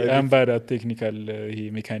ዘ ዌይ አም ባድ አት ቴክኒካል ይሄ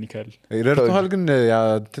ሜካኒካል ይረርቷል ግን ያ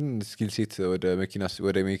እንትን ስኪል ሴት ወደ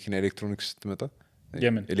መኪና ኤሌክትሮኒክስ ስትመጣ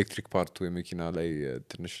የምን ኤሌክትሪክ ፓርት ወይ መኪና ላይ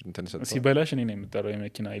ትንሽ እንትን ሰጥቷል ሲበላሽ እኔ ነው የምጠራው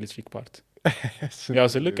የመኪና ኤሌክትሪክ ፓርት ያው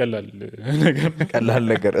ስልክ ቀላል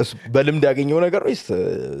ነገር እሱ በልምድ ያገኘው ነገር ወይስ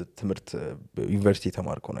ትምህርት ዩኒቨርሲቲ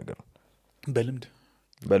የተማርከው ነገር በልምድ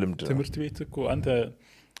ትምህርት ቤት እኮ አንተ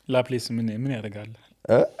ላፕሌስ ምን ያደርጋል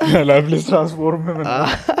ላፕሌስ ትራንስፎርም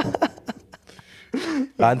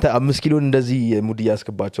አንተ 5 ኪሎ እንደዚህ ሙድ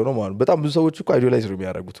ያስከባቸው ነው ማለት በጣም ብዙ ሰዎች እኮ አይዲዮላይዝ ነው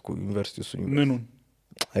የሚያደርጉት እኮ ዩኒቨርሲቲ እሱ ምኑን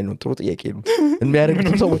አይ ነው ጥሩ ጥያቄ ነው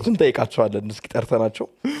የሚያደርጉት ሰዎችን ጠይቃቸዋለን እስኪ ጠርተናቸው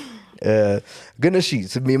ግን እሺ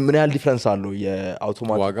ምን ያህል ዲፈረንስ አለው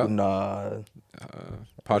የአውቶማቲክ እና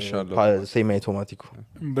ፓርሻል ሴሚ አውቶማቲክ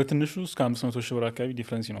በትንሹ እስከ 500 ሺህ ብር አካባቢ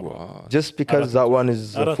ዲፈረንስ ይኖራል just because that one is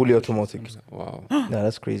fully automatic wow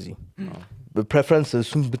that's crazy preference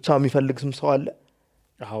እሱም ብቻ የሚፈልግ ስም ሰው አለ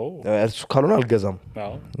አዎ እሱ ካልሆነ አልገዛም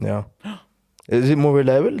አዎ ያ is it more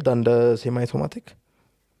reliable than the semi automatic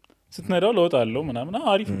ስትነዳው ለውጥ አለው ምናምን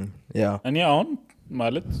አሪፍ ነው yeah እኔ አሁን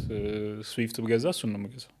ማለት ስዊፍት ብገዛ እሱን ነው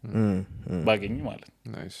የምገዛው ባገኝ ማለት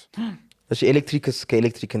ናይስ እሺ ኤሌክትሪክስ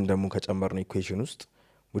ከኤሌክትሪክን ደግሞ ከጨመርነው ኢኩዌሽን ውስጥ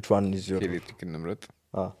which one is your ኤሌክትሪክ እንምረጥ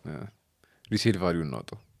ሪሴል ቫልዩ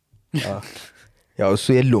እናውጣው ያው እሱ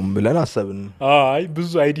የለውም ብለን አሰብን አይ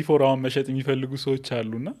ብዙ ID4 አሁን መሸጥ የሚፈልጉ ሰዎች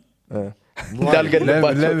አሉና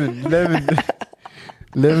እንዳልገለባቸው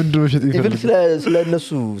ለምን ድሮ ሸጥ ኢቭን ስለ እነሱ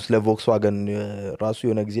ስለ ቮክስዋገን ራሱ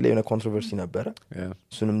የሆነ ጊዜ ላይ የሆነ ኮንትሮቨርሲ ነበረ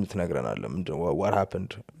እሱንም ትነግረናለህ ምንድነው what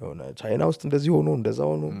happened የሆነ ቻይና ውስጥ እንደዚህ ሆኖ እንደዛ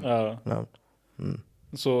ሆኖ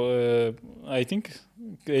so I think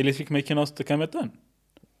ኤሌክትሪክ መኪና ውስጥ ከመጣን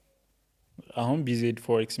አሁን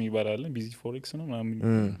BZ4X የሚባላል BZ4X ነው ምናምን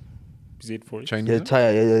BZ4X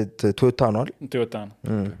ቶዮታ ነው አይደል ቶዮታ ነው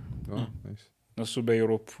እሱ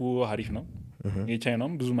በዩሮፕ አሪፍ ነው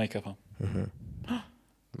የቻይናውም ብዙም አይከፋም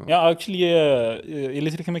ያ actually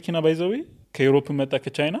የኤሌክትሪክ መኪና ባይዘው ከዩሮፕ መጣ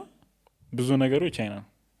ከቻይና ብዙ ነገሩ የቻይና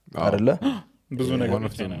አይደለ ብዙ ነገሩ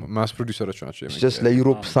ቻይና ማስ ፕሮዲዩሰሮች ናቸው just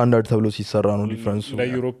ለዩሮፕ ስታንዳርድ ተብሎ ሲሰራ ነው ዲፈረንሱ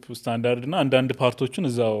ለዩሮፕ ስታንዳርድ እና አንዳንድ ፓርቶችን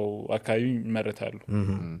እዛው አካባቢ ይመረታሉ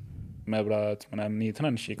መብራት ምናምን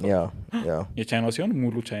የትናንሽ የቻይናው ሲሆን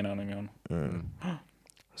ሙሉ ቻይና ነው የሚሆነው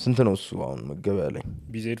ስንት ነው እሱ አሁን መገበያ ላይ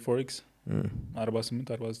BZ4X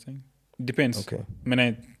 48 49 ዲፔንድስ ምን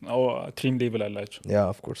አይነት ትሪም ሌቭል አላቸው ያ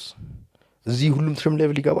ኦፍ ኮርስ እዚህ ሁሉም ትሪም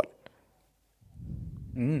ሌቭል ይገባል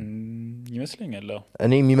ይመስለኛል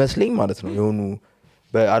እኔ የሚመስለኝ ማለት ነው የሆኑ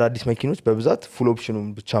በአዳዲስ መኪኖች በብዛት ፉል ኦፕሽኑን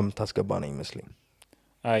ብቻ የምታስገባ ነው ይመስለኝ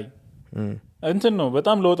አይ እንትን ነው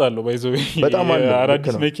በጣም ለውጥ አለው ባይዘው በጣም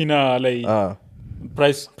አዳዲስ መኪና ላይ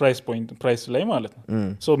ፕራይስ ላይ ማለት ነው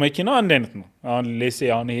ሶ መኪናው አንድ አይነት ነው አሁን ሌሴ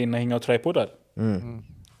አሁን ይሄኛው ትራይፖድ አለ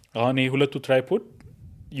አሁን ይሄ ሁለቱ ትራይፖድ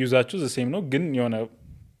ዩዛቸው ዘ ሴም ነው ግን የሆነ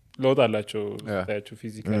ለውጥ አላቸው ታያቸው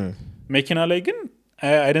ፊዚካል መኪና ላይ ግን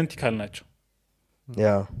አይደንቲካል ናቸው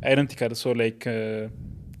አይደንቲካል ሶ ላይክ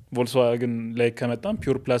ቮልክስዋገን ላይ ከመጣም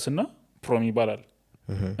ፒውር ፕላስ እና ፕሮም ይባላል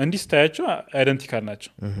እንዲህ ስታያቸው አይደንቲካል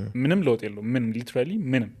ናቸው ምንም ለውጥ የለውም ምን ሊትራሊ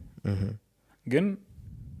ምንም ግን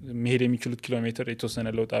መሄድ የሚችሉት ኪሎ ሜትር የተወሰነ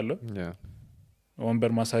ለውጥ አለው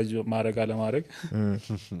ወንበር ማሳጅ ማድረግ አለማድረግ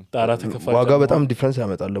ጣራ ተከፋች ዋጋ በጣም ዲፈረንስ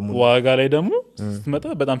ያመጣል ደግሞ ዋጋ ላይ ደግሞ ስትመጣ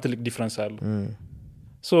በጣም ትልቅ ዲፈረንስ አለው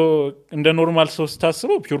ሶ እንደ ኖርማል ሰው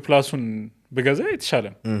ስታስበው ፒውር ፕላሱን በገዛ የተሻለ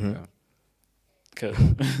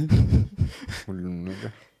ሁሉም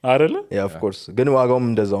ነገር አይደለ ያ ኦፍ ኮርስ ግን ዋጋውም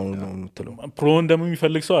እንደዛው ነው የምትለው ፕሮን ደግሞ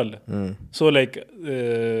የሚፈልግ ሰው አለ ሶ ላይክ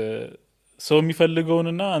ሰው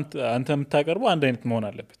የሚፈልገውንና አንተ የምታቀርበው አንድ አይነት መሆን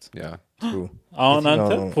አለበት አሁን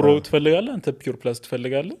አንተ ፕሮ ትፈልጋለህ አንተ ፒውር ፕላስ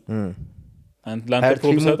ትፈልጋለህ አንተ ላንተ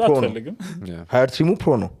ፕሮ ብሰጥ አትፈልግም ሃየር ትሪሙ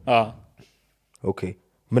ፕሮ ነው ኦኬ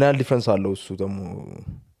ምን ያህል ዲፈረንስ አለው እሱ ደግሞ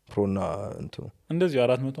ፕሮና እንትኑ እንደዚህ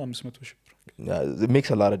 400 500 ሺህ makes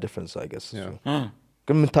a lot of difference I guess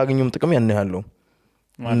ግን የምታገኘውም ጥቅም ያን ያለው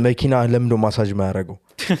መኪና ለምዶ ማሳጅ ማያረገው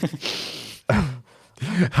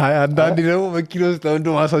ሃይ አንዳንዴ ደግሞ መኪና ውስጥ ለምዶ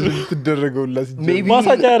ማሳጅ ትደረገውላ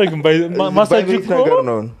ማሳጅ አያረግም ማሳጅ ነገር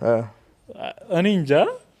ነው እኔ እንጃ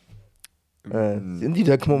እንዲህ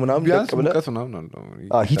ደክሞ ምናምን ደቅ ብለህ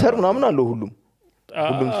ሂተር ምናምን አለው ሁሉም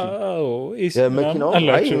የመኪናው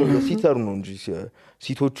አይ ሲተር ነው እንጂ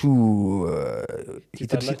ሲቶቹ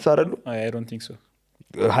ሂተር ሲትስ አይደሉ I don't think so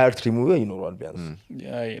ሃየር ትሪሙ ይኖራል ቢያንስ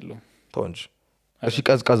የለው ተወንጅ እሺ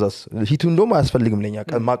ቀዝቀዛስ ሂቱ እንደውም አያስፈልግም ለኛ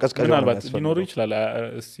ማቀዝቀዣ ነው ያስፈልጋል ሊኖር ይችላል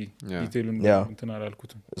እስቲ ዲቴይሉን እንትን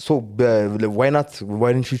አላልኩትም so why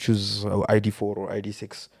didn't you choose ID4 or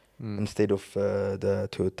ID6 instead of the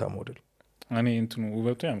Toyota model እኔ እንትኑ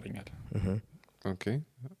ውበቱ ያምረኛል ኦኬ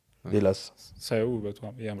ሌላስ ሳይው ውበቱ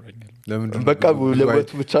ያምረኛል ለምን በቃ ለውበቱ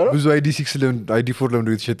ብቻ ነው ብዙ ID6 ለምን ID4 ለምን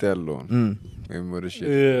የተሸጠ ያለው ወይም ወደሽ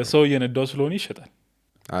ሰው የነዳው ስለሆነ ይሸጣል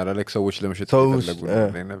አራለክ ሰዎች ለመሸጥ ይፈልጉ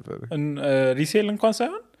ነበር ሪሴል እንኳን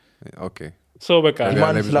ሳይሆን ኦኬ ሰው በቃ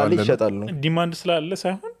ዲማንድ ስላለ ይሸጣል ነው ዲማንድ ስላለ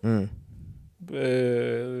ሳይሆን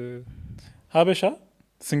ሀበሻ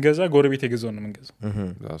ስንገዛ ጎረቤት የገዛው ነው የምንገዛው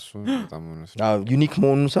ዳሱ በጣም ነው ዩኒክ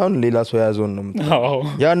መሆኑን ሳይሆን ሌላ ሰው ያዘው ነው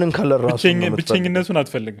ያንን ከለር ራሱ ብቸኝነቱን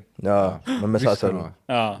አትፈልግም መመሳሰል ነው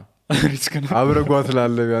ሪስክ ነው አብረጓት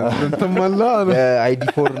ላለ ቢያንስ እንተማላ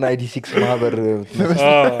ID4 እና ID6 ማህበር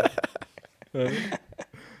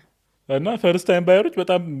እና ፈርስት ታይም ባየሮች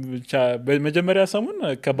በጣም በመጀመሪያ ሰሞን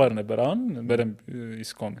ከባድ ነበር አሁን በደንብ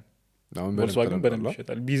ኢስኮመን አሁን ቮልክስዋገን በደንብ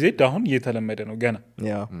ይሸጣል BZ አሁን እየተለመደ ነው ገና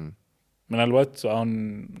ምናልባት አሁን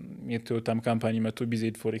የቶዮታም ካምፓኒ መጥቶ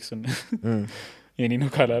BZ4X የኔ ነው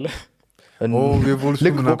ካላለ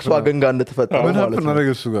ልክ ቮልክስዋገን ጋር እንደተፈጠረ ማለት ነው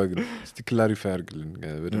ነገር እሱ ጋር ግን እስቲ ክላሪፋይ አድርግልን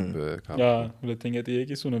በደንብ ሁለተኛ ጥያቄ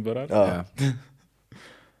እሱ ነበር አይደል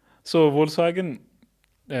ሶ ቮልክስዋገን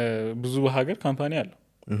ብዙ ሀገር ካምፓኒ አለው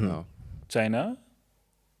ቻይና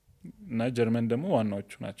እና ጀርመን ደግሞ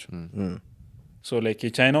ዋናዎቹ ናቸው ሶ ላይክ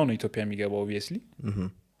የቻይናው ነው ኢትዮጵያ የሚገባው ኦብቪየስሊ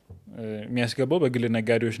የሚያስገባው በግል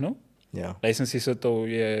ነጋዴዎች ነው ላይሰንስ የሰጠው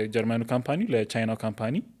የጀርመኑ ካምፓኒ ለቻይናው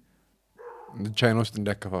ካምፓኒ ቻይና ውስጥ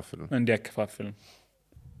እንዲያከፋፍል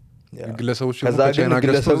ግለሰቦች ከቻይና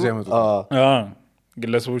ገዝተው ያመጡ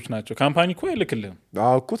ግለሰቦች ናቸው ካምፓኒ እኮ አይልክልህም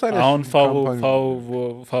አሁን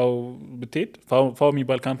ፋው ብትሄድ ፋው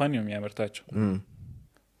የሚባል ካምፓኒ ነው የሚያመርታቸው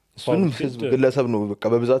እሱንም ግለሰብ ነው በቃ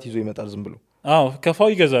በብዛት ይዞ ይመጣል ዝም ብሎ ከፋው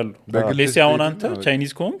ይገዛሉ ለሲ አሁን አንተ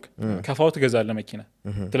ቻይኒዝ ኮንክ ከፋው ትገዛለህ መኪና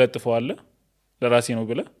ትለጥፈዋለህ ለራሴ ነው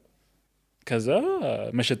ብለህ ከዛ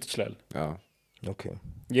መሸጥ ትችላለህ ኦኬ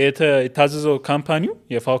የታዘዘው ካምፓኒው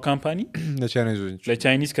የፋው ካምፓኒ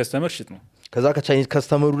ለቻይኒዝ ከስተመር ሽጥ ነው ከዛ ከቻይኒዝ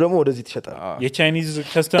ከስተመሩ ደግሞ ወደዚህ ትሸጣል የቻይኒዝ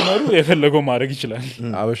ከስተመሩ የፈለገው ማድረግ ይችላል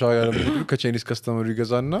አበሻ ጋር ከቻይኒዝ ከስተመሩ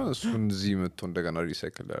ይገዛና እሱን እዚህ መጥቶ እንደገና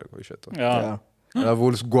ሪሳይክል ያደርገው ይሸጣል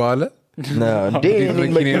ቮልስ ጓለ እንዴ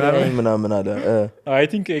ምናምን አለ አይ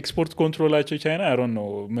ቲንክ ኤክስፖርት ኮንትሮላቸው ቻይና አይ ዶንት ኖ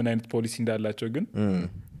ምን አይነት ፖሊሲ እንዳላቸው ግን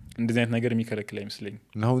እንደዚህ አይነት ነገር የሚከለክል አይመስለኝም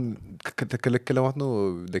አሁን ከተከለከለ ማለት ነው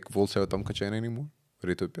ላይክ ቮልስ አይወጣም ከቻይና ነው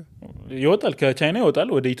ወደ ኢትዮጵያ ይወጣል ከቻይና ይወጣል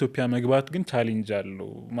ወደ ኢትዮጵያ መግባት ግን ቻሌንጅ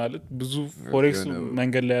አለው ማለት ብዙ ፎሬክስ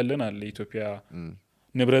መንገድ ላይ ያለን አለ ኢትዮጵያ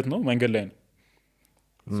ንብረት ነው መንገድ ላይ ነው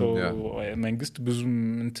ሶ መንግስት ብዙ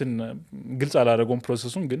እንትን ግልጽ አላደረገውም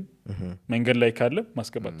ፕሮሰሱን ግን መንገድ ላይ ካለ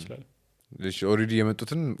ማስገባት ይችላል እሺ ኦሬዲ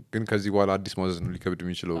የመጡትን ግን ከዚህ በኋላ አዲስ ማዘዝ ነው ሊከብድ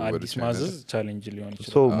የሚችለው አዲስ ማዘዝ ቻሌንጅ ሊሆን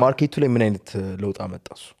ይችላል ሶ ማርኬቱ ላይ ምን አይነት ለውጥ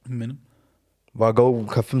አመጣሱ ምንም ዋጋው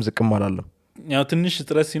ከፍም ዝቅም አላለም ያው ትንሽ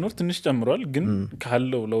ጥረት ሲኖር ትንሽ ጨምሯል ግን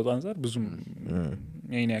ካለው ለውጥ አንፃር ብዙም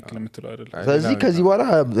የኔ ያክል የምትለው አይደለም ስለዚህ ከዚህ በኋላ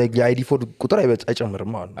የአይዲ ፎድ ቁጥር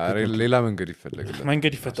አይጨምርም ማለት ነው ሌላ መንገድ ይፈልጋል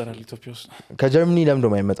መንገድ ይፈጠራል ኢትዮጵያ ውስጥ ከጀርመኒ ለምን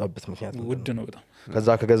ደሞ አይመጣበት ምክንያት ውድ ነው በጣም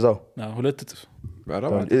ከዛ ከገዛው ሁለት እጥፍ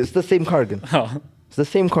it's the same car ግን it's the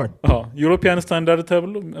same car ዩሮፒያን ስታንዳርድ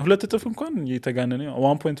ተብሎ ሁለት እጥፍ እንኳን የተጋነነ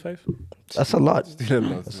 1.5 that's a lot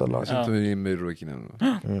ስንት ሚሊዮን ነው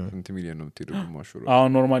ስንት ሚሊዮን ነው የምትሄደው ማሹሩ አሁን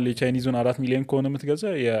ኖርማሊ የቻይኒዙን 4 ሚሊዮን ከሆነ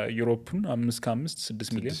የምትገዛ የዩሮፕን 5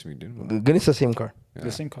 6 ሚሊዮን ግን it's the same car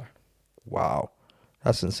the same car wow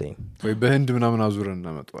that's insane ወይ በህንድ ምናምን አዙረን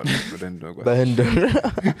እናመጣዋለን በህንድ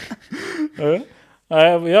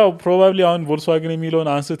ያው ፕሮባብሊ አሁን ቮልክስዋገን የሚለውን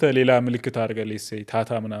አንስተ ሌላ ምልክት አድርገህ ለሴይ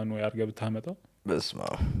ታታ ምናምን ወይ አድርገህ ብታመጣው በስማ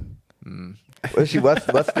እሺ what's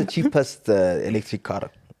the cheapest electric car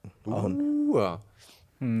አሁን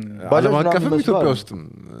ባለም አቀፍም ኢትዮጵያ ውስጥ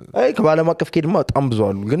ከባለም አቀፍ ከሄድማ በጣም ብዙ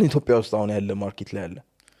አሉ ግን ኢትዮጵያ ውስጥ አሁን ያለ ማርኬት ላይ ያለ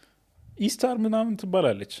ኢስታር ምናምን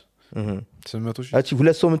ትባላለች 800 እቺ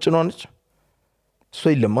ሁለት ሰው ምንጭ ነው ነች እሷ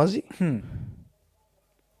የለም እዚህ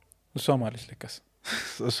እሷ ማለት ለካስ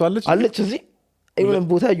እሷ አለች እዚህ አይሆንም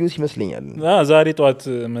ቦታ ያዩት ይመስለኛል ዛሬ ጧት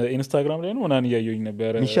ኢንስታግራም ላይ ነው ምናን ያዩኝ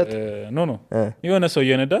ነበር ኖ የሆነ ሰው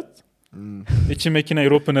የነዳት እቺ መኪና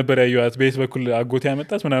ዩሮፕ ነበር ያዩት ቤት በኩል አጎት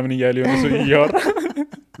ያመጣት ምናምን እያለ የሆነ ሰው እያወራ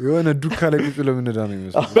የሆነ ዱካ ላይ ቁጭ ለምንዳ ነው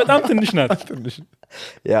የሚመስለው በጣም ትንሽ ናት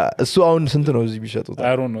ያ እሱ አሁን ስንት ነው እዚህ ቢሸጡት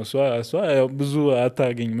አሮን ነው እሷ ብዙ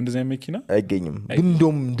አታገኝም እንደዚህ መኪና አይገኝም ግን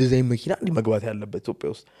እንደውም እንደዚህ መኪና መግባት ያለበት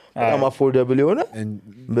ኢትዮጵያ ውስጥ በጣም አፎርደብል የሆነ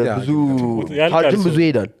ብዙ ቻርጅም ብዙ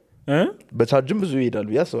ይሄዳል በቻርጅም ብዙ ይሄዳሉ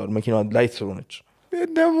ያስባል መኪናዋ ላይት ስለሆነች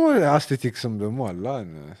ደግሞ አስቴቲክስም ደግሞ አላ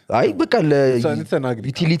አይ በቃ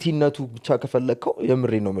ለዩቲሊቲነቱ ብቻ ከፈለከው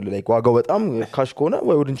የምሬ ነው ማለት ላይ ዋጋው በጣም ካሽ ከሆነ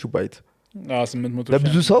ወይ ወድንቹ ባይት 800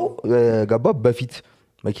 ለብዙ ሰው ገባ በፊት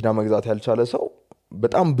መኪና መግዛት ያልቻለ ሰው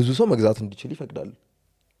በጣም ብዙ ሰው መግዛት እንዲችል ይፈቅዳል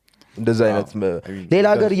እንደዛ አይነት ሌላ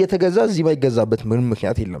ሀገር እየተገዛ እዚህ ማይገዛበት ምንም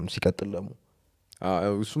ምክንያት የለም ሲቀጥል ደግሞ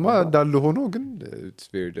እሱማ እንዳለ ሆኖ ግን it's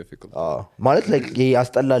very difficult ማለት like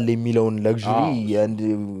ያስጠላል የሚለውን ለግዥሪ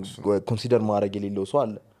ኮንሲደር ማድረግ የሌለው ሰው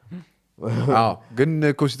አለ ግን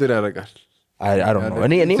ኮንሲደር ያደርጋል I don't know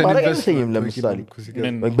እኔ ማድረግ አይመስለኝም ለምሳሌ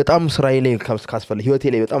በጣም ስራዬ ላይ ካስፈለ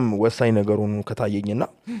ህይወቴ ላይ በጣም ወሳኝ ነገር ሆኖ ከታየኝና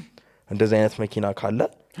እንደዚህ አይነት መኪና ካለ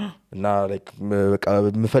እና like በቃ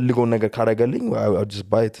የምፈልገውን ነገር ካረገልኝ I'll just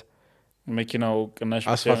buy it መኪናው ቅናሽ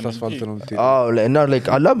አስፋልት ነው የምትሄደው እና like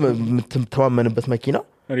አላ የምትተማመንበት መኪና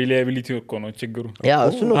ሪላያቢሊቲ እኮ ነው ችግሩ ያ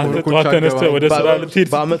እሱ ነው ተነስተ ወደ ስራ ልትሄድ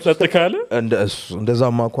ተጠቃለ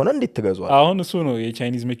እንደዛማ ከሆነ እንዴት ትገዛዋለህ አሁን እሱ ነው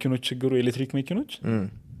የቻይኒዝ መኪኖች ችግሩ ኤሌክትሪክ መኪኖች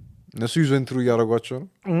እነሱ ዩዘንትሮ እያደረጓቸው ነው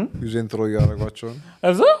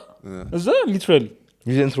እዛ ሊትራሊ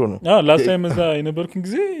ዩዘንትሮ ነው ላስት ታይም እዛ የነበርኩን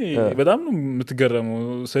ጊዜ በጣም ነው የምትገረመው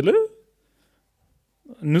ስለ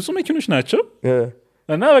ንጹህ መኪኖች ናቸው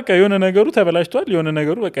እና በቃ የሆነ ነገሩ ተበላሽቷል የሆነ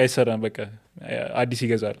ነገሩ በቃ አይሰራም በቃ አዲስ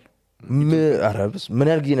ይገዛል አረብስ ምን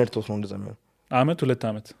ያህል ጊዜ ነድቶት ነው እንደዛ ነው አመት 2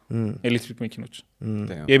 አመት ኤሌክትሪክ መኪኖች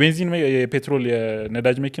የቤንዚን የፔትሮል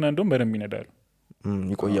የነዳጅ መኪና እንደውም በደንብ ይነዳሉ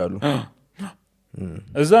ይቆያሉ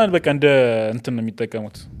እዛ በቃ እንደ እንትን ነው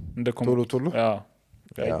የሚጠቀሙት እንደ ቶሎ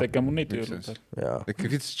አይጠቀሙና ይጥሉታል like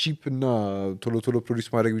if it's cheap እና ቶሎ ፕሮዲዩስ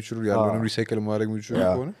ማድረግ ቢችሉ ያለውን ሪሳይክል ማድረግ ቢችሉ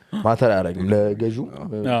ከሆነ ማተር ያደርግ ለገዢው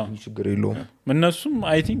ችግር የለውም እነሱም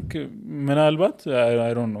አይ ቲንክ ምናልባት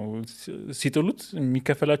አይ ዶንት ኖ ሲጥሉት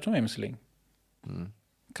የሚከፈላቸው አይመስለኝም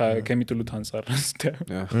ከሚጥሉት አንፃር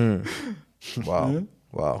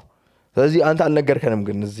ዋው ስለዚህ አንተ አልነገርከንም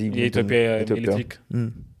ግን እዚህ የኢትዮጵያ ኤሌክትሪክ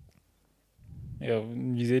ያው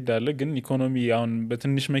ጊዜ ዳለ ግን ኢኮኖሚ አሁን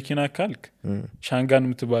በትንሽ መኪና ካልክ ሻንጋን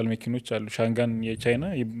የምትባል መኪኖች አሉ ሻንጋን የቻይና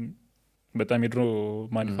በጣም የድሮ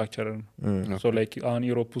ማኒፋክቸረር ነው ሶ ላይክ አሁን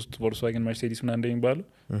ዩሮፕ ውስጥ ቮልክስዋገን መርሴዲስ እና እንደሚባለው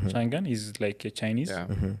ሻንጋን ኢዝ ላይክ የቻይኒዝ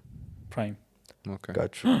ፕራይም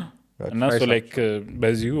እና ሶ ላይክ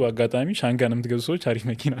በዚሁ አጋጣሚ ሻንጋን የምትገዙ ሰዎች አሪፍ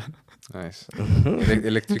መኪና ናይስ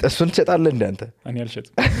ኤሌክትሪክ እሱን ትሸጣለህ እንደ አንተ እኔ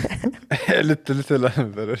አልሸጥም ልትላ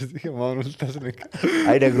ነበር እዚህ ማኑ ልታስነካ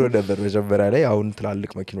አይነግሮ ነበር መጀመሪያ ላይ አሁን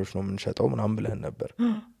ትላልቅ መኪኖች ነው የምንሸጠው ምናምን ብለህን ነበር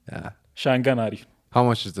ሻንጋን አሪፍ how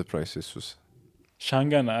much is the price እሱስ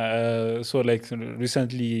ሻንጋን ሶ ላይክ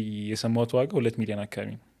ሪሰንትሊ የሰማሁት ዋጋ 2 ሚሊዮን አካባቢ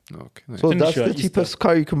ነው okay so that's the cheapest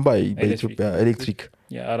car you can buy በኢትዮጵያ ኤሌክትሪክ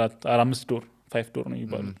አራት ዶር 5 ዶር ነው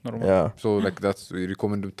ይባላል ኖርማል so like that's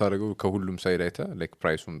recommend ብታደርገው ከሁሉም ሳይድ አይተ like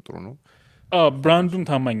ፕራይሱም ጥሩ ነው ብራንዱም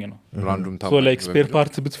ታማኝ ነው ብራንዱም ታማኝ so like spare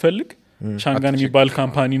part ብትፈልግ ሻንጋን የሚባል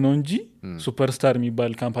ካምፓኒ ነው እንጂ ሱፐርስታር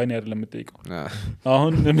የሚባል ካምፓኒ አይደለም የምትጠይቀው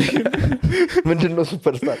አሁን ምንድነው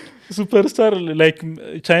ሱፐርስታር ላይክ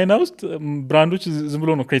ቻይና ውስጥ ብራንዶች ዝም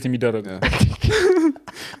ብሎ ነው ክሬት የሚደረጉ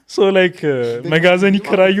so like መጋዘን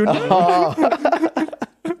ይከራዩና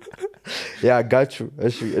ያ ጋቹ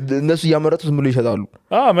እሺ እነሱ ያመረቱ ዝም ብሎ ይሸጣሉ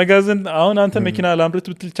መጋዘን አሁን አንተ መኪና ላምርት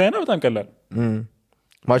ብትል ቻይና በጣም ቀላል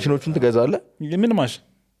ማሽኖቹን ትገዛለህ ምን ማሽን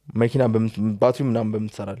መኪና ባትሪ ምናምን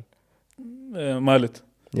በምትሰራል ማለት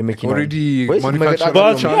የመኪና already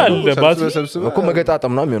manufacturer ባትሪ እኮ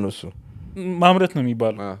መገጣጠም ነው የሚሆነው እሱ ማምረት ነው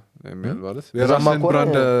የሚባለው ማለት የራስን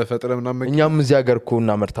ብራንድ ፈጥረ ምናምን እኛም እዚህ ሀገር እኮ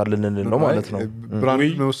እናመርታለን ነው ማለት ነው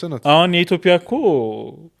ብራንድ መወሰናት አሁን የኢትዮጵያ እኮ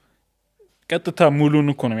ቀጥታ ሙሉን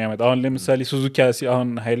እኮ ነው የሚያመጣው አሁን ለምሳሌ ሱዙኪ አሁን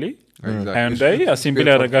ሃይሌ ሃይንዳይ አሴምብሊ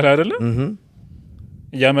ያደርጋል አይደለ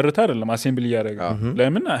ያመረታ አይደለም አሴምብሊ ያደርጋል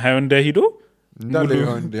ለምን ሃይንዳይ ሂዶ እንዳለ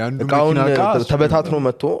ያንዱ እቃውን ተበታትኖ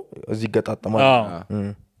መጥቶ እዚህ ገጣጣማል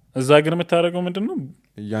እዛ ግን የምታደርገው ምንድነው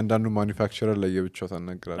እያንዳንዱ ማኒፋክቸረር ላይ የብቻው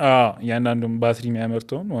ታናግራለህ እያንዳንዱ ባትሪ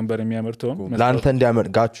የሚያመርተውን ወንበር የሚያመርተውን ላንተ እንዲያመር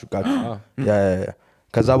ጋቹ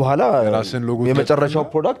ከዛ በኋላ የመጨረሻው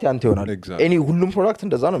ፕሮዳክት ያንተ ይሆናል ኤኒ ሁሉም ፕሮዳክት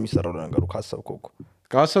እንደዛ ነው የሚሰራው ነገሩ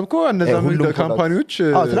ካሰብከው እነዛ ካምፓኒዎች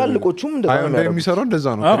ትላልቆቹም እንደዛ ነው የሚሰራው እንደዛ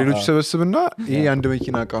ነው ሌሎች ሰበስብና ይሄ አንድ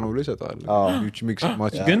መኪና እቃ ነው ብሎ ይሰጣል which makes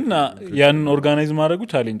much ግን ያን ኦርጋናይዝ ማድረጉ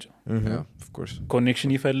ቻሌንጅ of course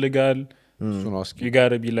ኮኔክሽን ይፈልጋል እሱ ነው አስኪ you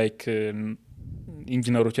gotta be like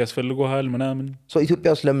ኢንጂነሮች ያስፈልጉሃል ምናምን ኢትዮጵያ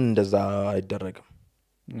ውስጥ ለምን እንደዛ አይደረግም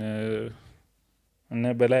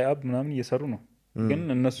እና በላይ አብ ምናምን እየሰሩ ነው ግን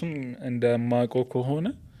እነሱም እንደማቆ ከሆነ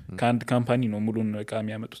ከአንድ ካምፓኒ ነው ሙሉን እቃ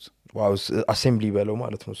የሚያመጡት ዋው አሴምብሊ በለው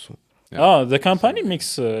ማለት ነው እሱ the company makes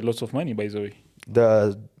lots of money by the way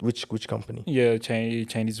which company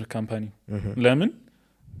የቻይኒዝ ካምፓኒ ለምን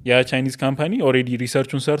ያ ቻይኒዝ ካምፓኒ ኦሬዲ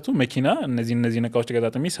ሪሰርቹን ሰርቶ መኪና እነዚህ ነቃዎች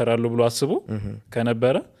ገጣጥሜ ይሰራሉ ብሎ አስቦ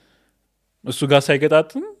ከነበረ እሱ ጋር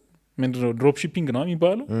ሳይገጣጥም ምንድነው ድሮፕ ሺፒንግ ነው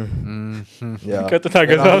የሚባለው ቀጥታ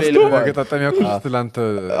ገዛስቶ ገጣጣሚያ ኮስት ላንተ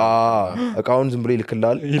እቃውን ዝም ብሎ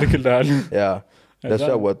ይልክልሃል ያ ለሱ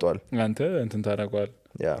ያወጣዋል አንተ እንትን ታረጋዋል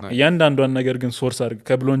ያንዳንዷን ነገር ግን ሶርስ አድርገ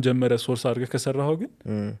ከብሎን ጀመረ ሶርስ አድርገ ከሰራው ግን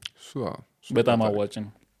በጣም አዋጭ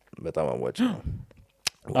ነው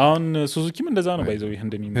አሁን ሱዙኪም እንደዛ ነው ባይዘው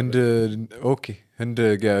ህንድ ኦኬ ህንድ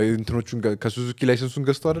እንትኖቹን ከሱዙኪ ላይሰንሱን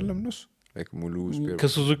ገዝቶ አይደለም እነሱ ላይክ ሙሉ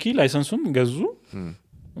ከሱዙኪ ላይሰንሱን ገዙ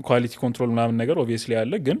ኳሊቲ ኮንትሮል ምናምን ነገር ኦብቪየስሊ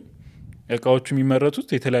አለ ግን እቃዎቹ የሚመረቱት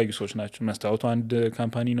የተለያዩ ሰዎች ናቸው መስታወቱ አንድ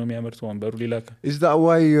ካምፓኒ ነው የሚያመርተው ወንበሩ ሌላ is that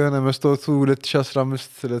why የሆነ መስታወቱ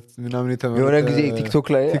 2015 ምናምን የተመረተ የሆነ ጊዜ ቲክቶክ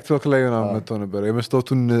ላይ ምናምን መጥቶ ነበር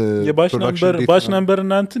የመስታወቱን ባች ነምበር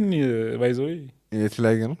እናንተን ባይዘው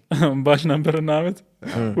የተለያየ ነው ባች ነምበር እና አመት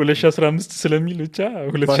 2015 ስለሚል ብቻ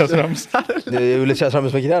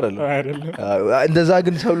 2015 መኪና አይደለም እንደዛ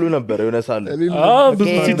ግን ተብሎ ነበር የሆነ ሳለ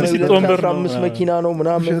ብዙ ሲት ወንበር 15 መኪና ነው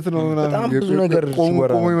ምናምን በጣም ብዙ ነገር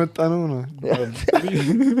ቆሞ የመጣ ነው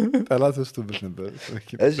ጠላት ወስቶብት ነበር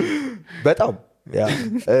እሺ በጣም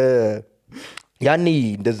ያኔ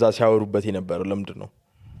እንደዛ ሲያወሩበት የነበረው ለምንድን ነው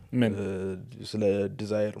ስለ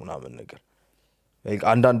ዲዛይር ምናምን ነገር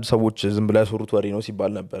አንዳንድ ሰዎች ዝም ብለው ያሰሩት ወሬ ነው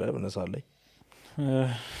ሲባል ነበር በነሳል ላይ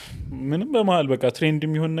ምንም በመሃል በቃ ትሬንድ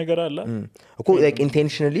የሚሆን ነገር አለ እኮ like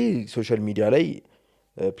intentionally ሶሻል ሚዲያ ላይ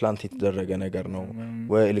ፕላንት የተደረገ ነገር ነው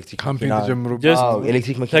ወይ ኤሌክትሪክ ካምፒንግ ተጀምሮ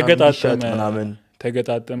ኤሌክትሪክ መኪና ይሸጥ ምናምን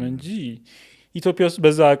ተገጣጠመ እንጂ ኢትዮጵያ ውስጥ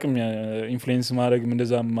በዛ አቅም ኢንፍሉዌንስ ማድረግ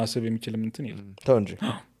እንደዛ ማሰብ የሚችል እንትን የለም ተው እንጂ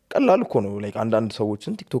ቀላል እኮ ነው ላይክ አንዳንድ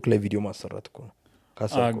ሰዎችን ቲክቶክ ላይ ቪዲዮ ማሰራት እኮ ነው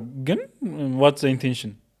ካሰብኩ ግን what's the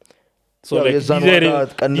intention so like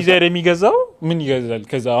ዲዛይር የሚገዛው ምን ይገዛል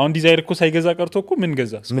ከዛ አሁን ዲዛይር እኮ ሳይገዛ ቀርቶ እኮ ምን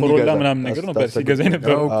ገዛ ኮሮላ ምናምን ነገር ነው በስ ይገዛ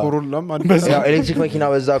ነበር ኮሮላ ኤሌክትሪክ መኪና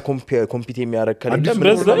በዛ ኮምፒት የሚያደርግ ከሌለ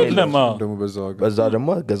በዛ የለም ደግሞ በዛ ደግሞ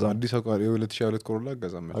ገዛ አዲስ አቋሪ 2022 ኮሮላ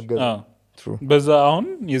ገዛ ማለት በዛ አሁን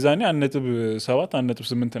የዛኔ 1.7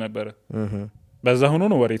 1.8 ነበረ በዛ ሆኖ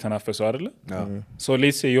ነው ወሬ ተናፈሰው አይደለ ሶ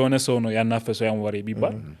ሌትስ የሆነ ሰው ነው ያናፈሰው ያን ወሬ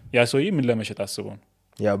ቢባል ያ ሰውዬ ምን ለመሸጥ አስበው ነው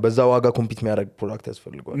ያ በዛ ዋጋ ኮምፒት የሚያደርግ ፕሮዳክት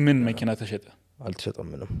ያስፈልጋል ምን መኪና ተሸጠ አልተሸጠም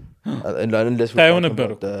ምንም ታየው ነበር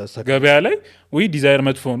ገበያ ላይ ወይ ዲዛይር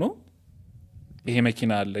መጥፎ ነው ይሄ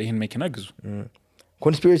መኪና አለ ይሄን መኪና ግዙ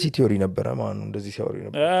ኮንስፒሬሲ ቲዮሪ ነበረ ማን ነው እንደዚህ ሲያወሪ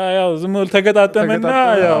ነበር ያው ዝም ብሎ ተገጣጠመና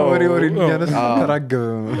ያው ወሬ ያነሳ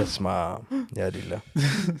ተራገበ ተስማ ያዲላ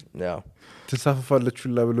ያው ተሳፈፋለች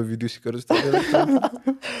ሁላ ብሎ ቪዲዮ ሲቀርጽ ተደረገ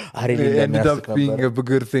አሬ ended up being a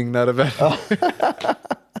bigger thing not a bad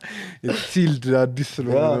it's sealed አዲስ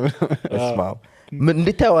ስለሆነ ተስማ ምን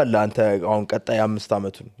እንድታየዋለህ አንተ አሁን ቀጣይ 5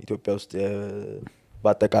 አመቱን ኢትዮጵያ ውስጥ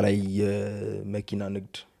በአጠቃላይ የመኪና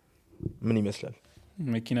ንግድ ምን ይመስላል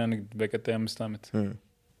መኪና ንግድ በቀጣይ 5 አመት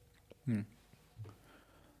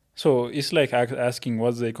so it's like asking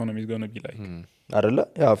what's the economy is going to be like አይደለ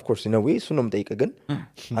ያ ኦፍ ኮርስ ኢን አ ዌይ እሱ ነው የምጠይቀህ ግን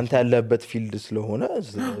አንተ ያለበት ፊልድ ስለሆነ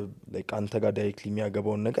ላይክ አንተ ጋር ዳይሬክትሊ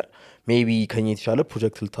የሚያገባውን ነገር ሜቢ ከኛ የተሻለ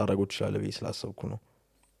ፕሮጀክት ልታደርገው ትችላለህ ብዬ ስላሰብኩ ነው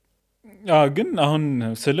ግን አሁን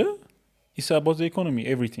ስለ it's about the economy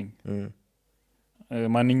everything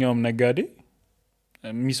ማንኛውም ነጋዴ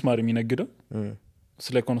ሚስማር የሚነግደው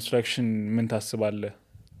ስለ ኮንስትራክሽን ምን ታስባለህ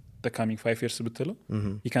the coming 5 years ብትለው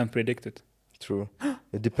you can't predict it true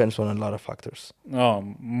it depends on a lot of factors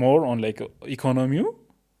more on like economy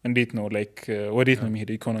እንዴት ነው like ወዴት ነው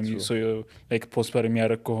የሚሄደው ኢኮኖሚ so like prosper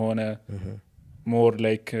የሚያደርግ ከሆነ more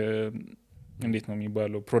like እንዴት ነው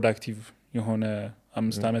የሚባለው productive የሆነ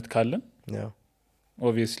 5 አመት ካለን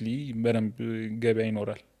obviously በደንብ ገበያ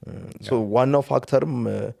ይኖራል so ዋናው ፋክተርም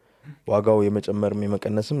ዋጋው የመጨመርም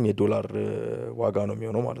የመቀነስም የዶላር ዋጋ ነው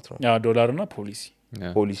የሚሆነው ማለት ነው ያ ዶላርና ፖሊሲ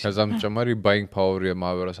ከዛም ተጨማሪ ባይንግ ፓወር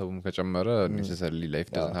የማህበረሰቡም ከጨመረ necessarily life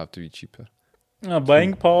doesn't have to be cheaper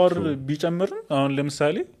ባይንግ ፓወር ቢጨምር አሁን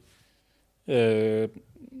ለምሳሌ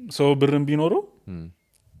ሰው ብርም ቢኖረው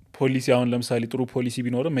ፖሊሲ አሁን ለምሳሌ ጥሩ ፖሊሲ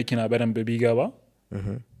ቢኖረው መኪና በደንብ ቢገባ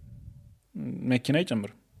መኪና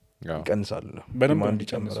ይጨምር ይቀንሳል በደንብ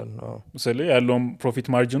ይጨምራል ስለዚህ ያለውን ፕሮፊት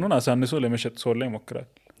ማርጂኑን አሳንሶ ለመሸጥ ሰው ላይ ይሞክራል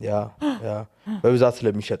ያ በብዛት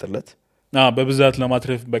ስለሚሸጥለት በብዛት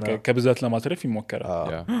ለማትረፍ በቃ ከብዛት ለማትረፍ ይሞክራል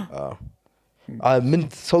ምን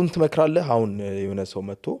ሰውን ትመክራለህ አሁን የሆነ ሰው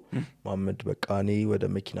መጥቶ ማመድ በቃ እኔ ወደ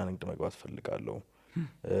መኪና ንግድ መግባት ፈልጋለሁ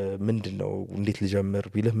ምንድነው እንዴት ልጀምር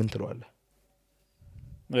ቢልህ ምን ትለዋለህ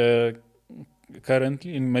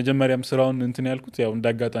currently መጀመሪያም ስራውን እንትን ያልኩት ያው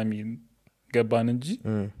እንዳጋጣሚ ገባን እንጂ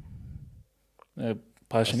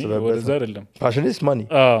ፓሽኔ ወደዛ አይደለም ፓሽኔ is money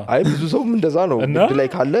አይ ብዙ ሰው እንደዛ ነው ግድ ላይ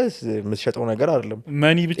ካለ የምትሸጠው ነገር አይደለም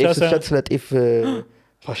ማኒ ብቻ ሳይሆን ስለ ጤፍ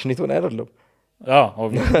ፓሽኔት ሆነ አይደለም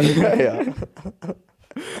obviously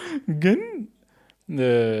ግን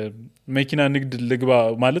መኪና ንግድ ልግባ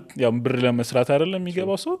ማለት ያው ብር ለመስራት አይደለም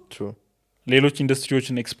የሚገባው ሰው ሌሎች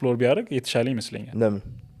ኢንዱስትሪዎችን ኤክስፕሎር ቢያደርግ የተሻለ ይመስለኛል ለምን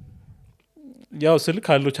ያው ስልክ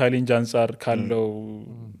ካለው ቻሌንጅ አንፃር ካለው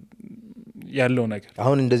ያለው ነገር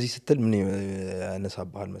አሁን እንደዚህ ስትል ምን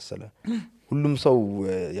ያነሳባል መሰለ ሁሉም ሰው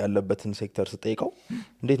ያለበትን ሴክተር ስጠይቀው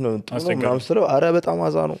እንዴት ነው ጥሩ ነው ምናምን ስለው አረ በጣም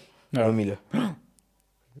አዛ ነው የሚለው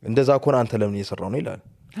እንደዛ ኮን አንተ ለምን እየሰራው ነው ይላል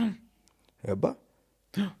ገባ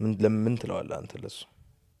ምን ለምን ትለዋለህ አንተ ለሱ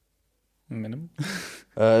ምንም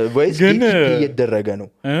ወይስ ግን እየደረገ ነው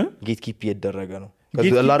ጌት ኪፕ እየደረገ ነው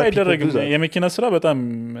ከዛላራ የመኪና ስራ በጣም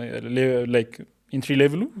ላይክ ኢንትሪ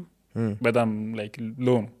ሌቭሉ በጣም ላይክ ሎ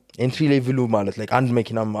ነው ኢንትሪ ሌቭሉ ማለት ላይክ አንድ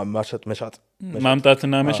መኪና መሸጥ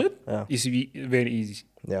ማምጣትና መሸጥ is very easy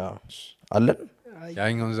ያ አለን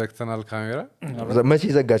ያኛውን ዘግተናል ካሜራ መቼ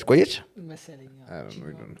ዘጋች ቆየች መሰለኝ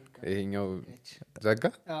ይሄኛው ዘጋ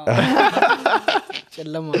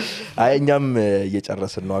ጨለማ አይ እኛም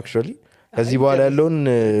እየጨረስን ነው actually ከዚህ በኋላ ያለውን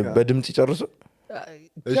በድምጽ ይጨርሱ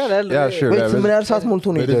ያ ሹር ምን ያህል ሰዓት ሞልቶ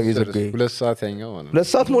ነው የዘጋው 2 ሰዓት ያኛው ማለት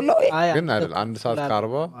 2 ሰዓት ሞላው ግን አይደል 1 ሰዓት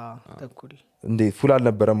ከ40 ተኩል እንዴ ፉል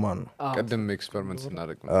አልነበረም ማለት ነው ቀደም ኤክስፐሪመንት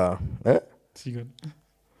ስናደርግ ነው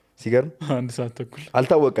ሲገርም 1 ሰዓት ተኩል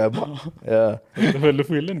አልታወቀም ተፈልፉ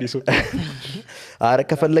የለ እንዴ ሰው አረ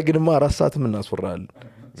ከፈለግንማ 4 ሰዓት ምን እናስወራለን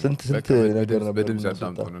ስንት ነገር ነበር በድምጽ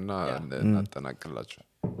ያዳምጡንና እናጠናቅላችሁ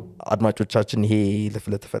አድማጮቻችን ይሄ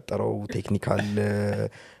ለተፈጠረው ቴክኒካል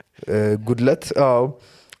ጉድለት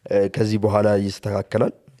ከዚህ በኋላ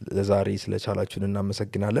ይስተካከላል ለዛሬ ስለቻላችሁን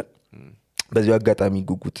እናመሰግናለን በዚህ አጋጣሚ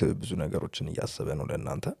ጉጉት ብዙ ነገሮችን እያሰበ ነው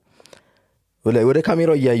ለእናንተ ወደ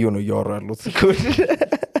ካሜራው እያዩ ነው ያወራሉት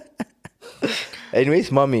anyways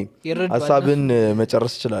ማሚ ሐሳብን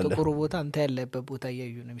መጨረስ ይችላል ጥቁሩ ቦታ አንተ ያለበት ቦታ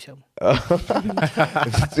እያዩ ነው የሚሰሙ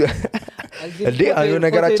እንዴ አዩ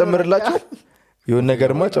ነገር አጨምርላችሁ ይሁን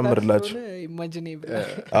ነገርማ ጨምርላችሁ ኢማጂን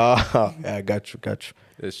ጋቹ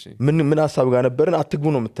እሺ ምን ሐሳብ ጋር ነበርን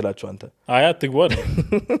አትግቡ ነው የምትላችሁ አንተ አይ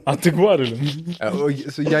አትግቡ አይደለም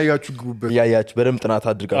ያያችሁ ግቡበት ያያችሁ በደም ጥናት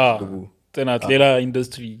አድርጋችሁ ግቡ ጥናት ሌላ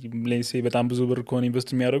ኢንዱስትሪ ሌንሴ በጣም ብዙ ብር ኮን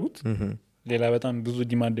ኢንቨስት የሚያደርጉት ሌላ በጣም ብዙ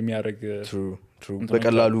ዲማንድ የሚያደርግ true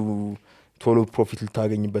በቀላሉ ቶሎ ፕሮፊት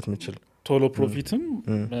ልታገኝበት ምችል ቶሎ ፕሮፊትም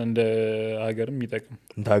እንደ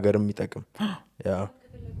ሀገርም ይጠቅም ያ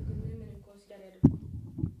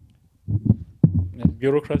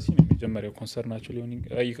ቢሮክራሲ ነው የመጀመሪያው ኮንሰርናቸው ሊሆን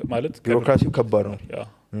ማለት ቢሮክራሲው ከባድ ነው ያ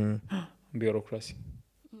ቢሮክራሲ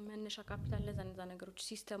መነሻ ካፒታል ለዛንዛ ነገሮች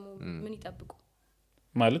ሲስተሙ ምን ይጠብቁ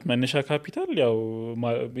ማለት መነሻ ካፒታል ያው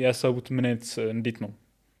ያሳቡት ምን አይነት እንዴት ነው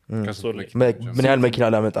ምን ያህል መኪና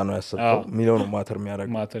ላመጣ ነው ያሰብከው ሚሊዮን ነው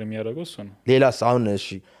ማተር የሚያደርገው እሱ ነው ሌላስ አሁን እሺ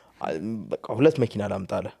በቃ ሁለት መኪና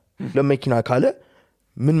ላምጣለ ለመኪና ካለ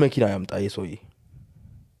ምን መኪና ያምጣ የሰውዬ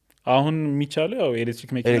አሁን የሚቻለው ያው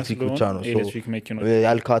ኤሌክትሪክ መኪና ስለሆነ ኤሌክትሪክ መኪና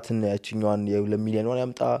ያልካትን ያቺኛዋን የ2 ሚሊዮን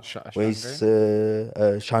ያምጣ ወይስ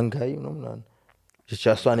ሻንጋይ ነው ምናምን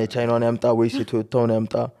እሷን የቻይናዋን ያምጣ ወይስ የቶዮታውን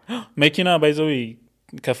ያምጣ መኪና ባይዘው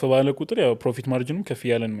ከፍ ባለ ቁጥር ያው ፕሮፊት ማርጂኑም ከፍ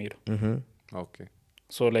ያለ ነው የሚሄደው ኦኬ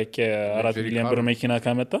ሶ ላይክ 4 ሚሊዮን ብር መኪና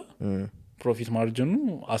ካመጣ ፕሮፊት ማርጂኑ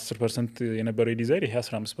 10% የነበረው ዲዛይር ይሄ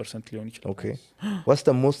 15% ሊሆን ይችላል ኦኬ what's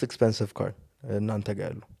the most expensive car እናንተ ጋር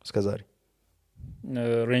ያለው እስከዛሬ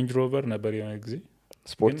ሬንጅ ሮቨር ነበር የሆነ ጊዜ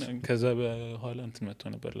ስፖርት ከዛ በኋላ እንትን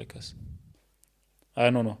መጥቶ ነበር ለካስ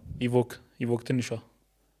ኖ ኢቮክ ትንሿ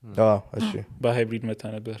እሺ በሃይብሪድ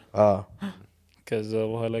መታ ነበር ከዛ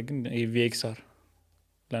በኋላ ግን VXR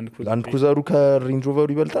ላንድ ክሩዘሩ ከሬንጅ ሮቨሩ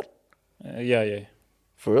ይበልጣል ያ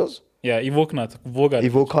ፍሮዝ ያ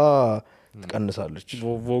ኢቮካ ትቀንሳለች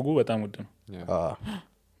ቮጉ በጣም ውድ ነው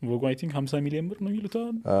ቮጉ አይ ቲንክ 50 ሚሊዮን ብር ነው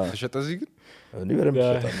የሚሉታል ተሸጠ እዚህ ግን እንዴ በደም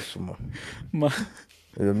ተሸጣል እሱማ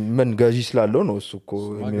ምን ጋጂ ስላለው ነው እሱ እኮ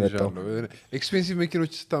የሚመጣው ኤክስፔንሲቭ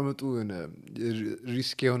መኪኖች ስታመጡ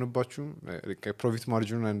ሪስክ የሆነባችሁ ፕሮፊት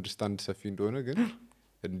ማርጂኑን አንደርስታንድ ሰፊ እንደሆነ ግን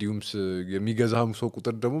እንዲሁም የሚገዛም ሰው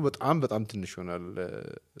ቁጥር ደግሞ በጣም ትንሽ ይሆናል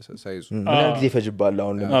ሳይዙ ምን ያህል ጊዜ ፈጅባል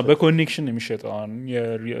አሁን በኮኔክሽን የሚሸጠው አሁን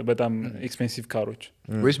በጣም ኤክስፔንሲቭ ካሮች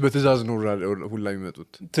ወይስ በትእዛዝ ነው ሁላ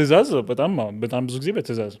የሚመጡት ትእዛዝ በጣም ብዙ ጊዜ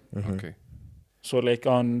በትእዛዝ ኦኬ ሶ ላይክ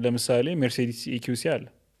አሁን ለምሳሌ ሜርሴዲስ ኢኪዩሲ አለ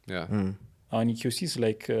ያ አሁን ኢኪዩሲ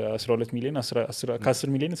ላይክ 12 ሚሊዮን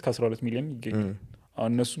ከ10 ሚሊዮን እስከ 12 ሚሊዮን ይገኛል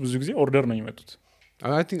አሁን እነሱ ብዙ ጊዜ ኦርደር ነው የሚመጡት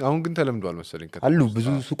አይ ቲንክ አሁን ግን ተለምዷል መሰለኝ አሉ ብዙ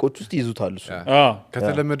ሱቆች ውስጥ ይዙታል እሱ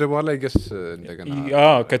ከተለመደ በኋላ አይገስ እንደገና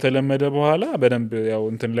ከተለመደ በኋላ በደንብ ያው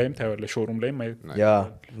እንትን ላይም ታያለ ሾሩም ላይም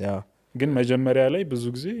ያ ግን መጀመሪያ ላይ ብዙ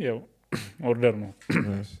ጊዜ ያው ኦርደር ነው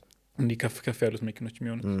እንዲ ከፍ ያሉት መኪኖች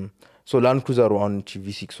የሚሆኑት ሶ ላንድ ክሩዘሩ አሁን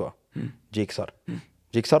V6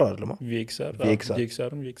 ጄክሳር አይደለም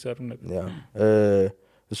ጄክሳር ነበር ያ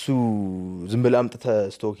እሱ ዝም ብለህ አምጥተህ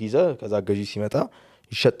ስቶክ ይዘህ ከዛ ገዢ ሲመጣ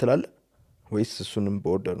ይሸጥላል ወይስ እሱንም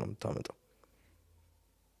በኦርደር ነው የምታመጣው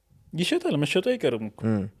ይሸጣል መሸጡ አይቀርም እኮ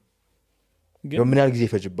ግን ምን ያህል ጊዜ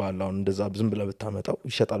ይፈጅብሃል አሁን እንደዛ ዝም ብለህ ብታመጣው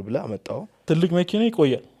ይሸጣል ብለህ አመጣው ትልቅ መኪና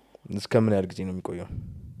ይቆያል እስከ ምን ያህል ጊዜ ነው የሚቆየው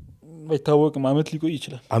አይታወቅም አመት ሊቆይ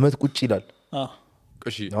ይችላል አመት ቁጭ ይላል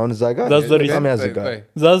እሺ አሁን እዛ ጋር በጣም ያዝጋል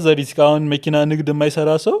ዛዘሪ እስካሁን መኪና ንግድ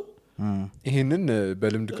የማይሰራ ሰው ይሄንን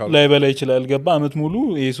በልምድ ካሉ ላይ በላይ ይችላል ገባ አመት ሙሉ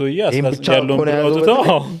ይሄ ሰውዬ አስታስ ያለው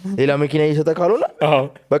ነው ሌላ መኪና እየሰጠ ካልሆነ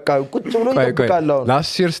በቃ ቁጭ ብሎ ይጠብቃል አሁን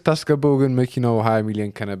ላስት ይር ስታስገባው ግን መኪናው 20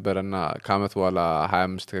 ሚሊዮን ከነበረና ከአመት በኋላ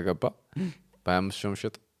 25 ከገባ በ25 ሺህ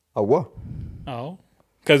መሸጥ አዎ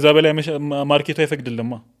ከዛ በላይ ማርኬቱ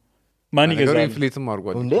አይፈቅድልማ ማን ይገዛል ኢንፍሌትም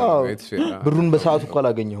አድርጓል ብሩን በሰዓቱ እኮ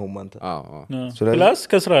አላገኘኸውም አንተ ፕላስ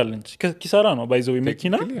ከስራል እንጂ ኪሳራ ነው ባይዘው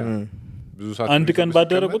መኪና አንድ ቀን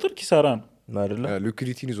ባደረ ቁጥር ኪሳራ ነው አይደለ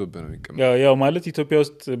ሊኩዊዲቲን ይዞብህ ነው የሚቀመጥ ያው ማለት ኢትዮጵያ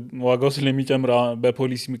ውስጥ ዋጋው ስለሚጨምር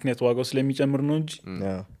በፖሊሲ ምክንያት ዋጋው ስለሚጨምር ነው እንጂ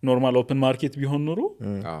ኖርማል ኦፕን ማርኬት ቢሆን ኑሮ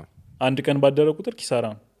አንድ ቀን ባደረ ቁጥር ኪሳራ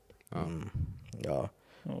ነው ያው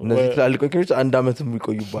እነዚህ ትላልቅ መኪኖች አንድ አመትም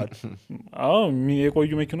ይቆዩባል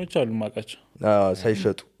የቆዩ መኪኖች አሉ ማቃቸው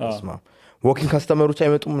ሳይሸጡ ስማ ወኪንግ ካስተመሮች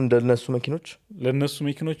አይመጡም እንደነሱ መኪኖች ለነሱ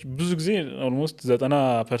መኪኖች ብዙ ጊዜ ኦልሞስት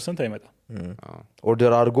 90% አይመጣም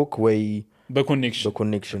ኦርደር አድርጎክ ወይ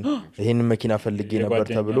በኮኔክሽን ይሄንን መኪና ፈልጌ ነበር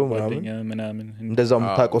ተብሎ ምናምን እንደዛው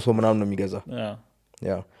የምታውቀው ሰው ምናምን ነው የሚገዛ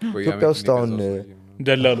ያ ኢትዮጵያ ውስጥ አሁን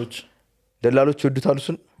ደላሎች ይወዱታል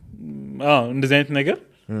እሱን እንደዚህ አይነት ነገር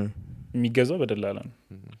የሚገዛው በደላላ ነው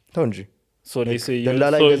ተው እንጂ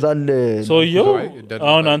ደላላ ይገዛል ሰውየው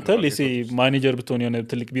አሁን አንተ ሌሴ ማኔጀር ብትሆን የሆነ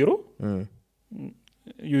ትልቅ ቢሮ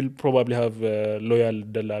you'll probably have loyal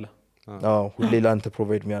ደላላ ሁሌ ለአንተ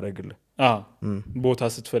ፕሮቫይድ የሚያደርግልህ ቦታ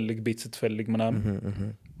ስትፈልግ ቤት ስትፈልግ ምናምን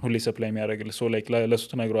ሁሌ ሰፕላይ የሚያደርግልህ ሶ ላይክ ለሱ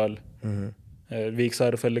ትነግረዋለህ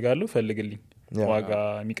ቪኤክስአር እፈልጋለሁ ፈልግልኝ ዋጋ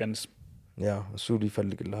የሚቀንስ ያ እሱ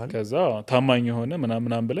ይፈልግልሃል ከዛ ታማኝ የሆነ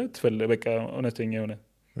ምናምን ብለህ ትፈልግ በቃ እውነተኛ የሆነ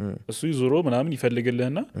እሱ ዙሮ ምናምን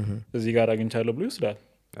ይፈልግልህና እዚህ ጋር አግኝቻለሁ ብሎ ይወስዳል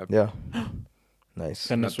ያ ናይስ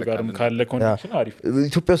ከነሱ ጋርም ካለ ኮኔክሽን አሪፍ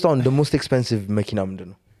ኢትዮጵያ ውስጥ አሁን the most expensive መኪና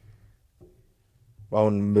ምንድነው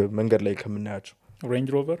አሁን መንገድ ላይ ከምናያቸው ሬንጅ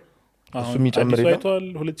ሮቨር እሱ የሚጨምር ይላል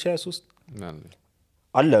 2023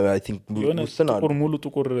 አለ አይ ቲንክ ጥቁር ሙሉ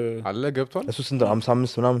ጥቁር አለ ገብቷል እሱ ስንት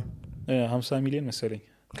 55 ምናምን 50 ሚሊዮን መሰለኝ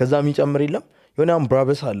ከዛ የሚጨምር የለም የሆነ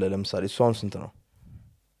ብራበስ አለ ለምሳሌ እሱ አሁን ስንት ነው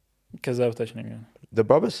ከዛ በታች ነው የሚሆነው the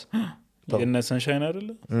brabus የነ ሰንሻይን አይደለ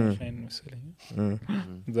ሰንሻይን መሰለኝ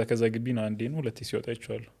እዛ ከዛ ግቢ ነው አንዴ ነው ሁለቴ ሲወጣ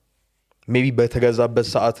ይቻላል ሜቢ በተገዛበት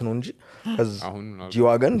ሰዓት ነው እንጂ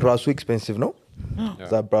ጂዋገን ራሱ ኤክስፔንሲቭ ነው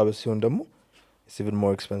እዛ ብራበስ ሲሆን ደግሞ it's even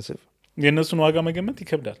more expensive የነሱን ዋጋ መገመት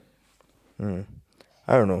ይከብዳል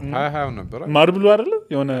I don't know ሃያ ነበር ማርብሉ አይደለ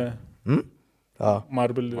የሆነ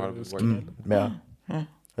ማርብል ያ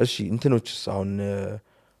እሺ እንትኖችስ አሁን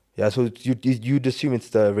ያ so you assume it's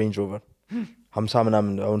the Range Rover 50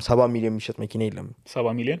 ምናምን አሁን 70 ሚሊዮን የሚሸጥ መኪና የለም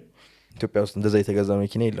 70 ሚሊዮን ኢትዮጵያ ውስጥ እንደዛ የተገዛ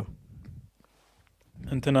መኪና የለም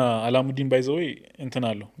እንትና አላሙዲን ባይዘው እንትና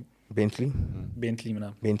አለው ቤንትሊ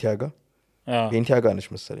ምናምን ቤንቲያጋ ነች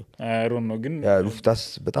መሰለኝ I don't know ግን ያ ሩፍታስ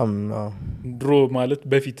በጣም ድሮ ማለት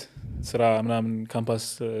በፊት ስራ ምናምን ካምፓስ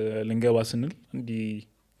ልንገባ ስንል እንዲ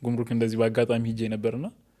ጉምሩክ እንደዚህ በአጋጣሚ ሄጄ ነበርና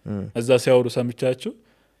እዛ ሲያወሩ ሰምቻቸው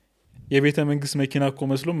የቤተ መንግስት መኪና እኮ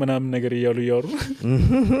መስሎ ምናምን ነገር ያወሩ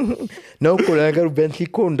ነው እኮ ነገሩ ቤንትሊ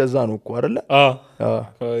እኮ እንደዛ ነው እኮ አይደለ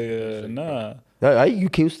እና አይ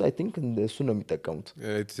ዩኬ ውስጥ አይ ቲንክ እሱ ነው የሚጠቀሙት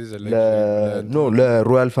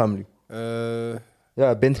ለሮያል ፋሚሊ ያ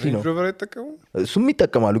ቤንትሊ ነው ሮቨር አይጠቀሙ እሱም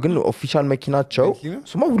ይጠቀማሉ ግን ኦፊሻል መኪናቸው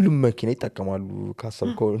እሱማ ሁሉም መኪና ይጠቀማሉ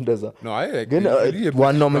ካሰብከው እንደዛ ግን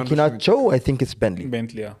ዋናው መኪናቸው አይ ቲንክ ኢትስ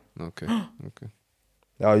ቤንትሊ ኦኬ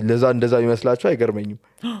ያው ለዛ እንደዛ ይመስላችሁ አይገርመኝም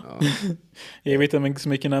የቤተ መንግስት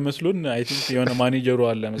መኪና መስሎን አይ ቲንክ የሆነ ማኔጀሩ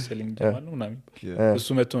አለ መሰለኝ ጀማል ነው ምናምን እሱ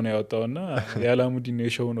መጥቶ ነው ያወጣውና ያላሙዲን ነው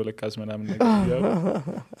የሾው ነው ለካስ ምናምን ነገር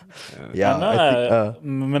ያ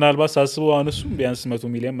ምናልባት ሳስበው አሁን እሱ ቢያንስ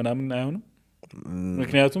 100 ሚሊዮን ምናምን አይሆንም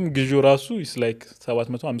ምክንያቱም ግዢው ራሱ is like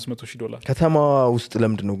 700-500 ሺህ ዶላር ከተማ ውስጥ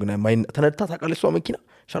ለምንድን ነው ግን ተነድታ ታውቃለች እሷ መኪና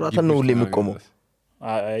ሸራተን ነው ሁሌ የሚቆመው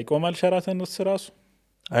አይቆማል ሸራተን ውስጥ ራሱ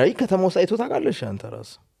አይ ከተማ ውስጥ አይቶ ታውቃለች አንተ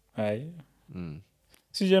ራስ አይ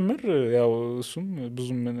ሲጀምር ያው እሱም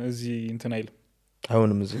ብዙም እዚህ እንትን አይልም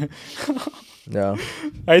አይሆንም እዚህ ያ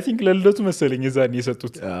አይ ቲንክ ለልደቱ መሰለኝ እዛን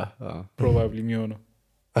የሰጡት probably የሚሆነው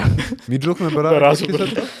ሚድሮክ ነበር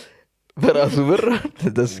በራሱ ብር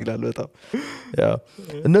ደስ ይላል በጣም ያ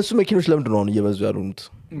እነሱ መኪኖች ለምንድን ነው አሁን እየበዙ ያሉት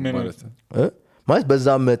ማለት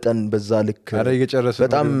በዛ መጠን በዛ ልክ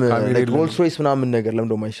በጣም ሮልስ ሮይስ ምናምን ነገር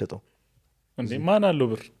ለምንድን ነው የማይሸጠው እንዴ ማን አለው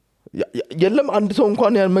ብር የለም አንድ ሰው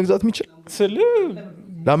እንኳን ያን መግዛት የሚችል ስለ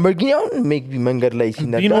ላምበርጊኒ አሁን ሜቢ መንገድ ላይ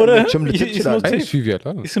ሲነዳ ችም ልትችላል ኤስዩቪ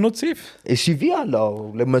አለ it's not safe ኤስዩቪ አለው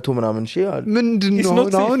 200 ምናምን ሺህ አለ ምንድነው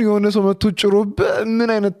አሁን የሆነ ሰው መጥቶ ጭሮብ ምን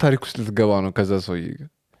አይነት ታሪክ ውስጥ ልትገባ ነው ከዛ ሰውዬ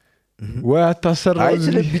ወይ አታሰራው አይ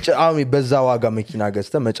ስለዚህ በዛ ዋጋ መኪና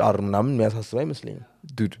ገዝተ መጫር ምናምን የሚያሳስብ አይመስለኝም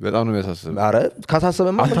ዱድ በጣም ነው የሚያሳስብ አረ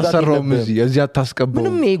ካሳሰበማ አታሰራው እዚህ አታስቀበው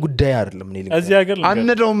ምንም ይሄ ጉዳይ አይደለም እኔ እዚህ ሀገር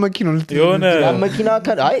አንደው መኪናው የሆነ መኪና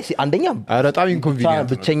አይ አንደኛ በጣም ኢንኮንቪኒየንት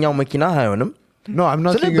ብቸኛው መኪና አይሆንም no I'm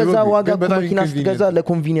not saying በዛ ዋጋ መኪና ስትገዛ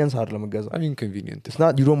ለኮንቪኒየንስ አይደለም ገዛ inconvenient it's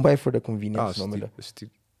not you don't buy for the convenience ነው ማለት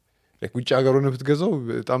like ውጭ ሀገር ሆነ ብትገዛው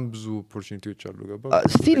በጣም ብዙ ኦፖርቹኒቲዎች አሉ ገባ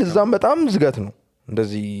ስቲል እዛም በጣም ዝገት ነው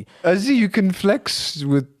እንደዚህ እዚህ you can flex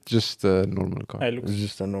with just a normal car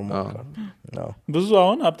just a normal car no ብዙ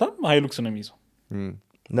አሁን ሀብታም ሃይሉክስ ነው የሚይዘው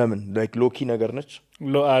ለምን like ሎኪ ነገር ነች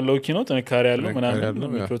ሎኪ ነው ጥንካሬ ያለው ምናምን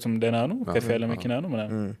ምክሮቱም ደህና ነው ከፍ ያለ መኪና ነው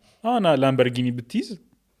ምናምን አሁን ላምበርጊኒ ብትይዝ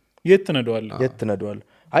የት ነደዋል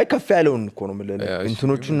አይ ከፍ ያለውን እኮ ነው ማለት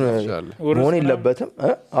እንትኖቹን መሆን የለበትም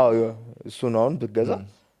አዎ እሱ ነው አሁን ብትገዛ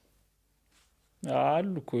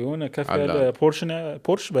አሉ እኮ የሆነ ከፍ ያለ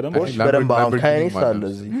ፖርሽ በደንብ አሁን ካይኔስ አለ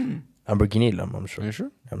እዚህ ላምበርጊኒ የለም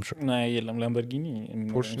የለም ላምበርጊኒ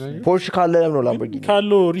ፖርሽ ካለ ነው ላምበርጊኒ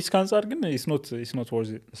ካለው ሪስክ አንጻር ግን it's not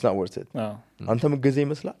worth it አንተ ምገዛ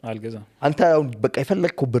ይመስላል አልገዛም አንተ በቃ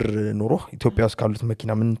የፈለግከው ብር ኑሮ ኢትዮጵያ ውስጥ ካሉት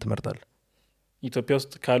መኪና ምን ትመርጣለህ ኢትዮጵያ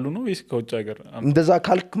ውስጥ ካሉ ነው ወይስ ከውጭ ሀገር? እንደዛ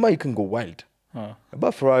ካልክማ you can go wild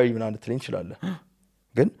በፍራሪ ምናምን ልትለኝ ትችላለህ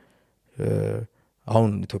ግን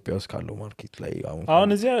አሁን ኢትዮጵያ ውስጥ ካለው ማርኬት ላይ አሁን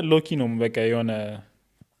እዚያ ሎኪ ነው በቃ የሆነ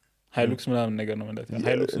ሃይሉክስ ምናምን ነገር ነው ማለት ነው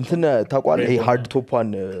ሃይሉክስ እንትን ታቋል ይሄ ሃርድ ቶፕዋን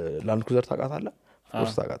ላንድ ክሩዘር ታውቃታለህ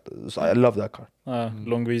ፎርስ ታውቃት I love that car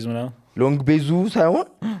ሎንግ ቤዝ ምናምን ሎንግ ቤዙ ሳይሆን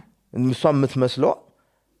እሷ የምትመስለው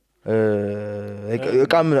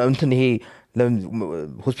እቃ እንትን ይሄ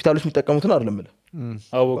ሆስፒታሎች የሚጠቀሙትን አይደለም ማለት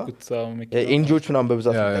አወቁት ኤንጂኦች ምናምን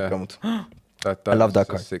በብዛት የሚጠቀሙት I love that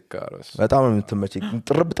car በጣም የምትመቸኝ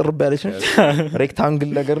ጥርብ ያለች ነች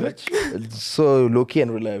ሬክታንግል ነገር ነች so low key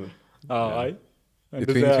and reliable አይ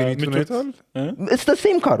it's the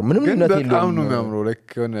same car ምንም ልዩነት የለውም ነው የሚያምረው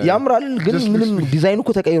like ያምራል ግን ምንም ዲዛይኑ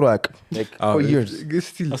እኮ ተቀይሮ አያውቅም like for years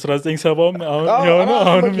 1970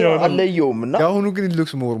 አሁንም ያው አለየውም እና ያሁኑ ግን it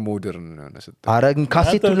looks more modern ነው ነስተ አረግ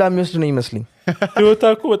ካሴት ሁላ የሚወስድ ነው ይመስልኝ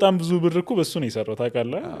ቶዮታ እኮ በጣም ብዙ ብር እኮ በሱ ነው የሰራው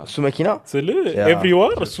ታውቃለህ እሱ መኪና ስለ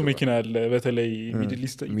ኤቭሪዌር እሱ መኪና አለ በተለይ ሚድል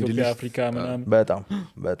ኢስት ኢትዮጵያ አፍሪካ ምናምን በጣም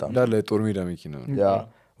እንዳለ ጦር ሜዳ መኪና ነው ያ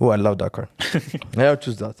I love that car I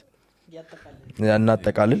choose that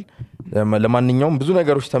እናጠቃልል ለማንኛውም ብዙ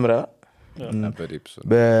ነገሮች ተምረናል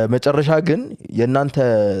በመጨረሻ ግን የእናንተ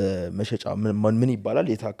መሸጫ ምን ይባላል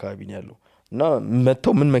የት አካባቢ ነው ያለው እና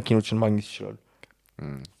መተው ምን መኪኖችን ማግኘት ይችላሉ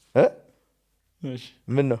እሺ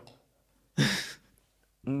ምን ነው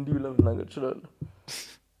እንዲሁ ለምናገር ይችላል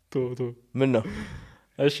ቶ ምን ነው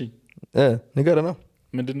እሺ ንገረና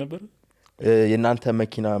ምንድን ነበር የእናንተ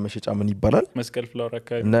መኪና መሸጫ ምን ይባላል መስቀል ፍላወር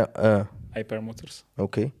አካባቢ እና ሃይፐር ሞተርስ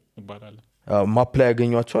ኦኬ ይባላል ማፕ ላይ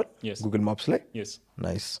ያገኙአቸዋል Yes. ጉግል ማፕስ ላይ yes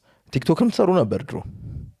ናይስ ቲክቶክም ሰሩ ነበር ድሮ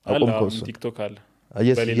አቆምኩስ ቲክቶክ አለ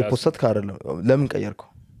የፖስት ካረለ ለምን ቀየርከው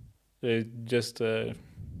just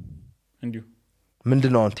እንዲሁ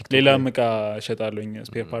ምንድነው አሁን ቲክቶክ ሌላ መቃ ሸጣለኝ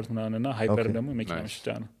ስፔር ፓርት ምናምንና ሃይፐር ደግሞ መኪና መሸጫ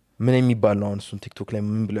ነው ምን የሚባል ነው አሁን እሱን ቲክቶክ ላይ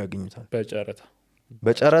ምን ብለው ያገኙታል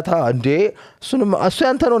በጨረታ እንዴ እሱንም እሱ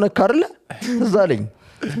ያንተ ነው ነካ አይደለ እዛ አለኝ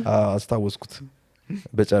አስታወስኩት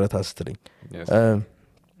በጨረታ ስትለኝ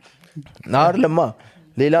ናርለማ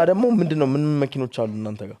ሌላ ደግሞ ምንድነው ምን መኪኖች አሉ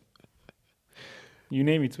እናንተ ጋር you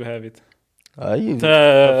name it we have it አይ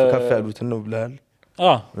ከፍ ያሉት ነው ብለሃል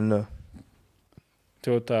እና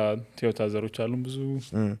ቶዮታ ዘሮች አሉ ብዙ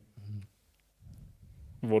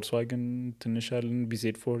ቮልክስዋገን ትንሽ አለን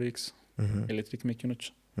BZ4X ኤሌክትሪክ መኪኖች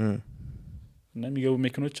እና የሚገቡ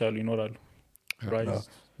መኪኖች አሉ ይኖራሉ ራይዝ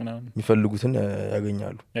ምናምን የሚፈልጉትን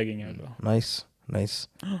ያገኛሉ ናይስ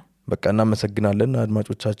በቃ እናመሰግናለን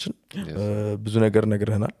አድማጮቻችን ብዙ ነገር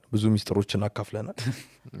ነግረናል ብዙ ሚስጥሮችን አካፍለናል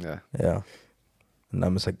ያ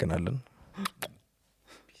እናመሰግናለን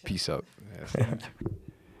peace out